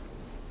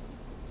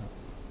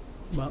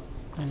 Well,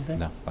 anything?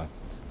 No, fine.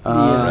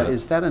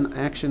 Is that an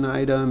action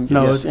item?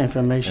 No, Yes. it's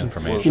information.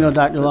 Information. You know,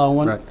 Dr. Law,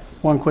 Right.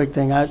 one quick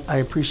thing. I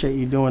appreciate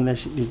you doing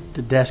this,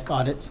 the desk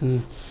audits,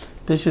 and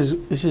this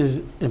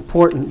is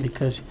important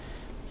because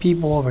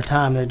people over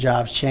time, their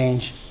jobs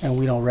change, and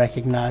we don't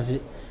recognize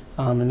it.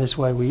 In this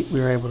way, we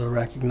were able to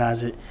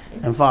recognize it.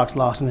 And Fox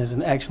Lawson is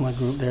an excellent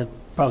group. They're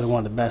probably one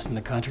of the best in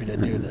the country to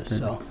do this.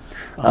 So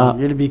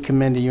you're to be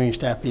commended, you and your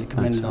staff be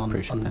commended on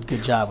a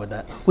good job with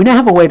that. We now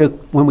have a way to,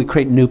 when we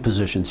create new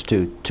positions,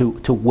 to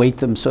weight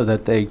them so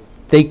that they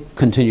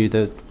continue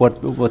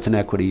what's an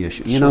equity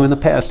issue. You know, in the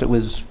past it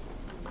was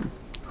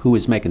who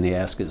is making the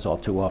ask is all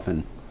too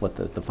often what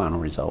the final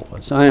result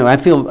was. So anyway, I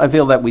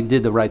feel that we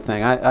did the right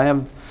thing.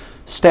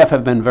 Staff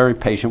have been very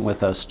patient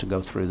with us to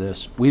go through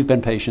this. We've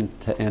been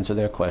patient to answer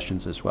their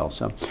questions as well.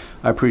 So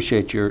I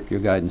appreciate your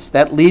guidance.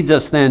 That leads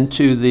us then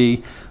to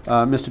the,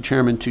 Mr.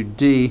 Chairman, to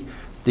D,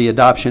 the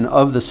adoption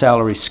of the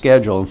salary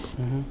schedule.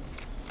 Mm-hmm.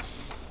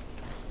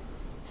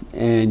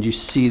 And you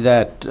see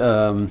that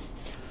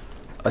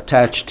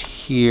attached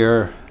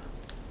here.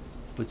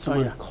 Would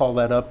someone call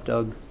that up,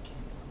 Doug?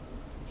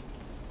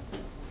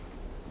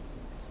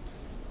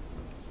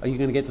 Are you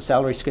going to get the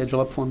salary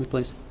schedule up for me,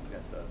 please?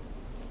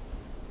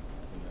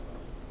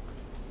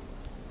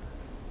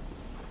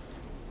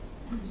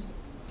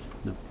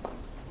 No.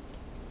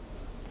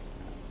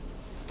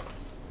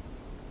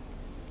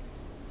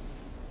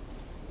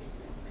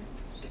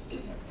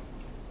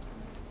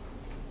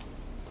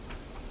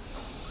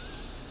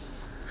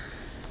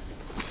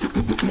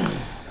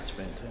 That's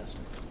fantastic.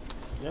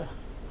 Yeah.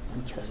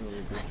 That's really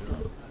a good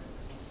job.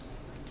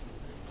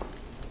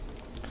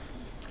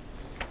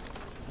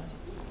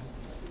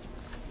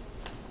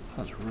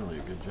 That's really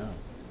a good job.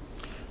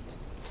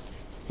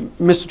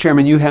 Mr.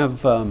 Chairman, you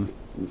have, well,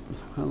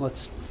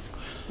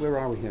 where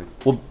are we here?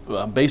 Well,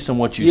 based on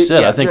what you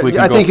said, I think we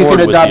can I go think you forward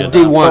can with the adopt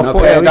D1, Go okay,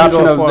 forward.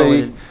 adoption Go of the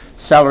forward.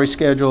 salary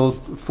schedule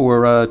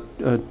for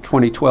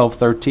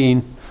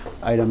 2012-13,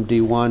 item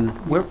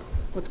D1.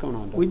 What's going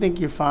on, Doug? We think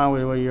you're fine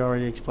with the way you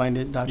already explained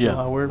it, Dr. Yeah.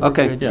 Law. We're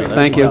Okay. good. Yeah,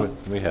 Thank you.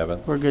 We have it.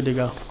 We're good to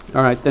go.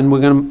 All right, then we're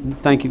going to,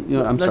 thank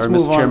you. I'm Let's sorry,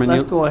 move Mr. on. Chairman.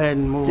 Let's go ahead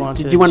and move on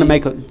to. Did you want to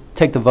G.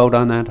 take the vote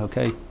on that,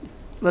 okay?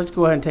 Let's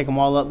go ahead and take them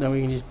all up, then we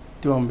can just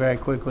do them very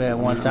quickly at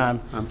one time.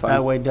 I'm fine.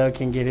 That way Doug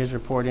can get his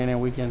report in and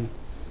we can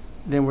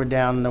then we're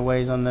down in the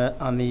ways on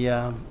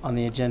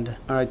the agenda.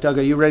 All right, Doug,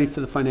 are you ready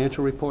for the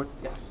financial report?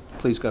 Yeah.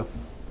 Please go.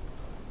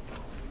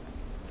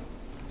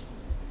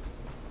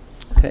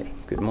 Okay,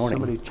 good morning.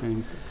 Somebody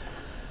change.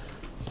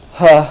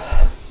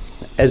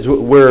 As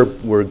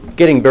we're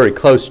getting very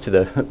close to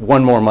the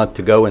one more month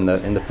to go in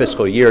the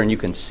fiscal year, and you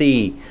can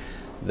see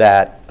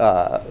that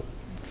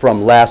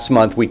from last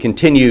month we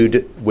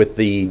continued with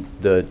the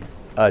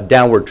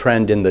downward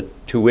trend in the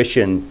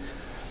tuition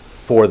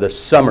for the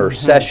summer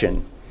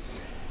session,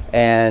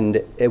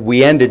 and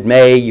we ended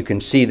May. You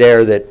can see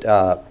there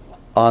that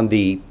on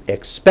the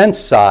expense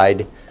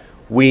side,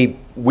 we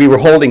were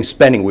holding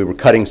spending. We were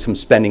cutting some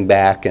spending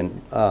back,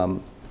 and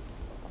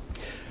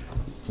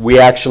we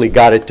actually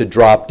got it to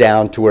drop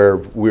down to where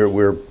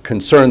we're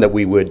concerned that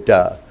we would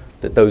that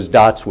those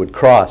dots would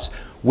cross.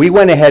 We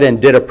went ahead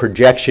and did a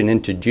projection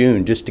into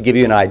June just to give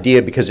you an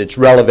idea, because it's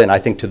relevant, I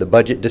think, to the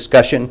budget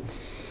discussion.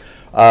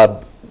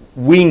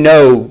 We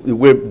know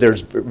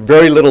there's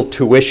very little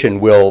tuition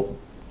will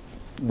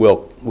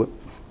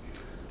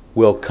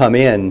come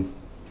in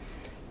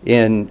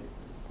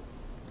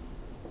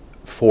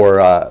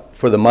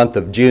for the month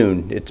of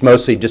June. It's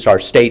mostly just our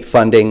state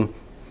funding.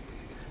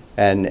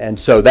 And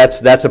so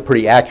that's a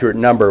pretty accurate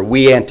number.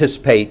 We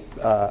anticipate,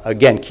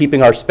 again,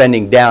 keeping our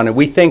spending down, and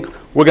we think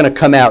we're going to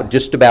come out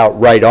just about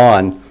right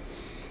on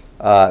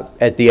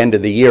at the end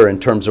of the year in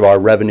terms of our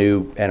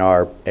revenue and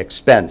our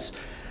expense.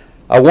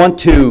 I want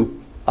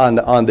to,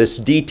 on this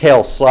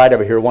detail slide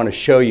over here, I want to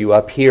show you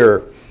up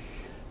here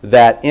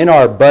that in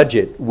our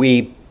budget,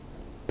 we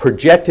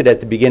projected at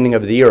the beginning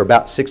of the year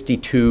about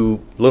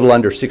little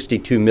under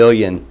 62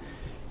 million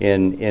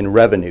in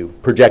revenue,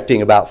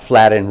 projecting about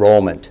flat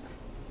enrollment.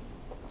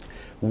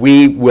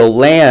 We will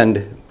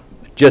land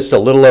just a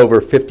little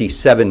over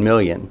 57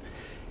 million.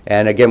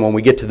 And again, when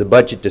we get to the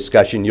budget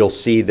discussion, you'll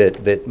see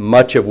that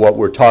much of what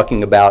we're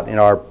talking about in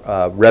our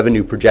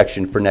revenue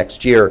projection for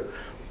next year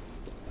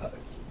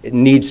it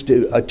needs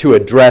to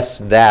address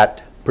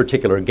that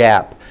particular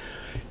gap.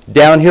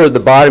 Down here at the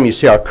bottom, you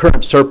see our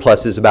current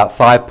surplus is about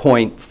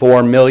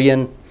 5.4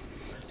 million.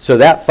 So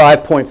that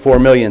 5.4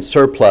 million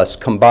surplus,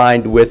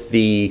 combined with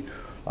the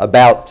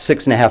about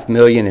 6.5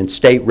 million in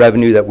state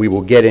revenue that we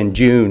will get in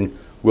June,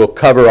 will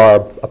cover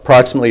our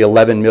approximately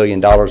 $11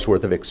 million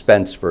worth of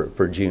expense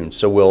for June.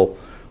 So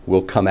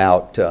we'll come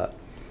out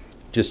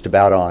just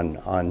about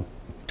on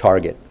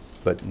target,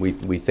 but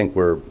we think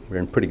we're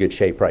in pretty good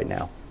shape right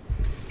now.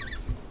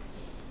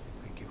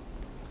 Thank you.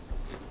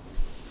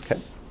 Okay.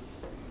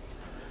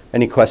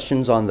 Any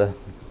questions on the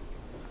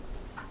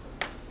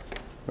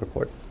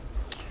report?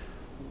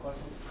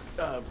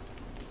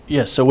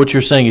 Yes, so what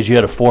you're saying is you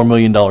had a $4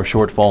 million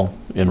shortfall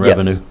in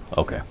revenue? Yes.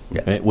 Okay.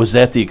 Yeah. Was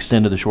that the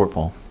extent of the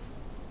shortfall?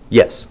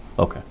 Yes.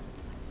 Okay.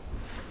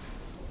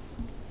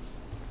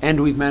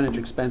 And we've managed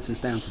expenses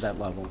down to that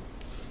level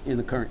in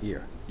the current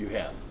year. You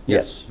have?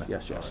 Yes.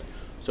 Yes, yes. Right.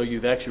 So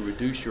you've actually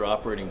reduced your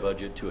operating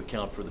budget to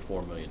account for the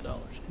 $4 million?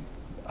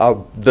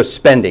 The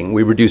spending,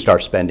 we reduced our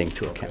spending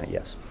to account,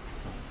 yes.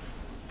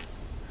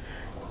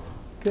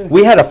 Good.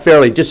 We had a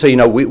fairly, just so you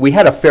know, we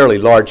had a fairly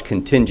large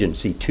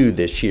contingency too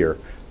this year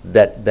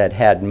that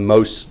had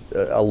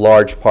a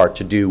large part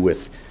to do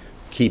with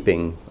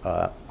keeping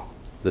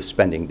the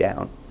spending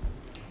down.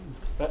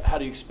 How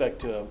do you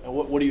expect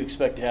what do you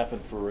expect to happen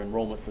for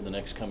enrollment for the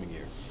next coming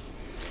year?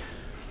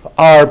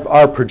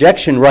 Our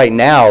projection right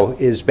now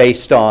is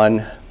based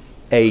on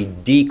a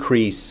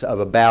decrease of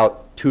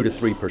about 2 to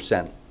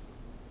 3%.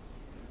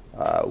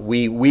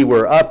 We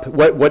were up,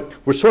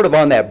 we're sort of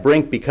on that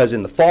brink, because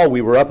in the fall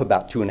we were up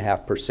about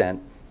 2.5%.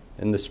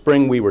 In the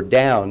spring we were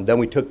down, then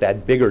we took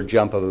that bigger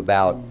jump of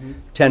about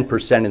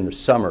 10% in the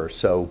summer.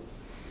 So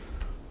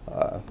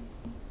the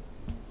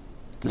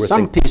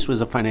summer piece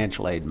was a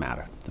financial aid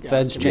matter. The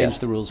feds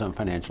changed the rules on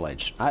financial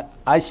aid.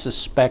 I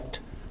suspect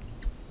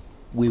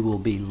we will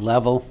be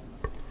level.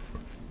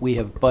 We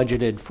have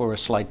budgeted for a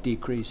slight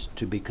decrease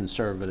to be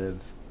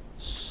conservative,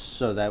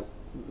 so that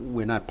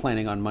we're not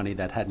planning on money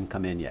that hadn't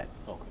come in yet.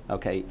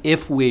 Okay.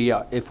 If we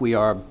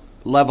are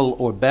level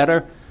or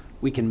better,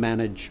 we can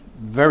manage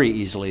very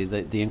easily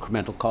the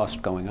incremental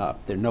cost going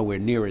up. They're nowhere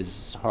near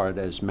as hard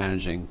as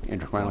managing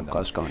incremental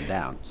costs going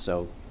down.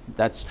 So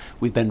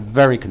we've been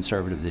very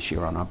conservative this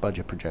year on our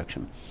budget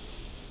projection.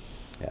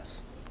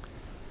 Yes.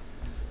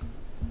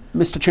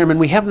 Mr. Chairman,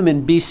 we have them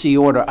in BC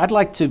order. I'd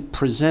like to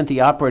present the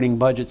operating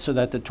budget so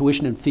that the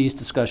tuition and fees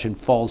discussion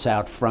falls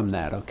out from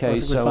that, okay?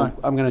 Perfectly So fine.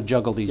 I'm going to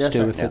juggle these Yes, two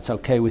sir. if it's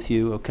okay with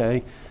you,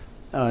 okay?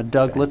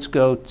 Doug, let's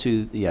go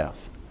to, Doug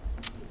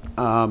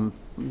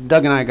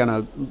and I are going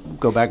to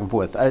go back and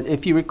forth.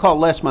 If you recall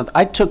last month,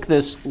 I took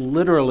this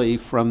literally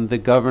from the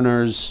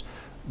governor's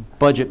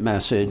budget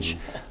message.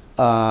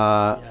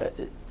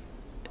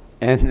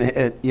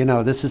 And you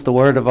know, this is the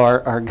word of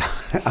our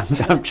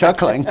I'm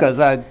chuckling because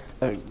I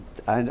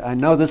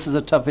know this is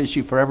a tough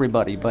issue for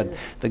everybody, but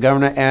the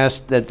governor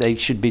asked that they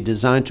should be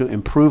designed to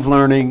improve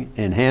learning,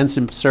 enhance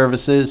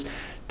services,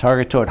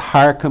 target toward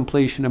higher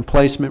completion and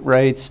placement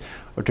rates,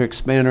 or to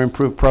expand or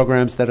improve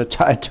programs that are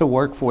tied to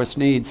workforce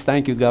needs.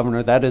 Thank you,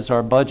 Governor. That is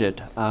our budget.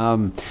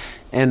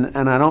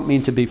 and I don't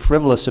mean to be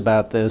frivolous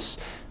about this,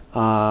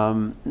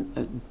 you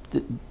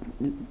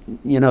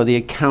know, the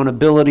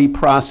accountability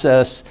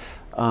process,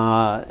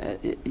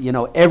 you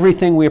know,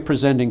 everything we're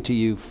presenting to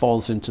you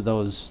falls into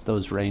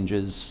those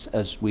ranges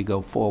as we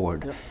go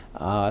forward. Yep.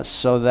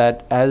 So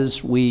that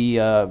as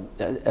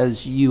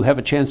you have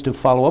a chance to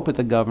follow up with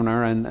the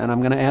governor, and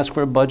I'm going to ask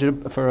for a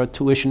budget for a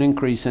tuition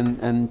increase,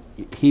 and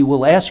he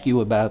will ask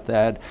you about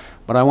that,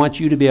 but I want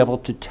you to be able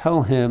to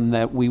tell him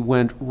that we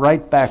went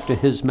right back to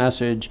his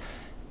message,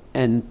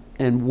 and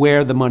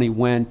where the money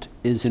went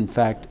is in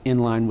fact in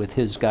line with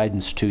his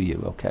guidance to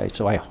you, okay?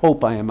 So I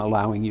hope I am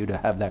allowing you to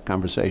have that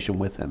conversation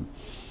with him.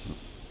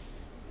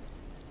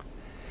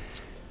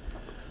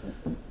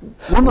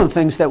 One of the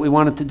things that we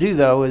wanted to do,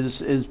 though,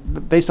 is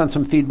based on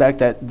some feedback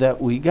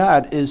that we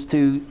got, is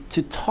to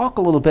talk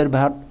a little bit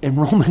about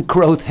enrollment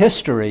growth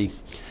history,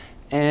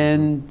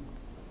 and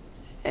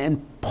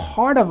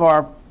part of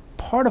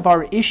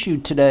our issue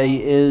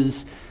today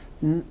is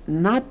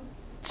not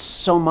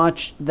so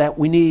much that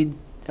we need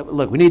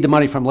the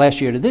money from last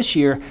year to this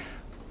year,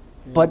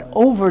 but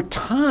over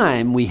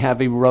time we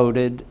have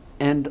eroded.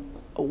 And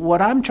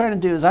what I'm trying to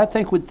do is, I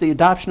think with the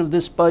adoption of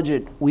this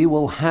budget, we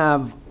will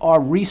have our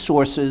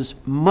resources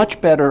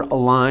much better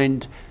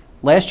aligned.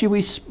 Last year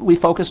we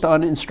focused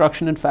on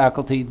instruction and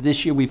faculty.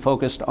 This year we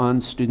focused on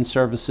student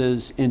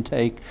services,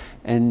 intake,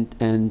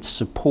 and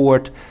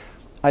support.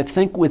 I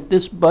think with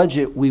this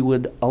budget we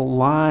would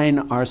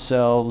align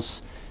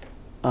ourselves,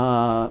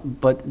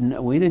 but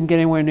no, we didn't get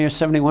anywhere near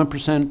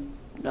 71%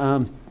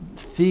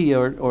 fee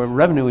or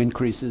revenue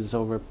increases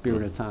over a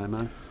period of time.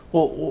 Huh?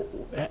 Well,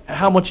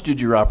 how much did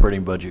your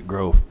operating budget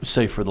grow,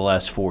 say, for the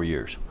last 4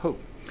 years?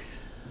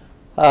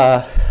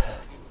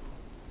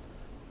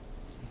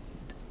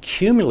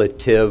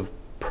 Cumulative,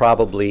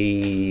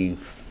 probably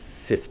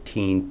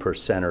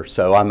 15% or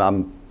so.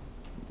 I'm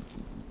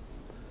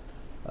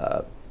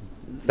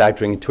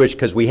factoring in tuition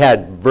because we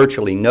had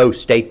virtually no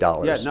state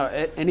dollars. Yeah,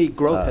 no, any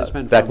growth has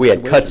been. In fact, we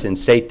had cuts in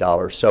state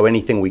dollars, so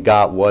anything we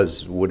got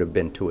would have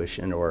been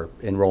tuition or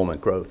enrollment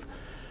growth.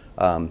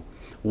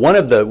 One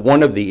of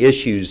the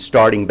issues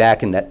starting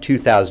back in that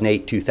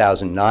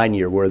 2008-2009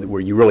 year, where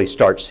you really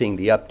start seeing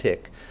the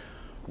uptick,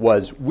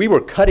 was we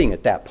were cutting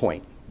at that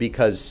point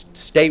because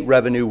state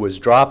revenue was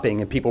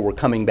dropping and people were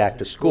coming back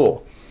to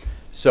school.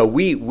 So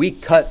we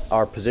cut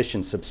our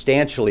position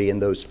substantially in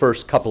those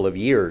first couple of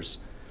years,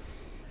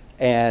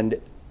 and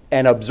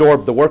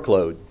absorbed the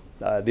workload.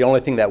 The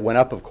only thing that went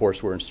up, of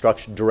course, were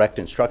direct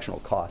instructional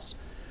costs.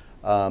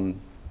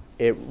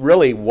 It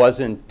really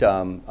wasn't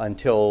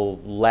until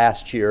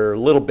last year, a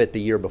little bit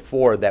the year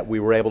before, that we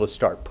were able to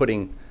start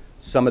putting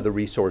some of the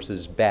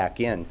resources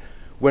back in.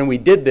 When we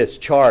did this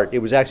chart, it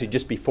was actually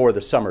just before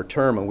the summer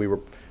term, and we were,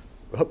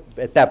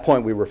 at that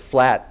point, we were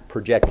flat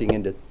projecting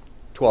into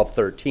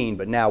 12-13,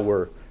 but now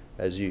we're,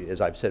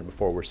 as I've said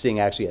before, we're seeing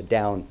actually a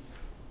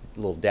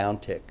little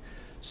downtick.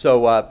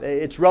 So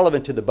it's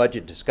relevant to the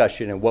budget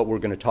discussion and what we're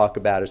going to talk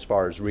about as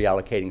far as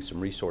reallocating some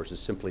resources,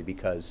 simply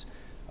because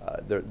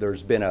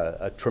there's been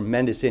a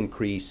tremendous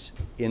increase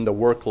in the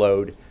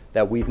workload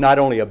that we've not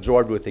only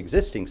absorbed with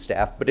existing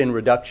staff, but in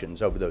reductions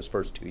over those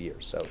first 2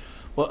 years. So,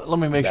 well, let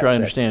me make sure I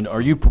understand.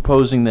 Are you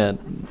proposing that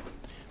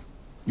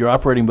your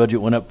operating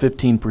budget went up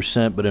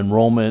 15%, but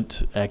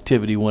enrollment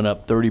activity went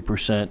up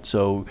 30%,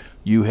 so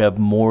you have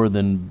more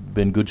than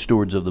been good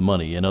stewards of the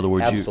money? In other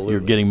words, you're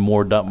getting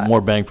more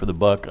bang for the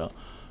buck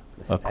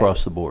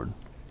across the board.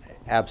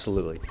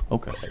 Absolutely.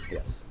 Okay.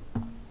 Yes.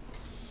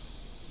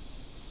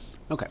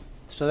 Okay.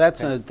 So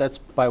that's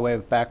by way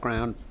of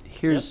background.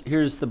 Here's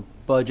the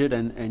budget,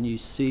 and you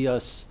see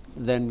us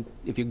then,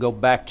 if you go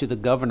back to the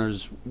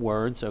governor's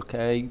words,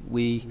 okay,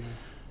 we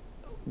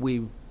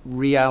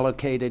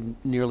reallocated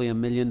nearly $1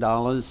 million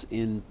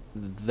in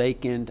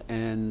vacant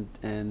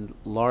and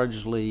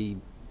largely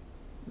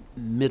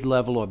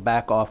mid-level or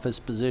back office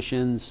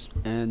positions,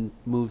 and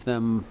moved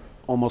them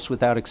almost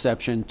without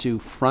exception to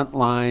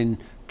frontline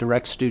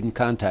direct student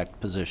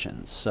contact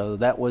positions. So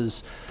that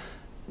was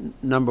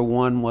number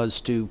one, was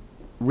to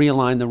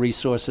realign the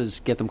resources,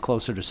 get them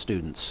closer to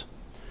students,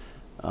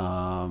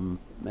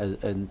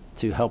 and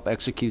to help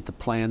execute the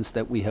plans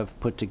that we have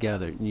put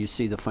together. And you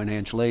see the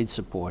financial aid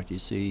support, you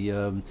see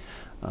the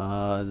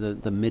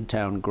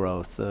Midtown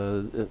growth,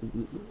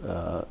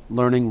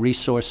 learning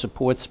resource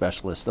support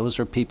specialists. Those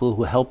are people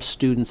who help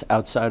students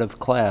outside of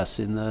class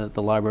in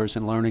the libraries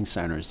and learning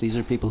centers. These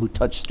are people who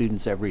touch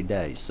students every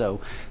day.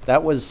 So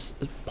that was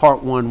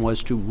part one,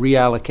 was to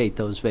reallocate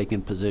those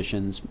vacant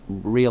positions,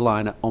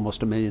 realign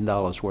almost $1 million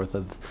worth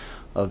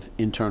of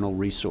internal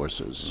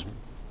resources.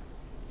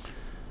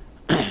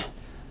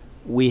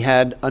 We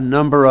had a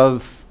number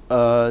of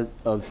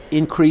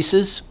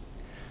increases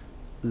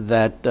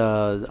that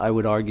I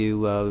would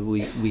argue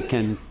we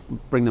can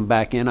bring them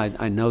back in.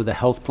 I know the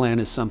health plan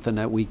is something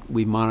that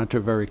we monitor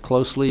very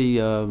closely.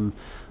 We're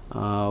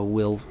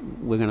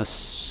going to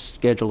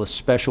schedule a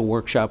special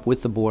workshop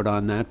with the board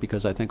on that,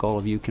 because I think all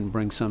of you can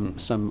bring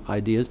some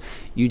ideas.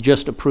 You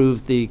just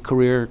approved the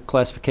career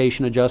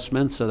classification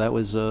adjustment, so that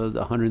was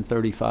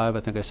 135. I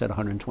think I said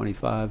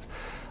 125.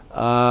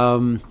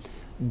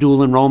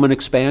 Dual enrollment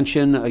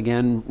expansion,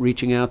 again,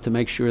 reaching out to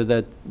make sure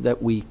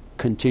that we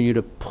continue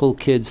to pull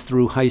kids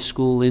through high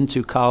school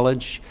into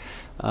college.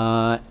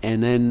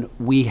 And then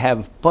we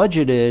have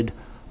budgeted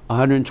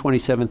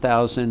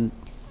 $127,000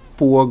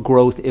 for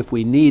growth if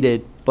we need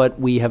it, but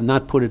we have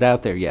not put it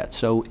out there yet.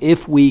 So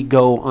if we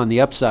go on the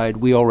upside,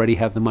 we already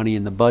have the money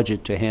in the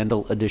budget to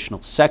handle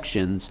additional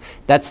sections.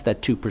 That's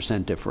that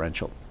 2%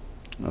 differential.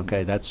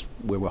 Okay, that's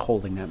where we're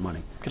holding that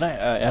money. Can I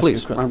ask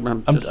Please, you a question?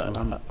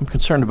 I'm I'm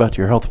concerned about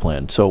your health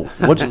plan. So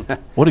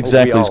what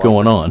exactly is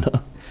going on?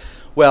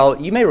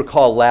 Well, you may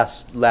recall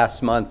last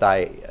month,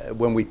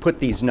 when we put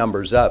these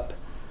numbers up,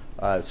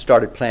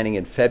 started planning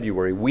in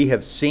February, we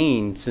have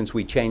seen, since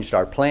we changed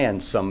our plan,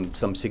 some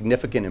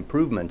significant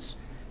improvements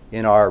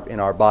in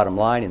our bottom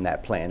line in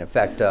that plan. In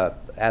fact,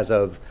 as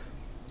of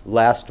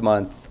last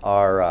month,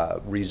 our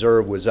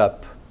reserve was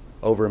up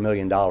over $1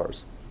 million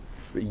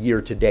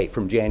year to date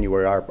from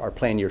January. Our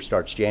plan year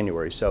starts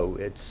January, so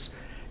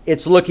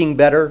it's looking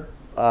better.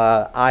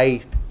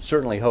 I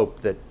certainly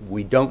hope that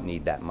we don't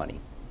need that money.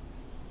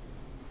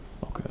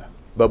 Okay.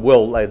 But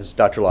we'll, as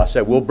Dr. Law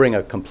said, we'll bring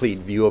a complete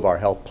view of our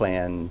health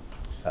plan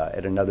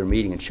at another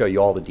meeting and show you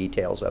all the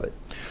details of it.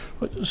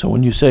 So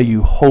when you say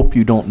you hope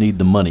you don't need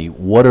the money,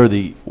 what are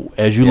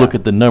as you look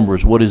at the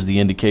numbers, what is the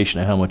indication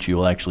of how much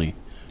you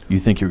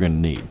think you're going to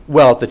need?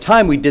 Well, at the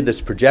time we did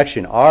this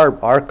projection,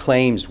 our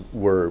claims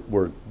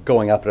were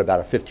going up at about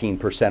a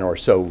 15% or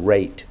so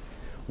rate.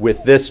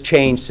 With this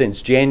change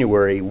since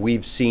January,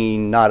 we've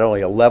seen not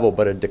only a level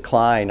but a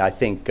decline, I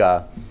think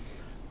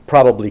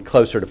probably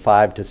closer to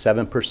 5 to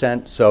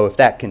 7%. So if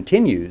that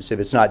continues, if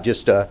it's not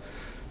just a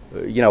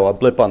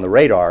blip on the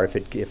radar,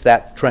 if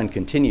that trend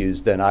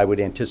continues, then I would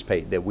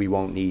anticipate that we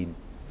won't need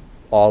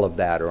all of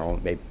that, or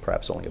maybe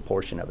perhaps only a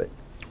portion of it.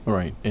 All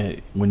right.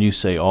 When you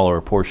say all or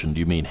a portion, do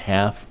you mean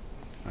half?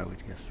 I would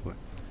guess what?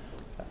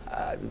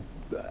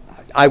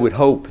 I would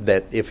hope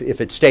that if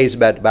it stays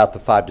about the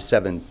 5 to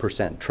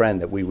 7%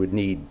 trend, that we would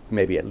need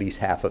maybe at least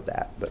half of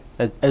that. But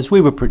as we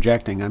were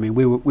projecting, I mean,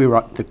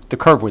 the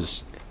curve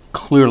was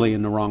clearly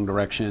in the wrong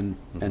direction,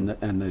 and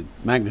the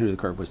magnitude of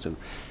the curve was too.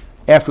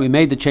 After we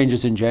made the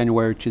changes in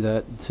January to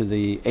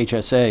the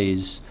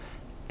HSAs,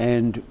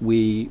 and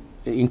we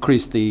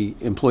increased the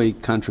employee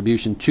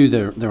contribution to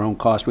their own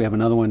cost, we have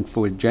another one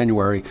for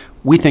January.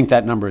 We think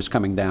that number is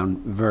coming down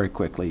very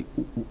quickly.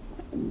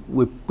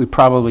 We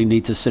probably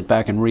need to sit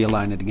back and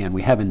realign it again.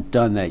 We haven't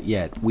done that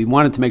yet. We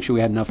wanted to make sure we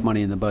had enough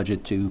money in the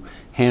budget to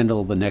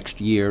handle the next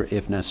year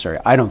if necessary.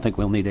 I don't think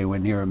we'll need anywhere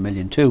near $1.2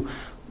 million,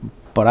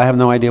 but I have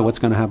no idea what's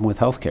going to happen with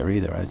healthcare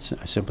either. I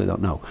simply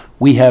don't know.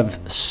 We have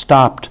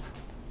stopped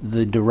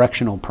the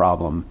directional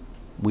problem.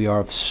 We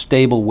are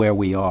stable where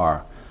we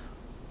are.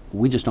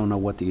 We just don't know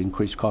what the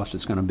increased cost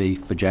is going to be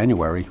for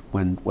January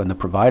when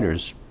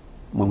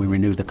we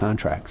renew the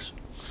contracts.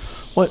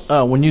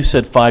 When you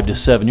said 5 to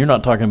 7, you're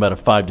not talking about a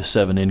 5 to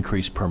 7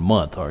 increase per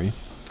month, are you?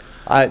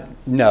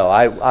 No,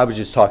 I was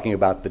just talking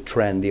about the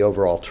trend. The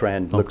overall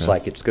trend looks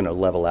like it's going to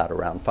level out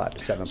around 5 to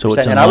 7%. So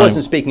and I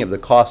wasn't speaking of the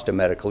cost of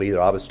medical either.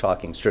 I was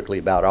talking strictly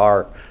about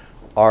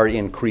our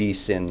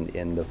increase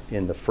in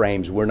the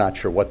frames. We're not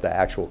sure what the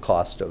actual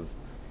cost of.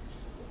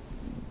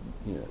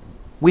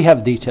 We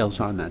have details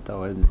on that,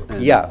 though. I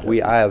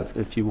have.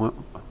 If you want.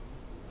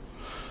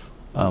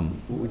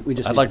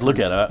 I'd like to look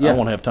at it. I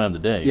won't have time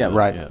today. Yeah,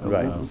 right. Yeah,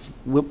 right.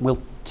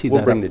 We'll tee that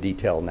We'll bring up. the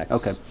detail next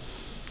time.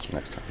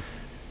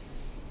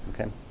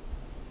 Okay.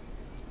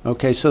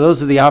 Okay, so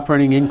those are the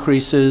operating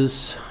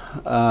increases.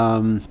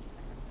 The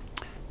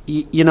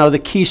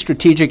key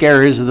strategic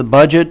areas of the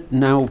budget.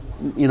 Now,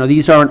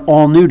 these aren't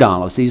all new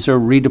dollars. These are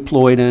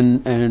redeployed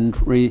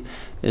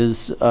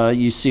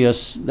you see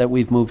us that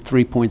we've moved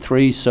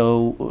 3.3.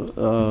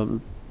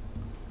 So.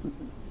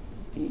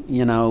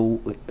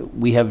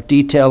 We have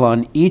detail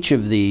on each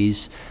of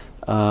these,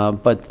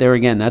 but there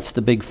again, that's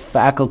the big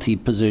faculty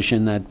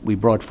position that we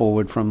brought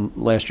forward from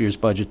last year's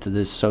budget to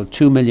this. So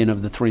 $2 million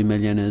of the $3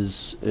 million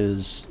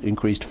is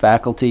increased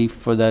faculty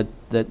for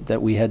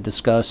that we had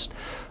discussed.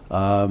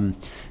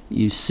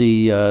 You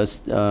see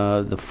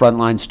the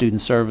frontline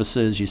student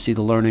services. You see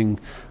the learning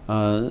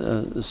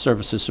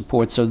services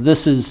support. So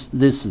this is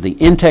the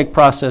intake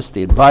process,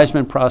 the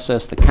advisement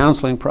process, the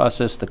counseling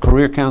process, the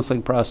career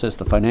counseling process,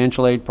 the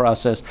financial aid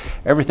process,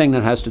 everything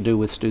that has to do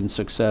with student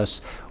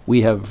success.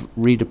 We have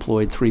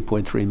redeployed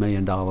 $3.3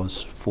 million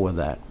for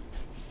that.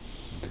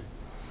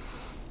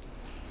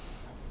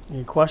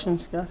 Any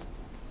questions, guys?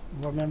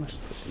 Board members?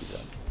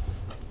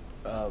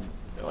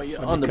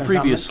 On the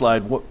previous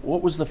slide,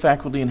 what was the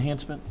faculty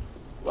enhancement?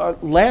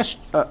 Last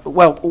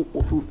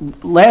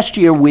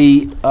year,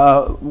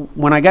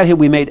 when I got here,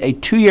 we made a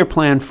 2-year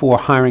plan for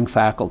hiring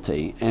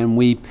faculty, and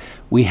we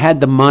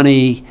had the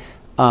money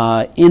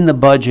in the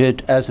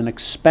budget as an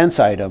expense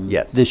item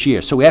this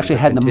year. So we actually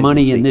had the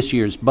money in this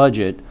year's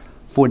budget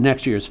for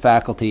next year's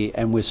faculty,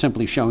 and we're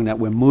simply showing that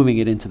we're moving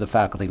it into the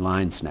faculty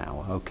lines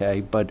now.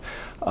 Okay, but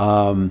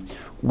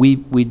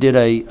we did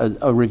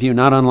a review,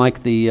 not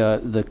unlike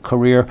the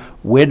career.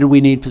 Where did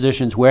we need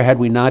positions? Where had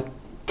we not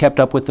kept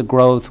up with the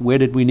growth, where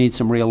did we need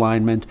some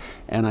realignment,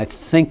 and I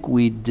think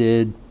we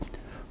did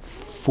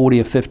 40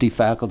 or 50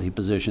 faculty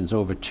positions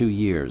over 2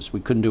 years. We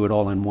couldn't do it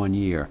all in 1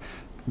 year.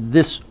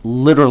 This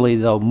literally,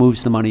 though,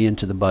 moves the money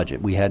into the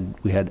budget. We had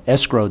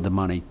escrowed the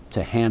money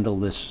to handle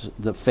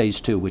the phase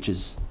 2, which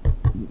is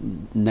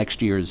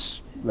next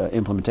year's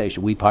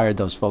implementation. We've hired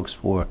those folks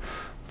for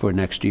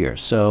next year.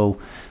 So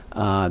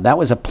that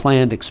was a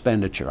planned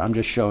expenditure. I'm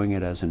just showing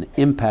it as an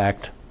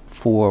impact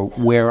for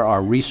where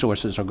our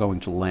resources are going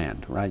to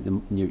land, right?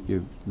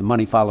 The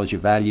money follows your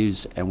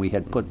values, and we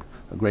had put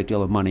a great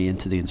deal of money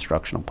into the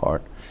instructional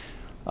part.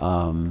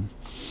 I'm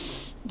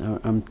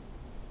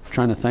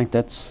trying to think.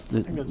 That's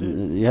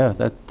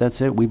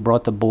it. We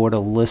brought the board a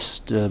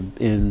list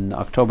in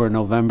October,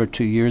 November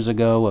 2 years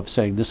ago of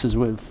saying this is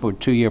for a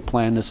 2-year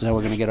plan. This is how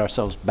we're going to get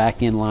ourselves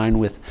back in line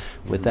with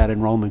that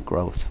enrollment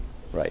growth.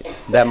 Right.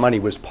 That money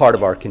was part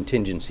of our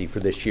contingency for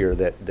this year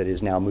that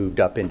is now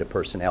moved up into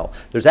personnel.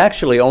 There's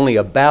actually only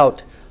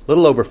about a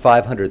little over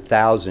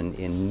 $500,000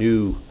 in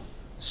new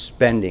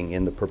spending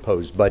in the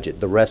proposed budget.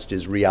 The rest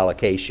is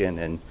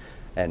reallocation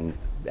and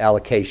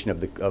allocation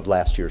of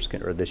last year's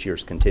or this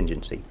year's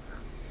contingency.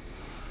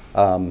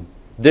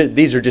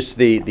 These are just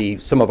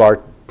some of our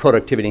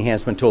productivity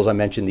enhancement tools. I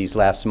mentioned these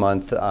last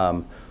month.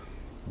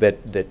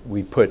 That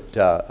we put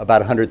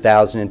about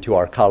 $100,000 into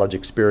our college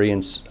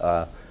experience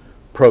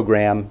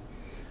program,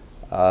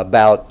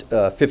 about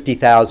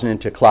 $50,000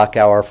 into clock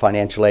hour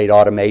financial aid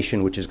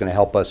automation, which is going to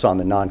help us on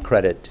the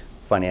non-credit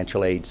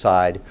financial aid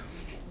side.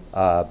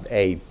 About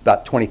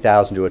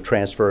 $20,000 to a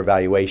transfer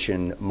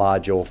evaluation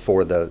module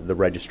for the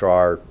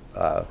registrar's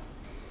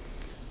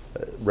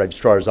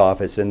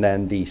office, and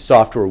then the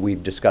software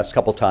we've discussed a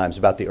couple times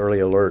about the early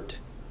alert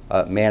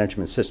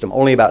management system.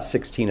 Only about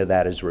 16 of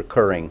that is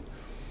recurring,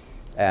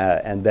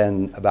 and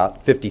then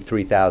about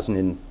 $53,000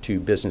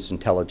 into business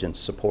intelligence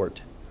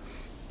support.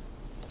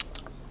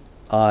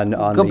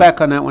 Go back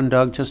on that one,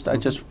 Doug. I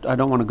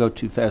don't want to go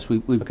too fast.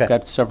 We've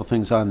got several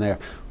things on there.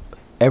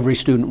 Every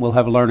student will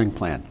have a learning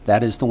plan.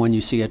 That is the one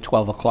you see at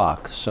 12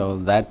 o'clock. So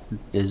that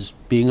is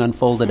being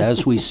unfolded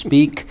as we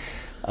speak.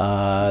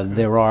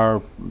 There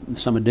are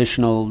some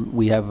additional,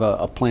 we have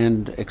a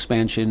planned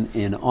expansion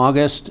in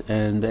August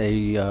and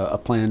a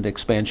planned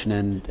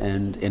expansion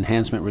and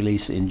enhancement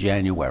release in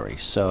January.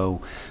 So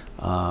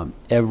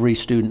every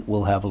student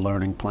will have a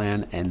learning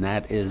plan, and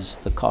that is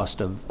the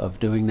cost of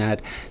doing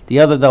that. The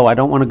other, though, I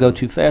don't want to go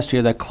too fast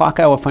here, that clock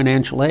hour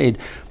financial aid,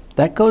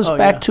 that goes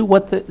back to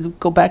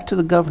go back to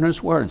the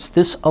governor's words.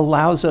 This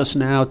allows us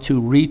now to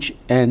reach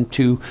and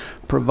to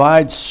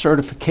provide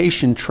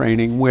certification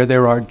training where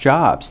there are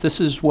jobs.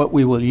 This is what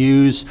we will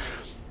use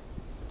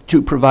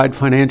to provide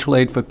financial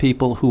aid for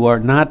people who are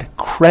not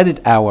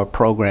credit hour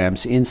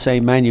programs in, say,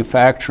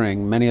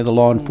 manufacturing, many of the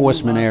law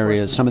enforcement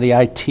areas, some of the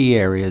IT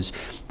areas,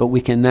 but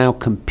we can now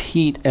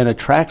compete and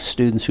attract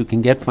students who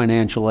can get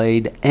financial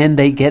aid, and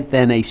they get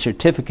then a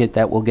certificate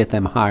that will get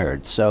them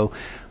hired. So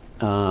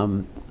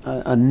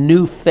a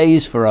new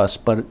phase for us,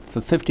 but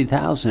for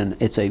 $50,000,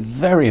 it's a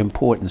very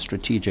important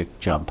strategic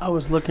jump. I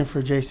was looking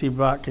for J.C.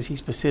 Brock because he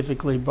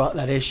specifically brought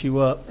that issue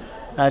up.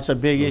 That's a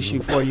big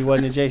issue for you,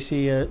 wasn't it,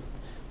 J.C.?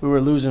 We were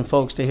losing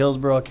folks to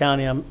Hillsborough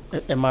County. Am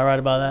I right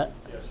about that?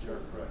 Yes, you're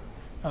correct.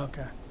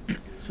 Okay.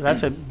 So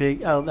that's a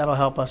big, that'll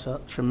help us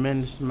a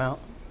tremendous amount.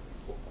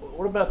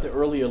 What about the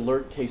early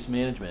alert case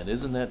management?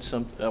 Isn't that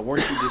something,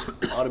 weren't you just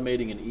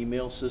automating an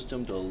email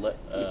system to let?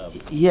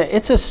 Yeah,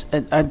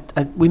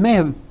 we may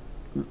have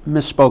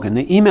misspoken.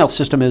 The email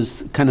system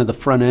is kind of the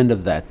front end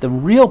of that. The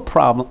real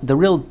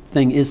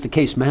thing is the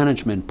case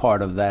management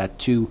part of that,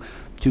 to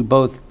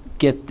both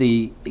get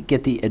the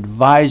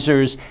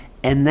advisors,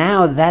 and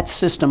now that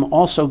system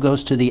also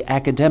goes to the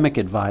academic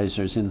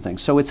advisors and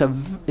things. So it's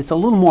a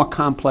little more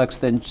complex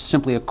than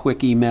simply a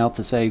quick email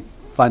to say,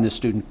 find the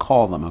student,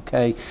 call them,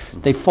 okay?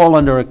 They fall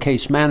under a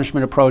case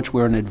management approach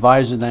where an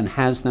advisor then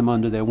has them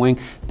under their wing.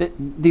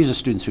 These are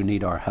students who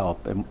need our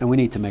help, and we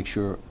need to make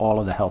sure all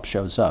of the help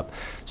shows up.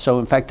 So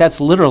in fact, that's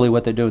literally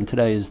what they're doing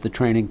today, is the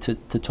training to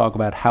talk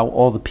about how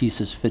all the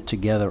pieces fit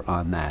together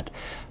on that.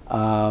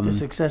 The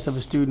success of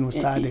a student was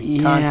tied to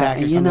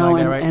contact or something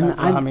like that, right? And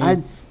how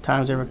many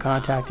times they were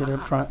contacted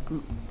up front?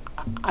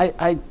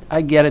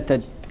 I get it,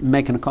 that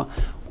making a call.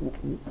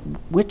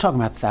 We're talking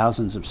about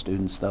thousands of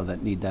students, though,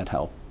 that need that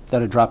help,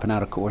 that are dropping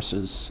out of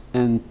courses,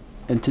 and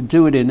to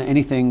do it in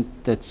anything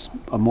that's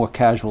a more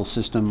casual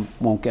system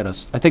won't get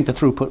us. I think the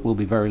throughput will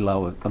be very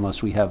low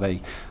unless we have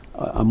a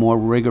more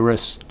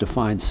rigorous,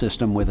 defined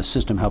system where the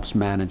system helps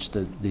manage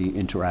the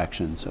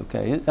interactions,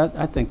 okay?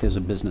 I think there's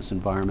a business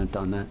environment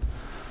on that.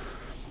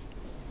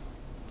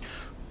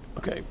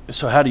 Okay,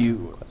 so how do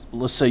you,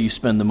 let's say you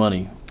spend the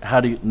money,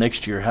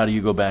 next year, how do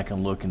you go back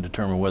and look and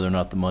determine whether or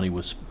not the money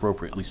was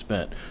appropriately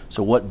spent?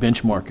 So what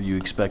benchmark are you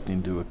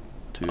expecting to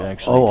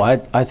actually? Oh,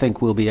 I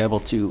think we'll be able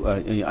to,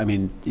 I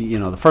mean, you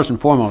know, the first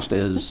and foremost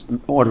is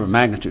order of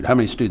magnitude. How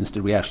many students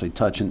did we actually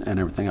touch and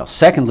everything else?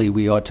 Secondly,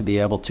 we ought to be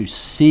able to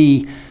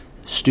see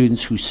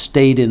students who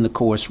stayed in the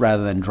course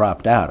rather than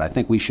dropped out. I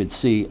think we should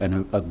see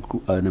an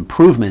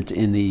improvement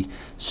in the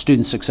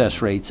student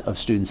success rates of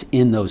students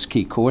in those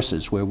key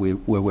courses where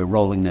we're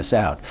rolling this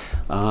out.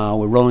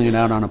 We're rolling it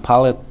out on a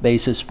pilot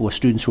basis for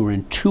students who are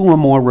in 2 or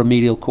more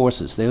remedial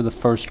courses. They're the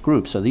first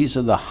group. So these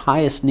are the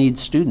highest need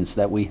students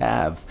that we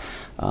have.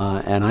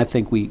 And I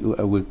think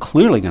we're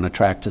clearly going to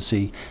track to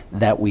see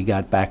that we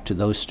got back to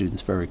those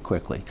students very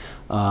quickly.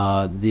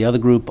 The other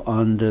group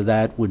under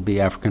that would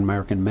be African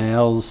American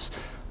males,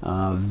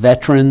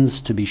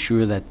 veterans, to be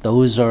sure that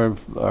those are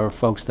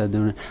folks that are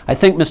doing it. I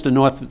think, Mr.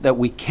 North, that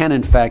we can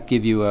in fact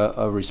give you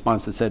a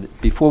response that said,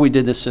 before we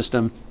did this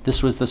system,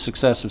 this was the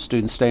success of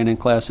students staying in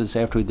classes.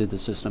 After we did the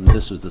system,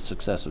 this was the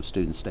success of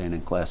students staying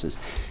in classes.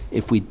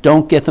 If we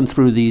don't get them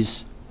through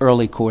these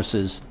early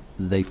courses,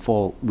 they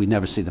fall, we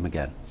never see them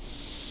again.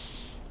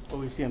 Well,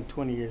 we see them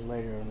 20 years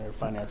later and their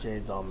financial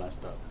aid's all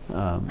messed up.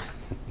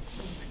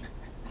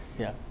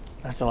 Yeah,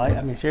 that's the light.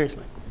 I mean,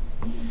 seriously.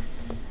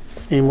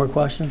 Any more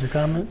questions or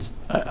comments?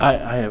 I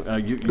have. Go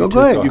ahead.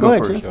 You go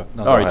first. Sure.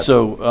 No, all right.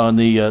 So on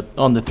the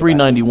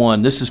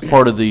 391, this is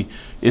part of the.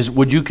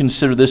 Would you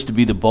consider this to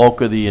be the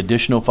bulk of the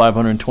additional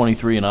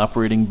 523 in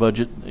operating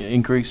budget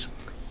increase?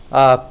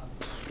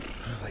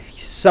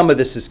 Some of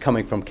this is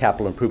coming from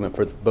capital improvement,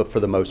 but for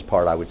the most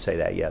part, I would say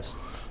that yes.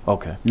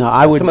 Okay. No,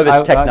 I would. Some of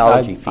it's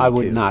technology fee I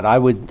would too. not. I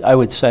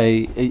would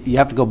say you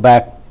have to go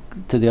back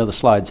to the other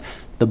slides.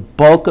 The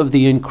bulk of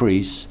the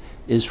increase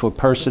is for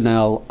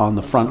personnel on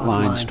the front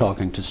lines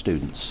talking to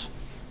students.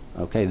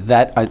 Okay,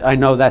 that I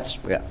know that's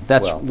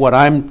what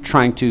I'm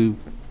trying to.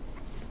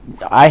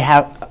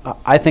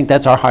 I think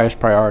that's our highest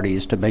priority,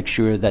 is to make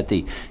sure that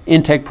the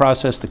intake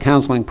process, the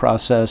counseling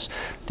process,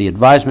 the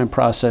advisement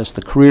process,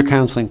 the career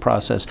counseling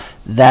process,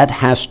 that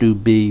has to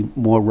be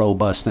more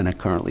robust than it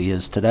currently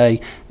is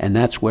today, and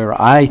that's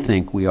where I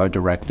think we are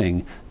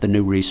directing the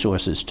new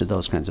resources to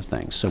those kinds of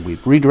things. So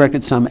we've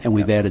redirected some and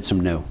we've added some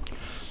new.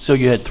 So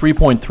you had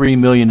 3.3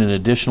 million in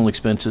additional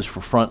expenses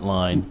for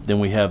frontline. Then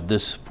we have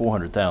this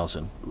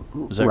 400,000.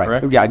 Is that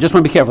correct? Yeah, I just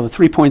want to be careful. The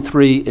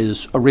 3.3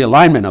 is a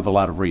realignment of a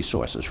lot of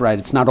resources, right?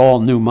 It's not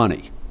all new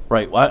money.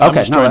 Right. Well, I'm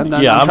just trying.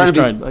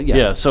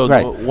 So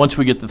right. Once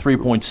we get the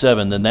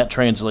 3.7, then that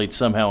translates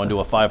somehow into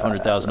a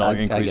 $500,000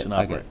 increase in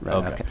operating.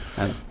 Okay.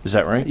 Is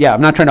that right? Yeah,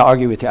 I'm not trying to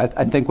argue with you.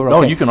 I think we're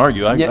okay. No, you can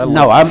argue.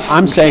 No,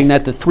 I'm saying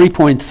that the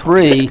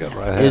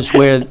 3.3 is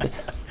where,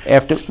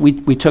 after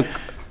we took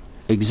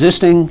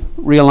existing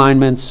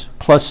realignments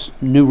plus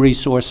new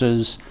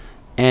resources,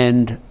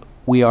 and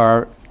we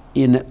are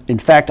in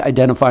fact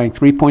identifying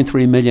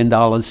 $3.3 million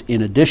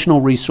in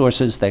additional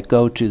resources that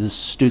go to the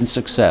student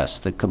success,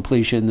 the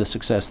completion, the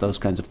success, those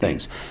kinds of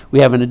things. We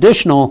have an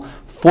additional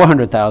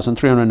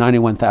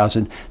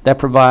 $391,000 that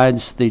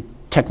provides the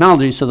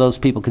technology so those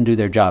people can do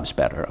their jobs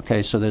better.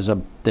 Okay, so there's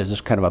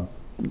this kind of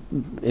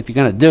if you're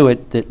going to do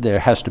it, there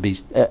has to be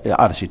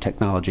obviously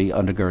technology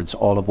undergirds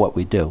all of what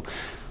we do.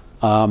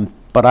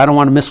 But I don't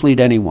want to mislead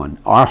anyone.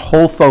 Our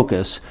whole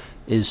focus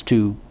is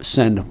to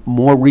send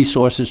more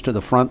resources to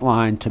the front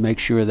line to make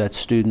sure that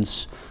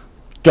students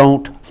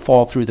don't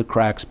fall through the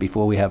cracks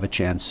before we have a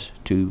chance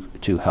to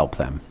help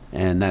them.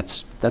 And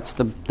that's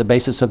the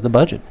basis of the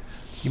budget.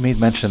 You made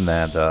mention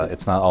that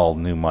it's not all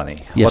new money.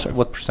 Yes, sir.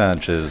 What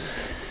percentage is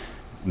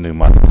new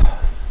money?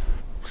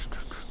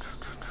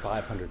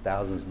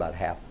 500,000 is about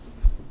half.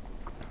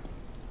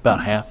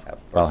 About half?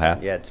 About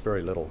half? Yeah, it's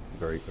very little,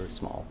 very, very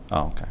small.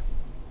 Oh, okay.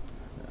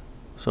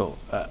 So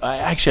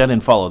I didn't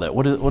follow that.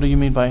 What do you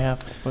mean by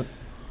half? What?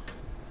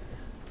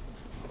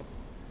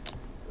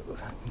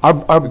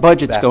 Our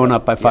budget's going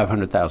up by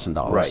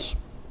 $500,000. Right.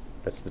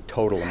 That's the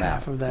total amount.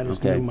 Half of that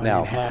is new money,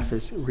 and half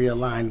is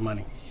realigned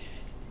money.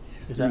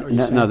 Is that what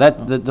you're saying? No,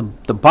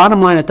 the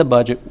bottom line at the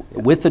budget,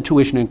 with the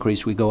tuition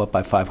increase, we go up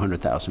by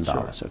 $500,000,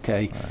 Sure.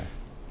 okay? Right.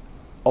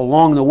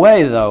 Along the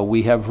way, though,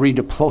 we have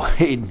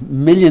redeployed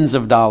millions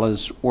of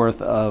dollars worth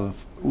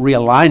of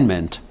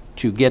realignment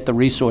to get the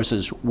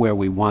resources where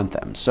we want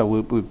them.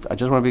 So I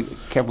just want to be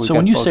careful. So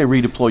when you say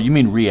redeploy, you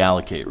mean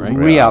reallocate, right?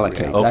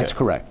 Reallocate, Okay. that's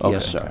correct. Okay.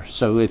 Yes, sir.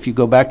 So if you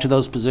go back to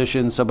those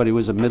positions, somebody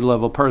was a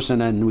mid-level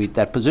person and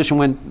that position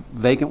went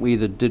vacant, we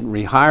either didn't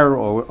rehire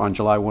or on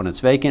July 1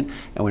 it's vacant,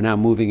 and we're now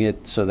moving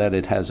it so that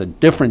it has a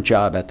different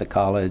job at the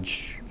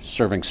college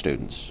serving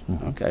students.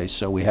 Mm-hmm. Okay,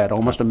 so we had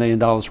almost $1 million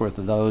worth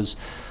of those.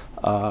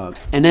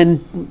 And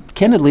then,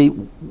 candidly,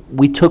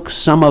 we took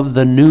some of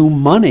the new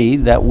money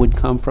that would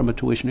come from a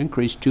tuition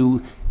increase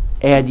to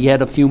add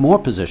yet a few more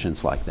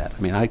positions like that. I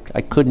mean, I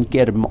couldn't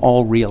get them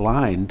all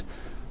realigned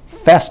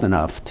fast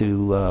enough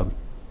to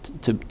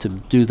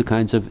do the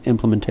kinds of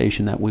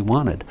implementation that we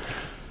wanted.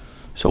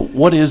 So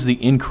what is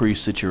the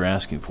increase that you're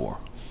asking for?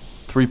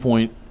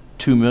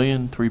 3.2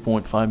 million,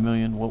 3.5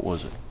 million? What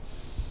was it?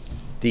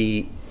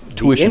 The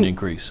tuition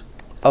increase.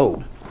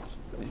 Oh.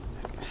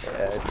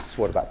 It's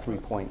what, about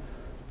 3.7?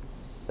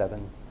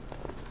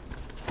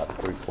 About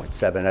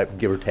 3.7,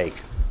 give or take.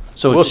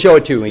 So we'll show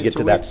it to you when we get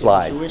to that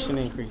slide. It's a tuition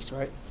increase,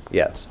 right?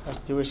 Yes.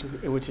 That's tuition,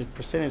 which is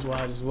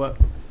percentage-wise is what?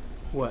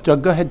 What?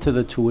 Doug, go ahead to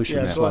the tuition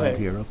Yeah, go slide ahead.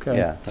 here, okay?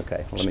 Yeah,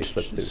 okay, let me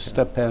flip through here.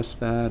 Step past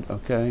that,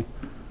 okay?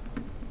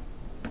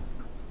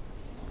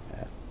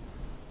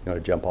 You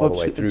want to jump all the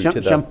way Whoops, through jump,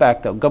 to the... Jump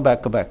back, though. Go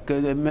back, go back.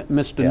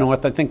 Mr. Yeah.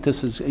 North, I think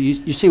this is,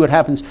 you see what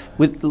happens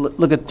with,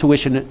 look at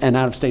tuition and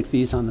out-of-state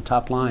fees on the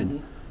top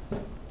line.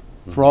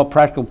 For all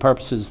practical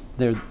purposes,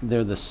 they're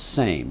the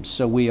same.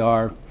 So we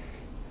are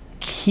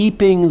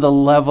keeping the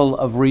level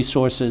of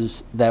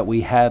resources that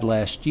we had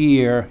last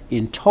year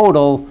in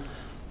total,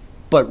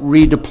 but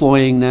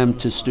redeploying them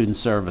to student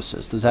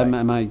services. Does that,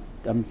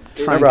 I'm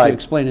trying to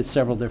explain it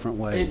several different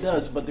ways. It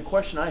does, but the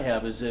question I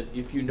have is that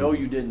if you know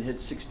you didn't hit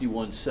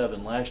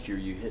 61.7 last year,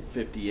 you hit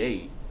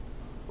 58,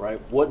 right?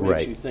 What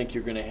makes you think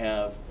you're going to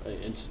have?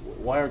 And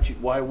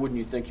why wouldn't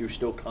you think you're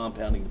still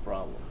compounding the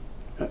problem?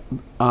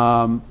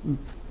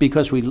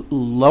 Because we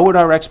lowered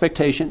our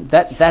expectation.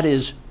 That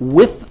is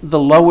with the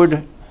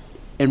lowered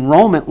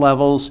enrollment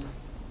levels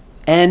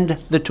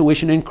and the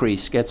tuition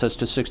increase gets us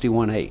to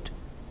 61.8.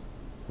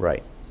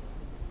 Right.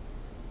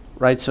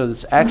 Right, so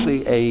it's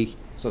actually a...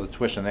 So the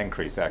tuition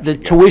increase actually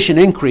The tuition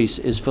increase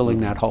is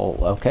filling that hole,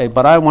 okay?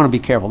 But I want to be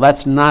careful.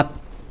 That's not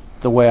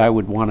the way I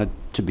would want it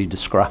to be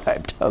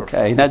described,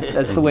 okay?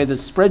 That's the way the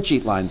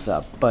spreadsheet lines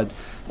up. But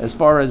as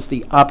far as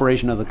the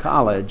operation of the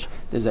college,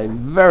 there's a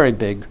very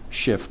big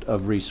shift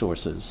of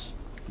resources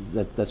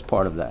that's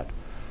part of that.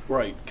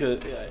 Right,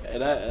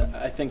 and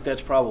I think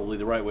that's probably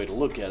the right way to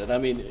look at it. I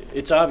mean,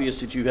 it's obvious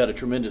that you've had a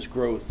tremendous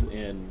growth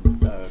in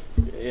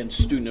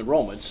student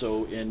enrollment,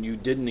 and you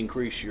didn't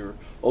increase your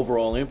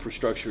overall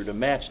infrastructure to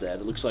match that.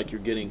 It looks like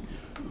you're getting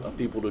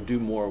people to do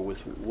more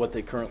with what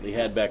they currently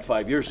had back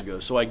 5 years ago.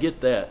 So I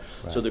get that.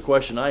 Right. So the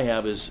question I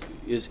have is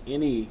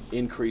any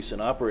increase in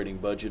operating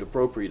budget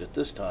appropriate at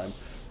this time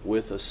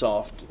with a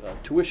soft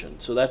tuition?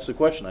 So that's the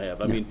question I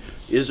have. I mean,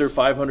 is there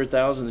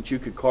 $500,000 that you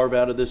could carve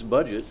out of this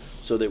budget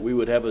so that we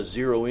would have a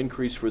zero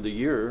increase for the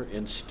year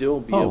and still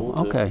be able to?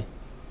 Okay.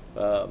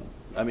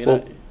 I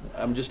mean,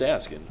 I'm just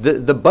asking.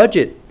 The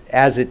budget,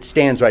 as it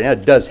stands right now,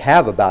 does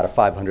have about a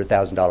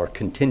 $500,000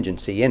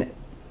 contingency in it.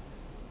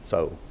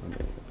 So.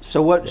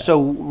 So what? Yeah.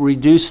 So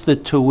reduce the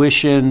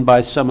tuition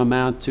by some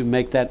amount to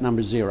make that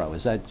number zero.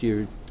 Is that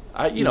your?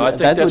 I think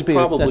that's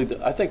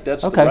probably I think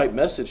that's the right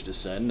message to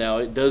send. Now,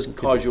 it does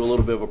cause you a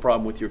little bit of a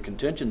problem with your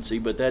contingency,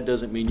 but that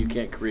doesn't mean you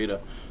can't create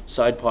a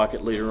side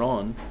pocket later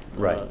on,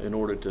 in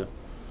order to.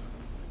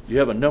 You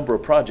have a number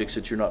of projects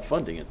that you're not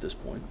funding at this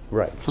point.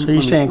 Right. So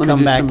you're saying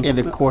come back in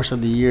the course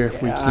of the year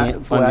if we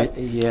can't fund it?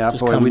 Yeah,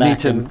 just come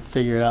back and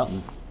figure it out.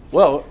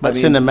 Well, but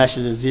send the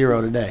message at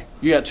zero today.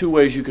 You got two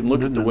ways you can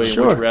look at the way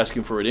in which we're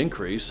asking for an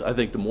increase. I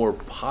think the more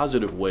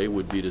positive way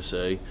would be to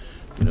say,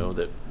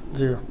 that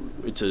zero.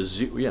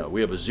 It's we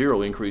have a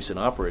zero increase in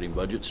operating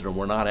budgets, and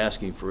we're not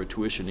asking for a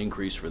tuition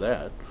increase for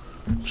that.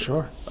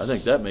 Sure. I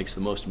think that makes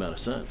the most amount of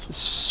sense.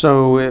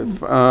 So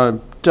if,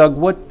 Doug,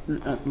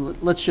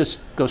 let's just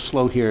go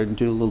slow here and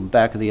do a little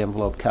back of the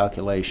envelope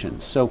calculation.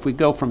 So if we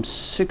go from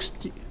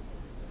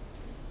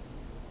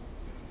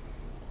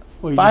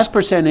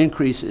 5%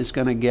 increase is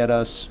going to get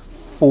us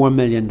 $4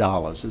 million.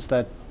 Is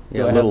that,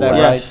 do I have that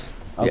right?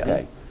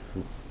 Okay.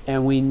 Yeah.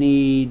 And we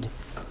need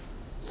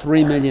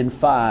 $3.5 million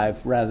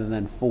rather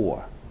than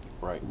 4.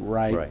 Right.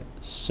 Right.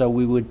 So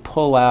we would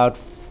pull out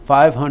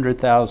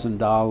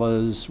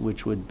 $500,000,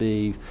 which would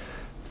be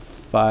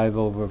 5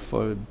 over 4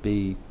 would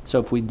be. So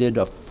if we did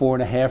a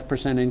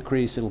 4.5%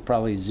 increase, it'll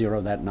probably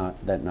zero that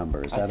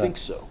number. Is that? I think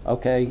so.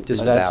 Okay.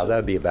 Just about.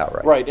 That'd be about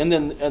right. Right, and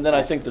then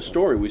I think the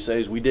story we say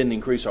is we didn't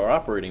increase our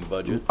operating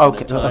budget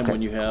at a time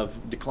when you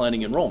have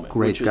declining enrollment.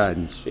 Great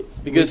guidance.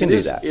 Because it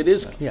is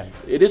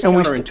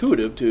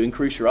counterintuitive to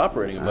increase your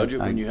operating budget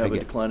when you have a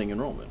declining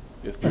enrollment.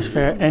 That's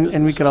fair,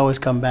 and we could always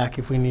come back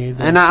if we need.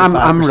 And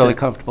I'm really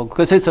comfortable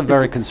because it's a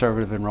very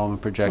conservative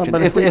enrollment projection.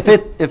 Well,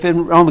 if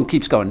enrollment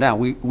keeps going down,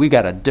 we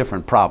got a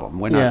different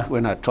problem. We're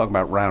not talking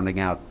about rounding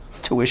out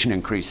tuition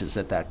increases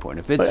at that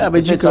point. But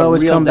you could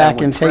always come back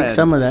and take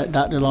some of that,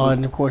 Dr. Law,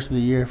 in the course of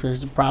the year. If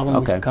there's a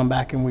problem, we could come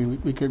back and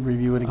we could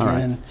review it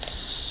again. Right.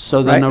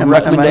 So then a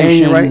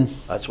recommendation. Right?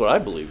 That's what I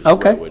believe is the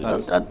right way to do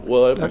it.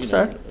 Well, that's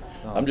fair.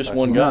 I'm just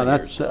one guy.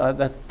 That's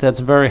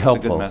very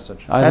helpful. That's a good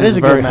message. That is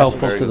a very good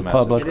helpful message. to the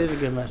public. It is a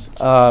good message.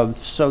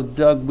 So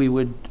Doug,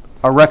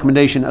 our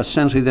recommendation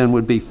essentially then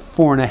would be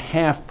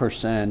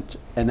 4.5%,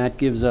 and that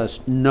gives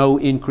us no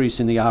increase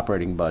in the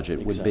operating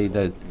budget. Would be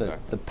the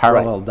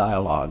parallel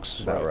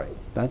dialogues. About right.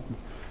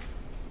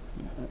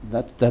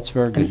 That's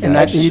very good. And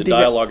that's the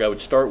dialogue I would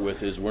start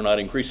with is we're not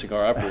increasing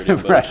our operating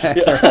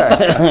budget.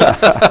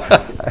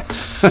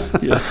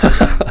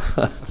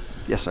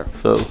 Yes, sir.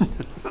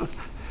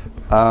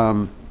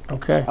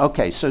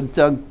 Okay, so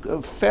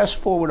Doug, fast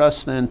forward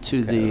us then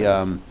to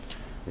the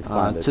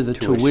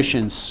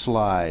tuition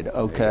slide,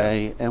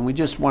 okay? And we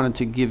just wanted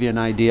to give you an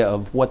idea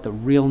of what the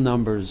real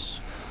numbers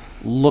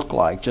look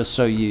like, just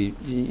so you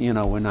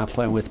know we're not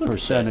playing with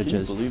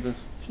percentages. Can you believe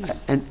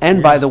it?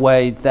 And by the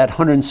way, that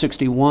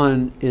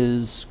 161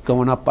 is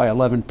going up by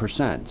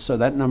 11%, so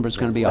that number is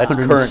going to be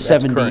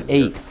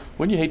 178.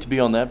 Wouldn't you hate to be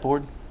on that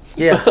board?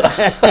 Yeah.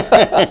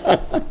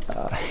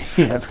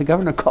 Yeah, if the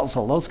governor calls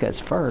all those guys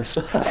first,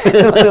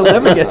 they'll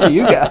never get to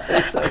you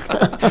guys.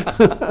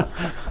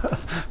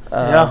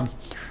 Yeah,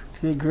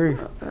 I agree.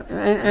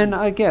 And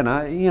again,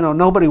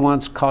 nobody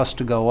wants costs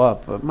to go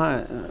up, but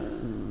my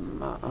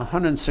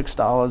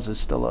 $106 is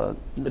still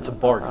It's a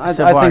bargain. I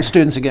think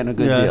students are getting a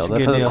good Yeah, deal. it's a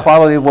good For the deal.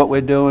 quality of what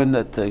we're doing,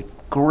 that the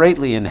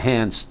greatly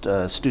enhanced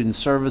student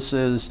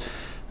services,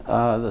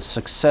 the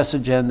success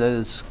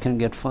agendas can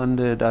get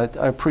funded. I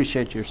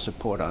appreciate your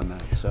support on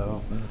that.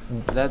 So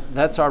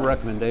that's our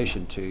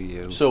recommendation to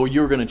you. So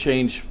you're going to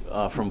change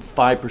from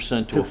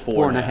 5% to a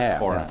 4.5%.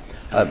 4.5.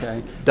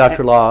 Okay.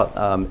 Dr.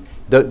 Law,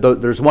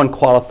 there's one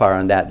qualifier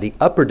on that. The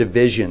upper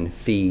division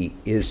fee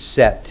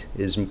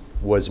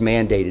was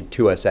mandated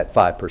to us at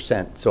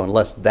 5%. So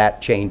unless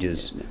that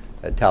changes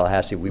at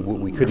Tallahassee,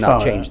 we could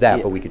not change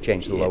that, but we could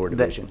change the lower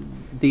division.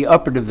 The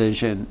upper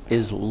division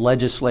is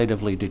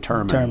legislatively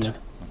determined.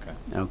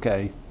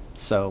 Okay,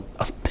 so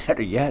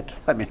better yet.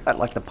 I mean, I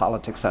like the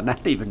politics on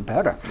that even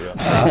better. Yeah.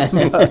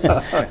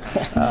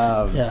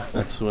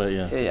 That's the way,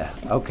 yeah. Yeah,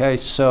 okay,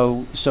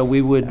 so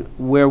we would,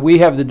 where we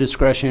have the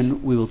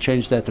discretion, we will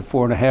change that to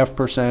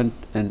 4.5%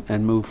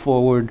 and move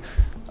forward.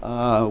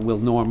 We'll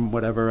norm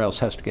whatever else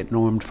has to get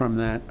normed from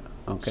that.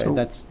 Okay, So-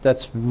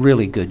 that's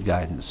really good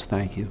guidance,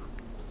 thank you.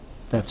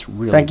 That's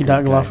really Thank you, good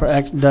Dr. Law, for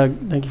guidance.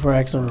 Doug, thank you for an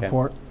excellent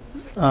report.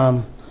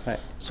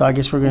 So I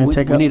guess we're going to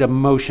take We up. need a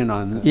motion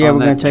on Yeah, on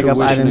we're going that to take up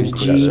tuition items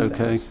increase, G,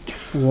 okay?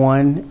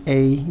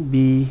 1A,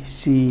 B,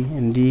 C,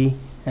 and D,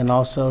 and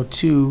also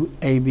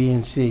 2A, B,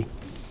 and C.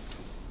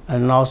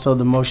 And also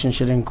the motion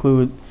should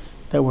include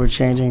that we're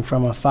changing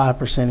from a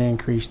 5%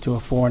 increase to a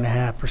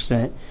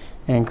 4.5%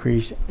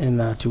 increase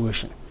in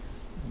tuition.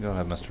 Go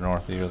ahead, Mr.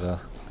 North, you're the...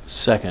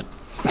 Second.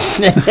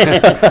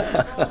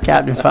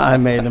 Captain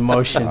Fine made the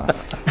motion.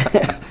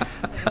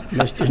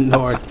 Mr.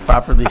 North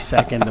properly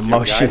seconded the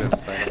motion.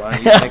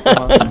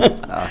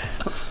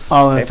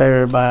 All in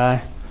favor,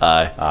 by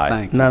aye. Aye.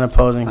 Thank you. None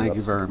opposing. Thank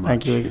you very much.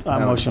 Thank you. That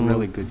was Motion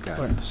really moved. good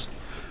guidance.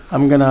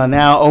 I'm going to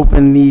now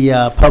open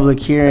the public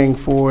hearing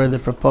for the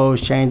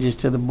proposed changes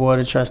to the Board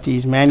of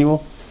Trustees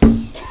manual.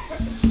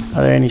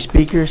 Are there any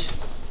speakers?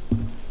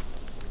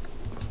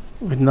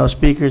 With no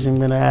speakers, I'm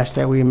going to ask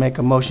that we make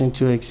a motion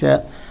to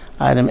accept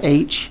item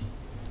H.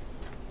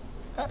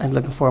 I'm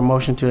looking for a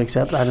motion to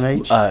accept item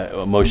H.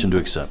 A motion to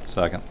accept.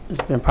 Second.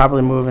 It's been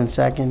properly moved in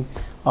second.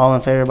 All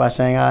in favor by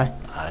saying aye.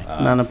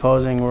 Aye. None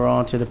opposing. We're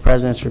on to the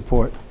president's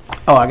report.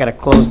 Oh, I got to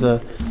close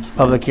the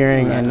public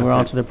hearing, and we're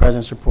on to the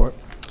president's report.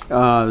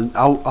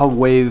 I'll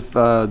waive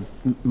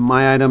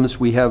my items.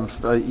 We have,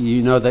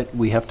 you know that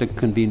we have to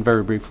convene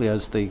very briefly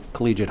as the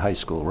collegiate high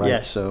school, right?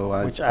 Yes,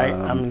 So which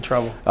I'm in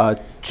trouble.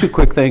 Two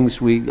quick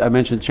things. I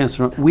mentioned the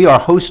Chancellor. We are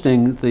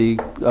hosting the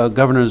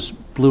Governor's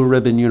Blue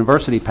Ribbon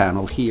University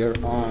panel here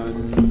on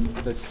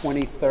the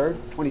 23rd,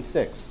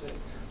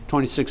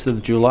 26th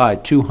of July.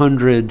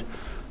 200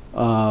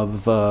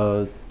 of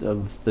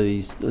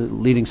the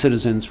leading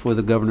citizens for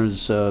the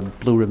Governor's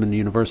Blue Ribbon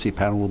University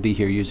panel will be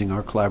here using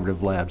our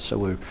collaborative labs. So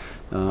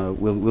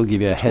we'll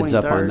give you a heads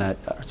up on 23rd that.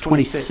 or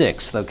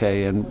 26th,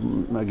 okay.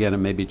 And again, it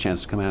may be a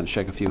chance to come out and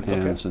shake a few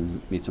hands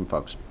and meet some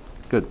folks.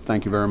 Good,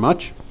 thank you very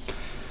much.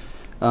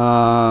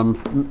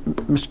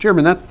 Mr.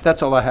 Chairman,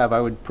 that's all I have.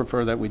 I would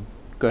prefer that we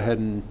go ahead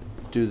and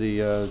do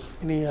the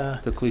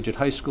collegiate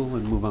high school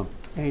and move on.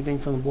 Anything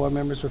from the board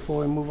members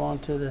before we move on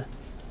to the?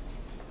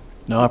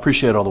 No, I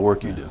appreciate all the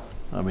work you do.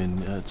 I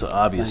mean, it's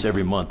obvious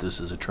every month this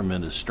is a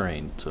tremendous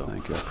strain, so.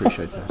 Thank you, I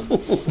appreciate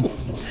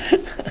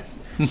that.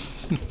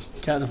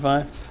 Captain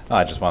Fine?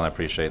 I just want to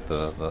appreciate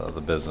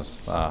the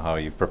business, how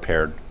you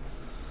prepared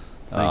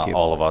Thank you.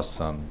 all of us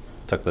and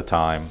took the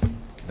time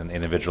in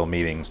individual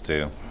meetings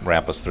to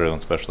ramp us through, and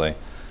especially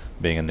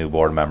being a new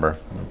board member.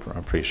 I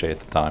appreciate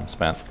the time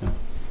spent.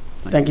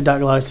 Thank you,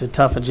 Dr. Law. It's a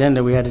tough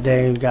agenda we had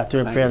today. We got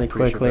through it Thank you. fairly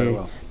Appreciate it quickly. very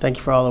well. Thank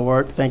you for all the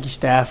work. Thank you,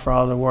 staff, for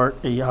all the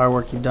work, the hard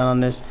work you've done on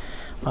this.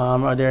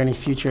 Are there any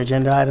future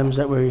agenda items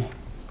that we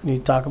need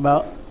to talk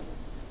about?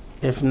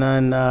 If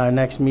none,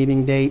 next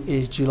meeting date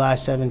is July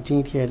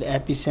 17th here at the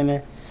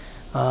Epicenter.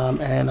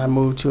 And I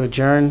move to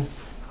adjourn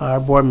our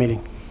board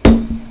meeting.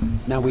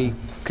 Now we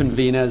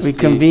convene as We the-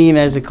 convene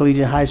as the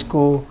Collegiate High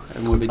School.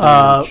 And we'll be doing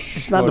a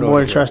It's not the short Board of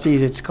order.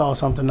 Trustees, it's called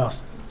something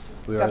else.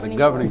 We are the Governing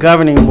governing.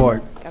 Governing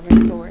Board.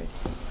 Governing Board.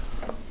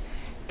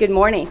 Good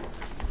morning.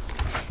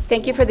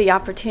 Thank you for the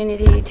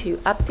opportunity to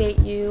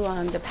update you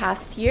on the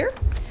past year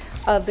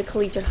of the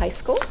Collegiate High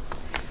School.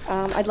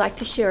 I'd like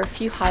to share a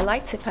few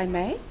highlights, if I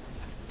may.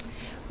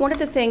 One of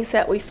the things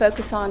that we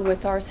focus on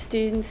with our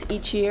students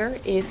each year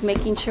is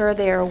making sure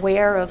they're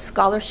aware of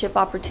scholarship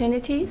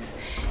opportunities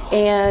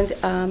and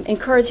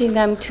encouraging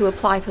them to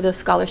apply for those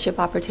scholarship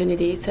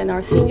opportunities. And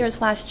our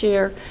seniors last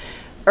year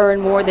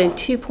earned more than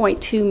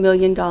 $2.2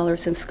 million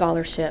in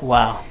scholarships.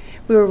 Wow.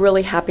 We were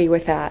really happy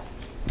with that.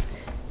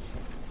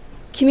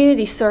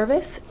 Community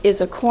service is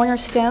a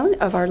cornerstone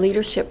of our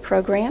leadership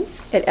program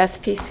at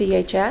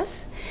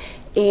SPCHS,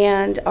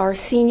 and our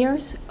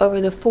seniors,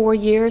 over the 4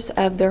 years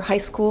of their high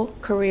school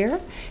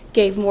career,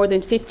 gave more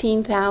than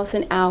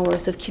 15,000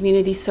 hours of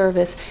community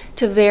service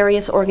to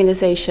various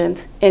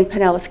organizations in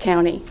Pinellas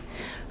County.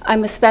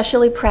 I'm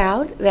especially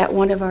proud that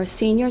one of our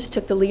seniors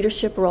took the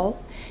leadership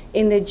role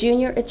in the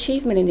Junior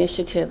Achievement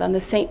Initiative on the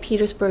St.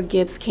 Petersburg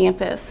Gibbs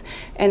campus,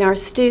 and our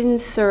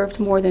students served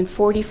more than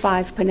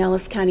 45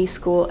 Pinellas County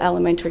School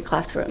elementary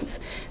classrooms.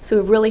 So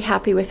we're really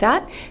happy with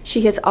that.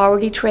 She has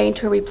already trained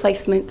her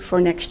replacement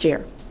for next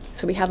year.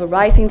 So we have a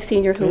rising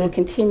senior who will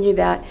continue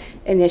that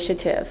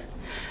initiative.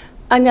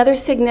 Another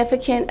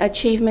significant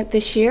achievement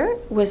this year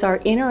was our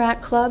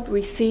Interact Club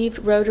received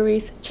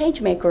Rotary's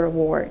Changemaker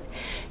Award.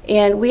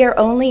 And we are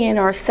only in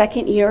our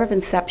second year of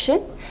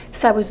inception,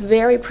 so I was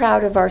very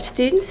proud of our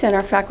students and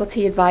our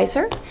faculty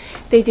advisor.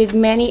 They did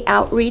many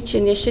outreach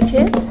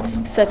initiatives,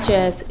 such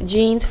as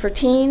Jeans for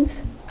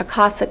Teens, a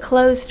Casa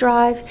Clothes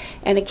Drive,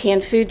 and a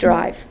canned food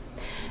drive.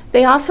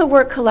 They also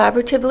work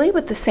collaboratively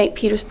with the St.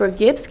 Petersburg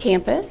Gibbs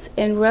campus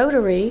and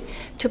Rotary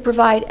to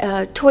provide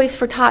a Toys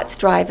for Tots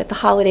drive at the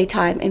holiday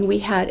time, and we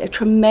had a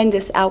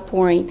tremendous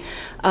outpouring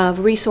of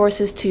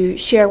resources to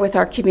share with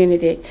our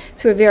community.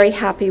 So we're very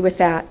happy with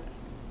that.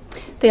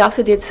 They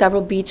also did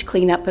several beach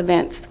cleanup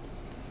events.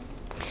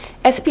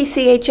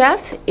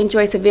 SPCHS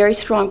enjoys a very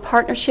strong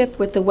partnership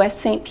with the West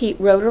St. Pete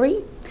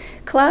Rotary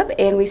Club,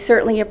 and we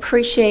certainly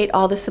appreciate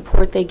all the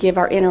support they give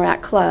our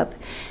Interact Club.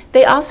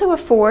 They also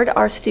afford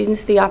our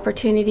students the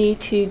opportunity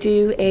to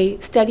do a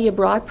study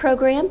abroad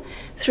program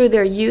through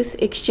their youth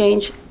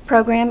exchange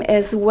program,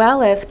 as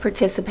well as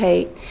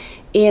participate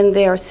in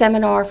their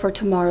seminar for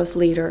tomorrow's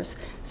leaders.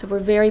 So we're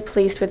very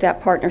pleased with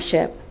that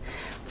partnership.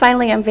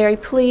 Finally, I'm very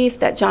pleased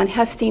that John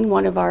Hesting,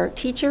 one of our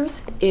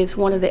teachers, is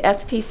one of the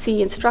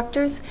SPC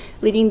instructors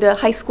leading the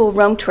high school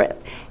Rome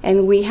trip.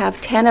 And we have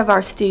 10 of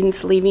our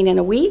students leaving in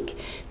a week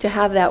to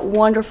have that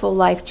wonderful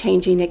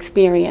life-changing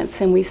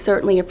experience. And we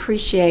certainly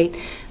appreciate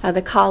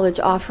the college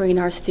offering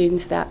our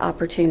students that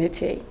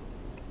opportunity.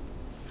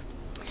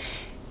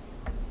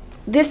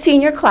 This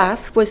senior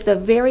class was the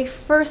very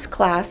first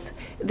class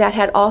that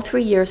had all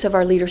 3 years of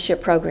our leadership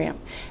program.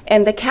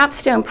 And the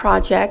capstone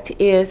project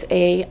is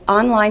an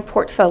online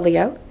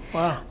portfolio.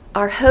 Wow.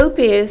 Our hope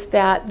is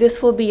that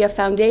this will be a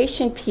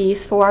foundation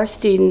piece for our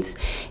students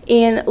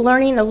in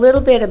learning a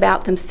little bit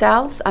about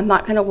themselves. I'm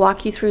not going to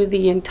walk you through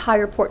the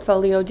entire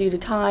portfolio due to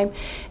time,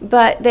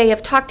 but they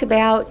have talked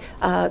about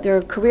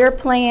their career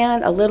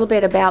plan, a little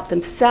bit about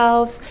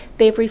themselves.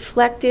 They've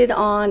reflected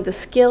on the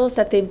skills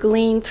that they've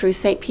gleaned through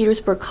St.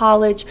 Petersburg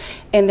College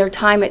and their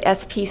time at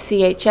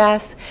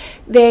SPCHS.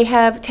 They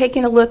have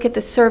taken a look at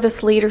the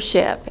service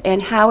leadership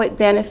and how it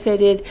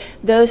benefited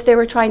those they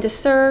were trying to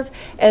serve,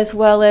 as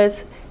well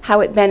as how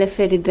it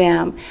benefited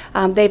them.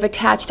 They've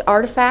attached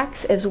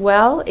artifacts as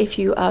well if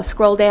you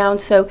scroll down.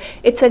 So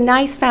it's a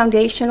nice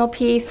foundational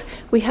piece.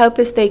 We hope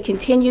as they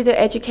continue their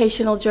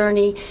educational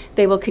journey,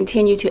 they will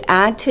continue to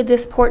add to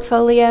this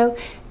portfolio.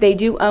 They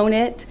do own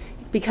it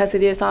because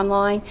it is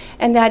online,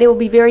 and that it will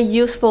be very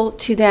useful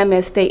to them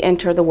as they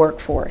enter the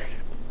workforce.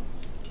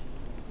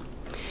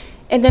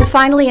 And then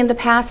finally, in the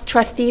past,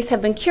 trustees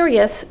have been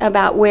curious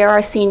about where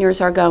our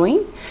seniors are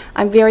going.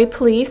 I'm very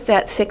pleased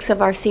that 6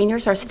 of our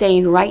seniors are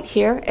staying right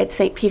here at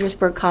St.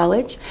 Petersburg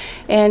College.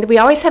 And we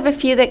always have a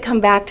few that come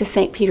back to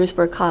St.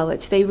 Petersburg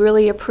College. They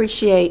really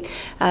appreciate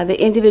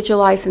the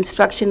individualized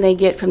instruction they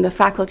get from the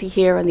faculty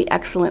here and the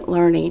excellent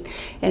learning.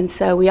 And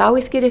so we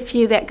always get a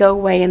few that go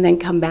away and then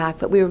come back.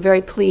 But we were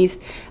very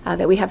pleased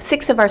that we have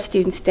 6 of our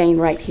students staying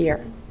right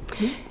here.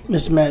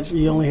 Ms. Metz,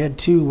 you only had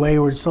 2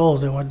 wayward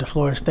souls that went to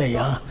Florida State,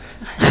 huh?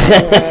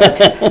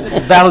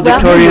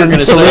 Valedictorian and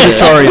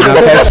salutatorian.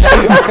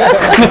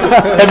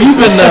 Have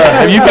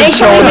you been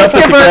showing up at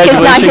the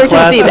graduation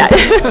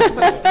classes?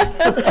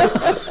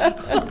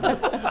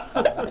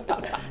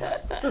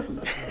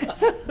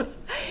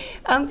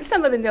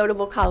 Some of the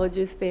notable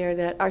colleges there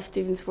that our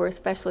students were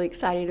especially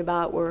excited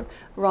about were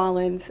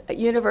Rollins,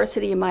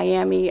 University of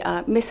Miami.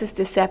 Mrs.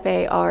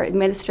 Giuseppe, our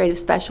administrative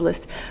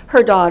specialist,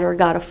 her daughter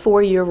got a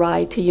 4-year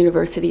ride to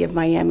University of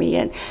Miami,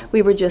 and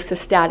we were just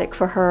ecstatic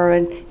for her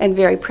and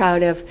very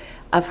proud of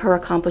her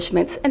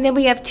accomplishments. And then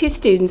we have 2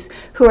 students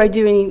who are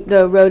doing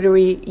the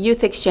Rotary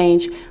Youth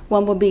Exchange.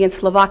 One will be in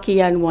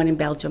Slovakia and one in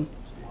Belgium.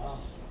 Wow.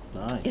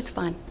 Nice. It's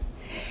fun.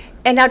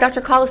 And now Dr.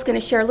 Call is going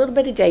to share a little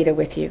bit of data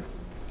with you.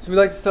 So we'd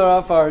like to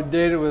start off our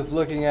data with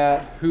looking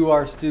at who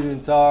our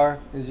students are.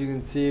 As you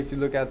can see, if you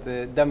look at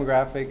the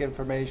demographic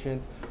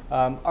information,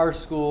 our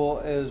school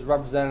is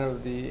representative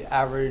of the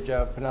average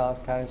of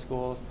Pinellas County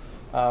schools.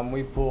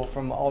 We pull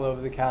from all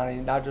over the county,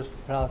 not just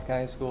Pinellas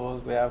County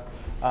schools. We have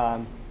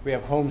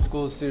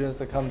homeschool students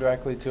that come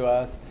directly to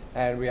us,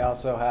 and we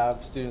also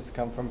have students that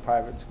come from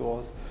private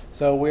schools.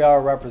 So we are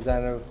a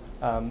representative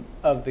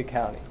of the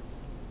county.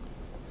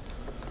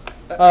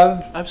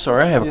 I'm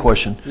sorry, I have a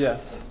question.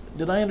 Yes.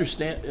 Did I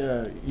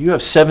understand, you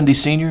have 70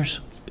 seniors?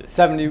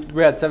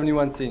 We had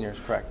 71 seniors,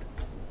 correct.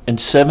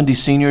 And 70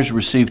 seniors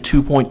received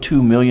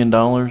 $2.2 million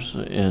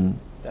in?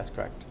 That's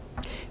correct.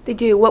 They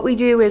do. What we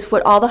do is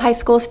what all the high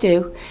schools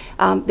do.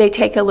 They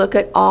take a look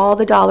at all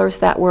the dollars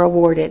that were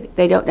awarded.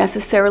 They don't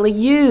necessarily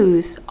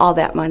use all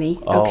that money,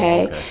 Oh,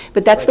 okay? okay.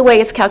 But that's the way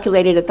it's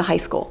calculated at the high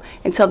school.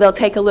 And so they'll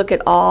take a look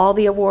at all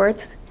the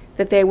awards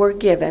that they were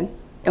given,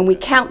 and we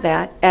count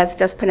that, as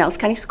does Pinellas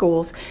County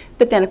Schools.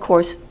 But then, of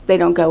course, they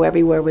don't go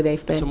everywhere where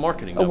they've been It's a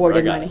marketing number,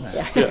 awarded I got money.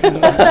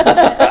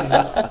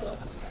 it.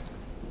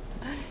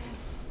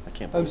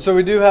 Yeah. So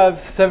we do have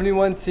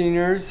 71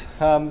 seniors.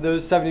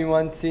 Those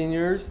 71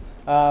 seniors,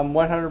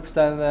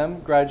 100% of them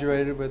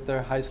graduated with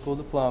their high school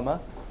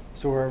diploma,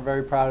 so we're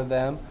very proud of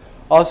them.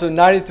 Also,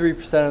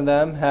 93% of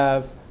them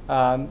have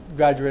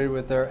graduated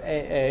with their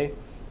AA.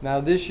 Now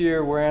this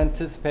year we're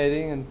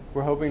anticipating and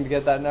we're hoping to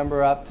get that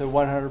number up to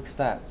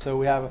 100%. So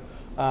we have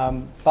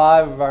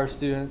 5 of our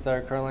students that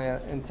are currently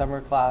in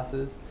summer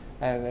classes,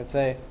 and if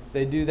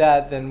they do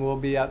that, then we'll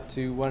be up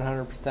to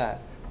 100%.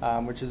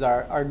 Which is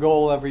our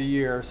goal every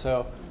year.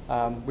 So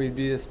we'd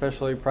be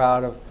especially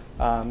proud of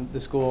the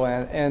school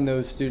and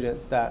those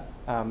students that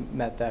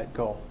met that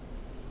goal.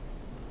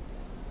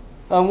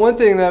 One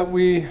thing that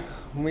we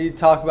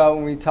talk about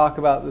when we talk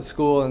about the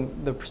school,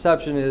 and the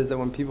perception is that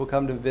when people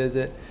come to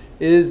visit,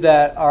 is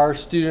that our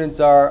students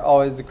are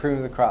always the cream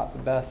of the crop, the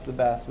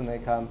best when they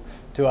come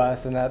to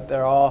us, and that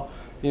they're all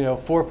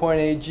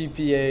 4.8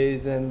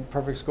 GPAs and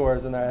perfect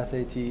scores in their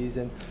SATs,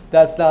 and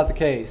that's not the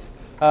case.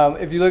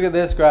 If you look at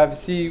this graph, you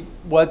see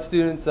what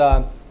students,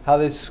 how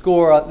they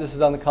score, this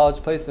is on the college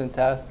placement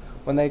test,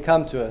 when they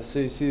come to us. So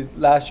you see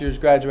last year's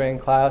graduating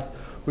class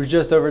was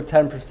just over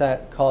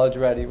 10% college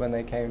ready when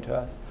they came to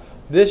us.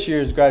 This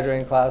year's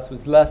graduating class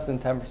was less than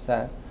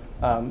 10%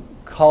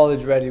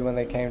 college ready when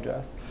they came to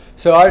us.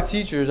 So our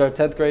teachers, our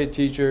 10th grade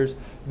teachers,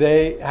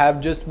 they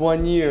have just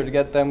 1 year to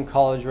get them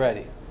college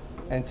ready.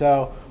 And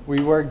so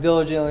we work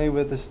diligently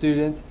with the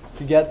students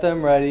to get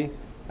them ready.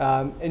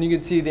 And you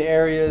can see the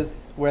areas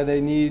where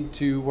they need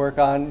to work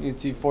on. You can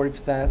see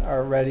 40%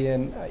 are ready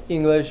in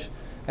English,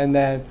 and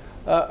then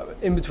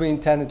in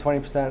between 10 and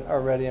 20% are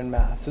ready in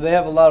math. So they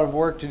have a lot of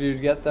work to do to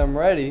get them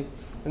ready.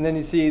 And then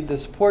you see the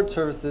support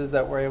services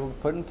that we're able to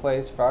put in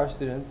place for our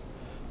students,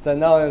 so that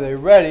not only are they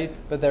ready,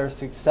 but they're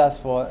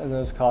successful in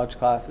those college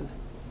classes.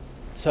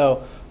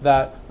 So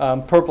that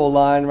purple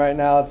line right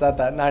now, it's at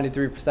that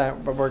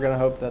 93%, but we're going to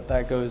hope that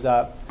that goes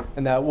up,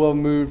 and that will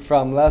move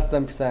from less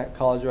than %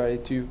 college ready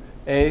to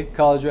A,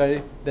 college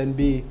ready, then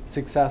B,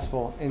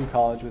 successful in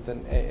college with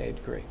an AA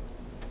degree.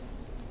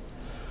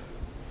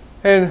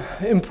 And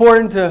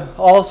important to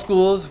all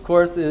schools, of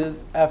course,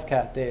 is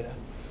FCAT data.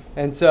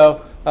 And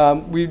so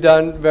we've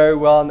done very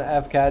well on the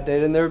FCAT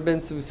data, and there have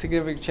been some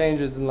significant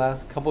changes in the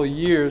last couple of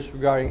years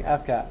regarding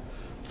FCAT.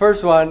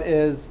 First one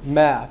is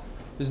math.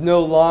 There's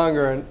no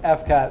longer an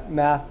FCAT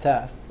math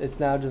test. It's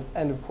now just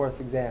end of course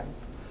exams.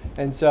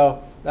 And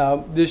so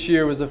this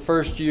year was the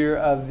first year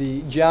of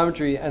the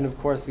geometry end of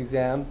course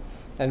exam,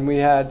 and we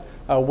had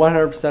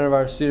 100% of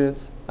our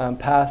students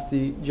pass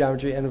the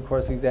geometry end of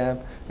course exam.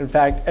 In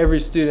fact, every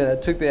student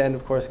that took the end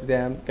of course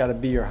exam got a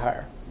B or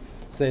higher.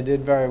 So they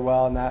did very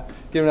well in that,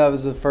 given that it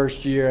was the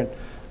first year. And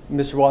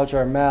Mr. Walsh,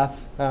 our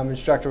math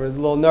instructor, was a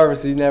little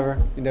nervous. He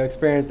never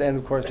experienced the end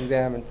of course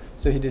exam, and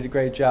so he did a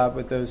great job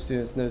with those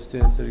students, and those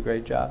students did a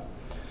great job.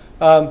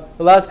 The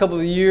last couple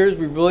of years,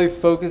 we've really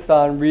focused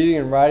on reading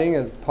and writing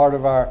as part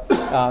of our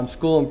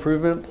school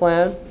improvement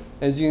plan.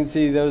 As you can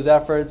see, those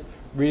efforts,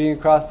 reading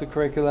across the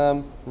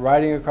curriculum,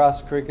 writing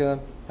across the curriculum,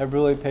 have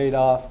really paid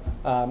off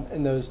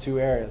in those two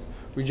areas.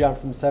 We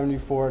jumped from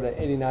 74 to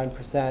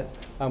 89%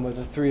 with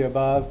a 3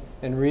 above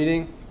in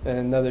reading, and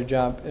another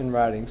jump in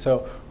writing.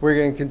 So we're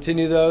going to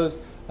continue those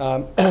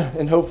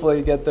and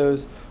hopefully get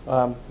those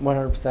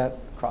 100%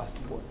 across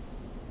the board.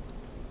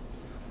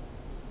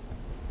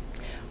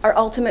 Our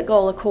ultimate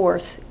goal, of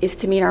course, is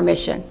to meet our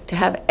mission, to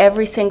have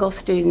every single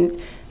student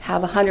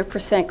have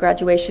 100%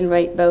 graduation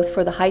rate both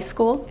for the high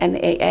school and the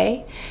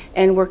AA.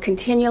 And we're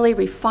continually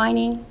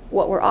refining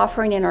what we're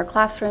offering in our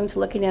classrooms,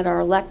 looking at our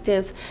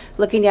electives,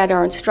 looking at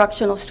our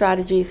instructional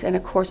strategies, and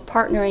of course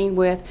partnering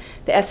with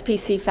the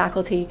SPC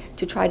faculty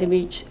to try to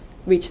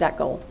reach that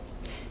goal.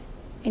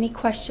 Any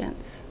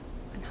questions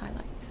and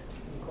highlights?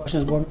 Any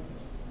questions, board?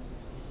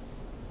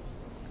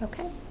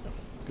 Okay.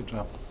 Good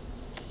job.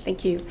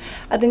 Thank you.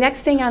 The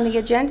next thing on the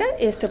agenda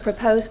is the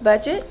proposed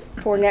budget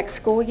for next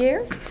school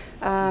year.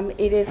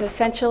 It is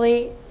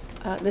essentially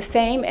the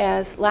same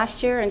as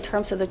last year in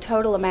terms of the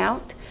total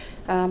amount.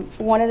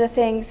 One of the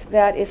things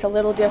that is a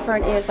little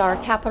different is our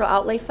capital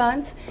outlay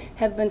funds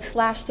have been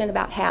slashed in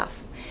about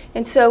half.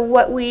 And so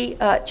what we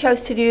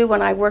chose to do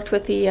when I worked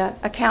with the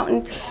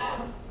accountant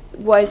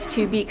was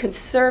to be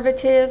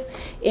conservative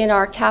in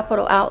our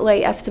capital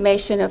outlay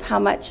estimation of how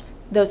much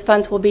those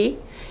funds will be.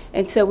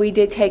 And so we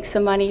did take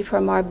some money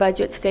from our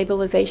budget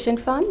stabilization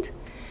fund,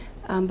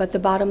 but the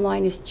bottom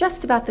line is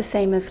just about the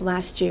same as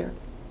last year.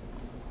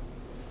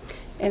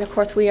 And of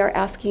course, we are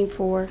asking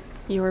for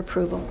your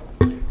approval.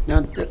 Now,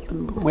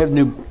 we have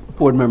new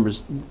board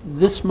members,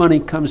 this money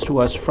comes to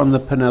us from the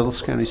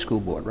Pinellas County School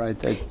Board, right?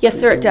 Yes,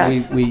 sir, it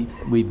does.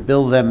 We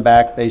bill them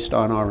back based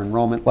on our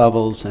enrollment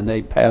levels, and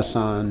they pass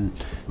on,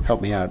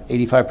 help me out,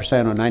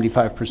 85% or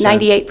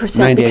 95%?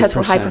 98% because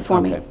we're high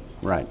performing. Okay.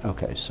 Right,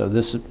 okay. So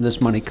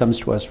this money comes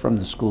to us from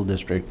the school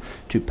district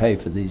to pay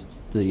for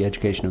the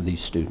education of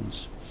these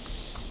students.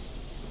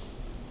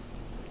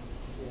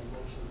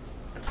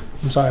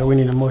 I'm sorry, we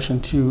need a motion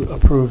to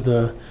approve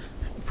the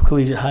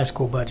collegiate high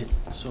school budget.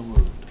 So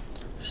moved.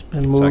 It's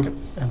been moved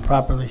Second. and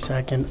properly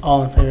second.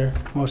 All in favor,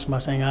 motion by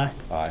saying aye.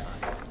 Aye.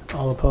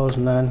 All opposed,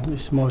 none.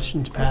 This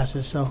motion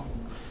passes, so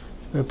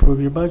we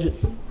approve your budget.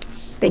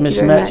 Thank Ms.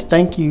 you very Metz, much.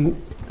 thank you,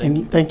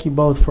 and thank you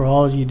both for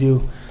all you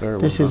do.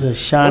 This is a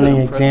shining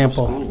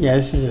example. Yeah,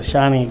 this is a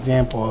shining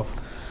example of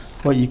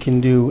what you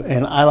can do,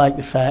 and I like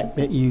the fact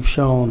that you've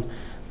shown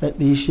that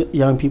these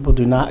young people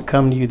do not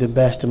come to you the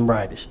best and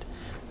brightest.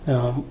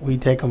 We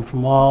take them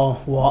from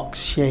all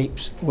walks,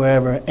 shapes,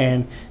 wherever,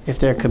 and if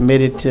they're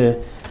committed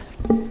to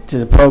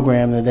the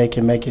program, that they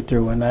can make it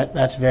through, and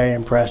that's very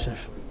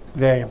impressive,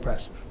 very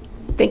impressive.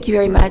 Thank you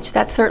very much.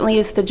 That certainly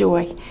is the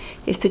joy,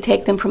 is to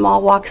take them from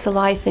all walks of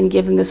life and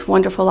give them this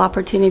wonderful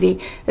opportunity.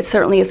 It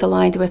certainly is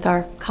aligned with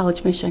our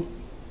college mission.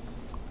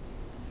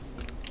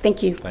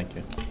 Thank you. Thank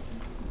you.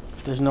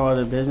 If there's no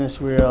other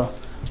business, we'll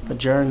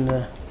adjourn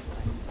the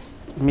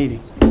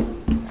meeting.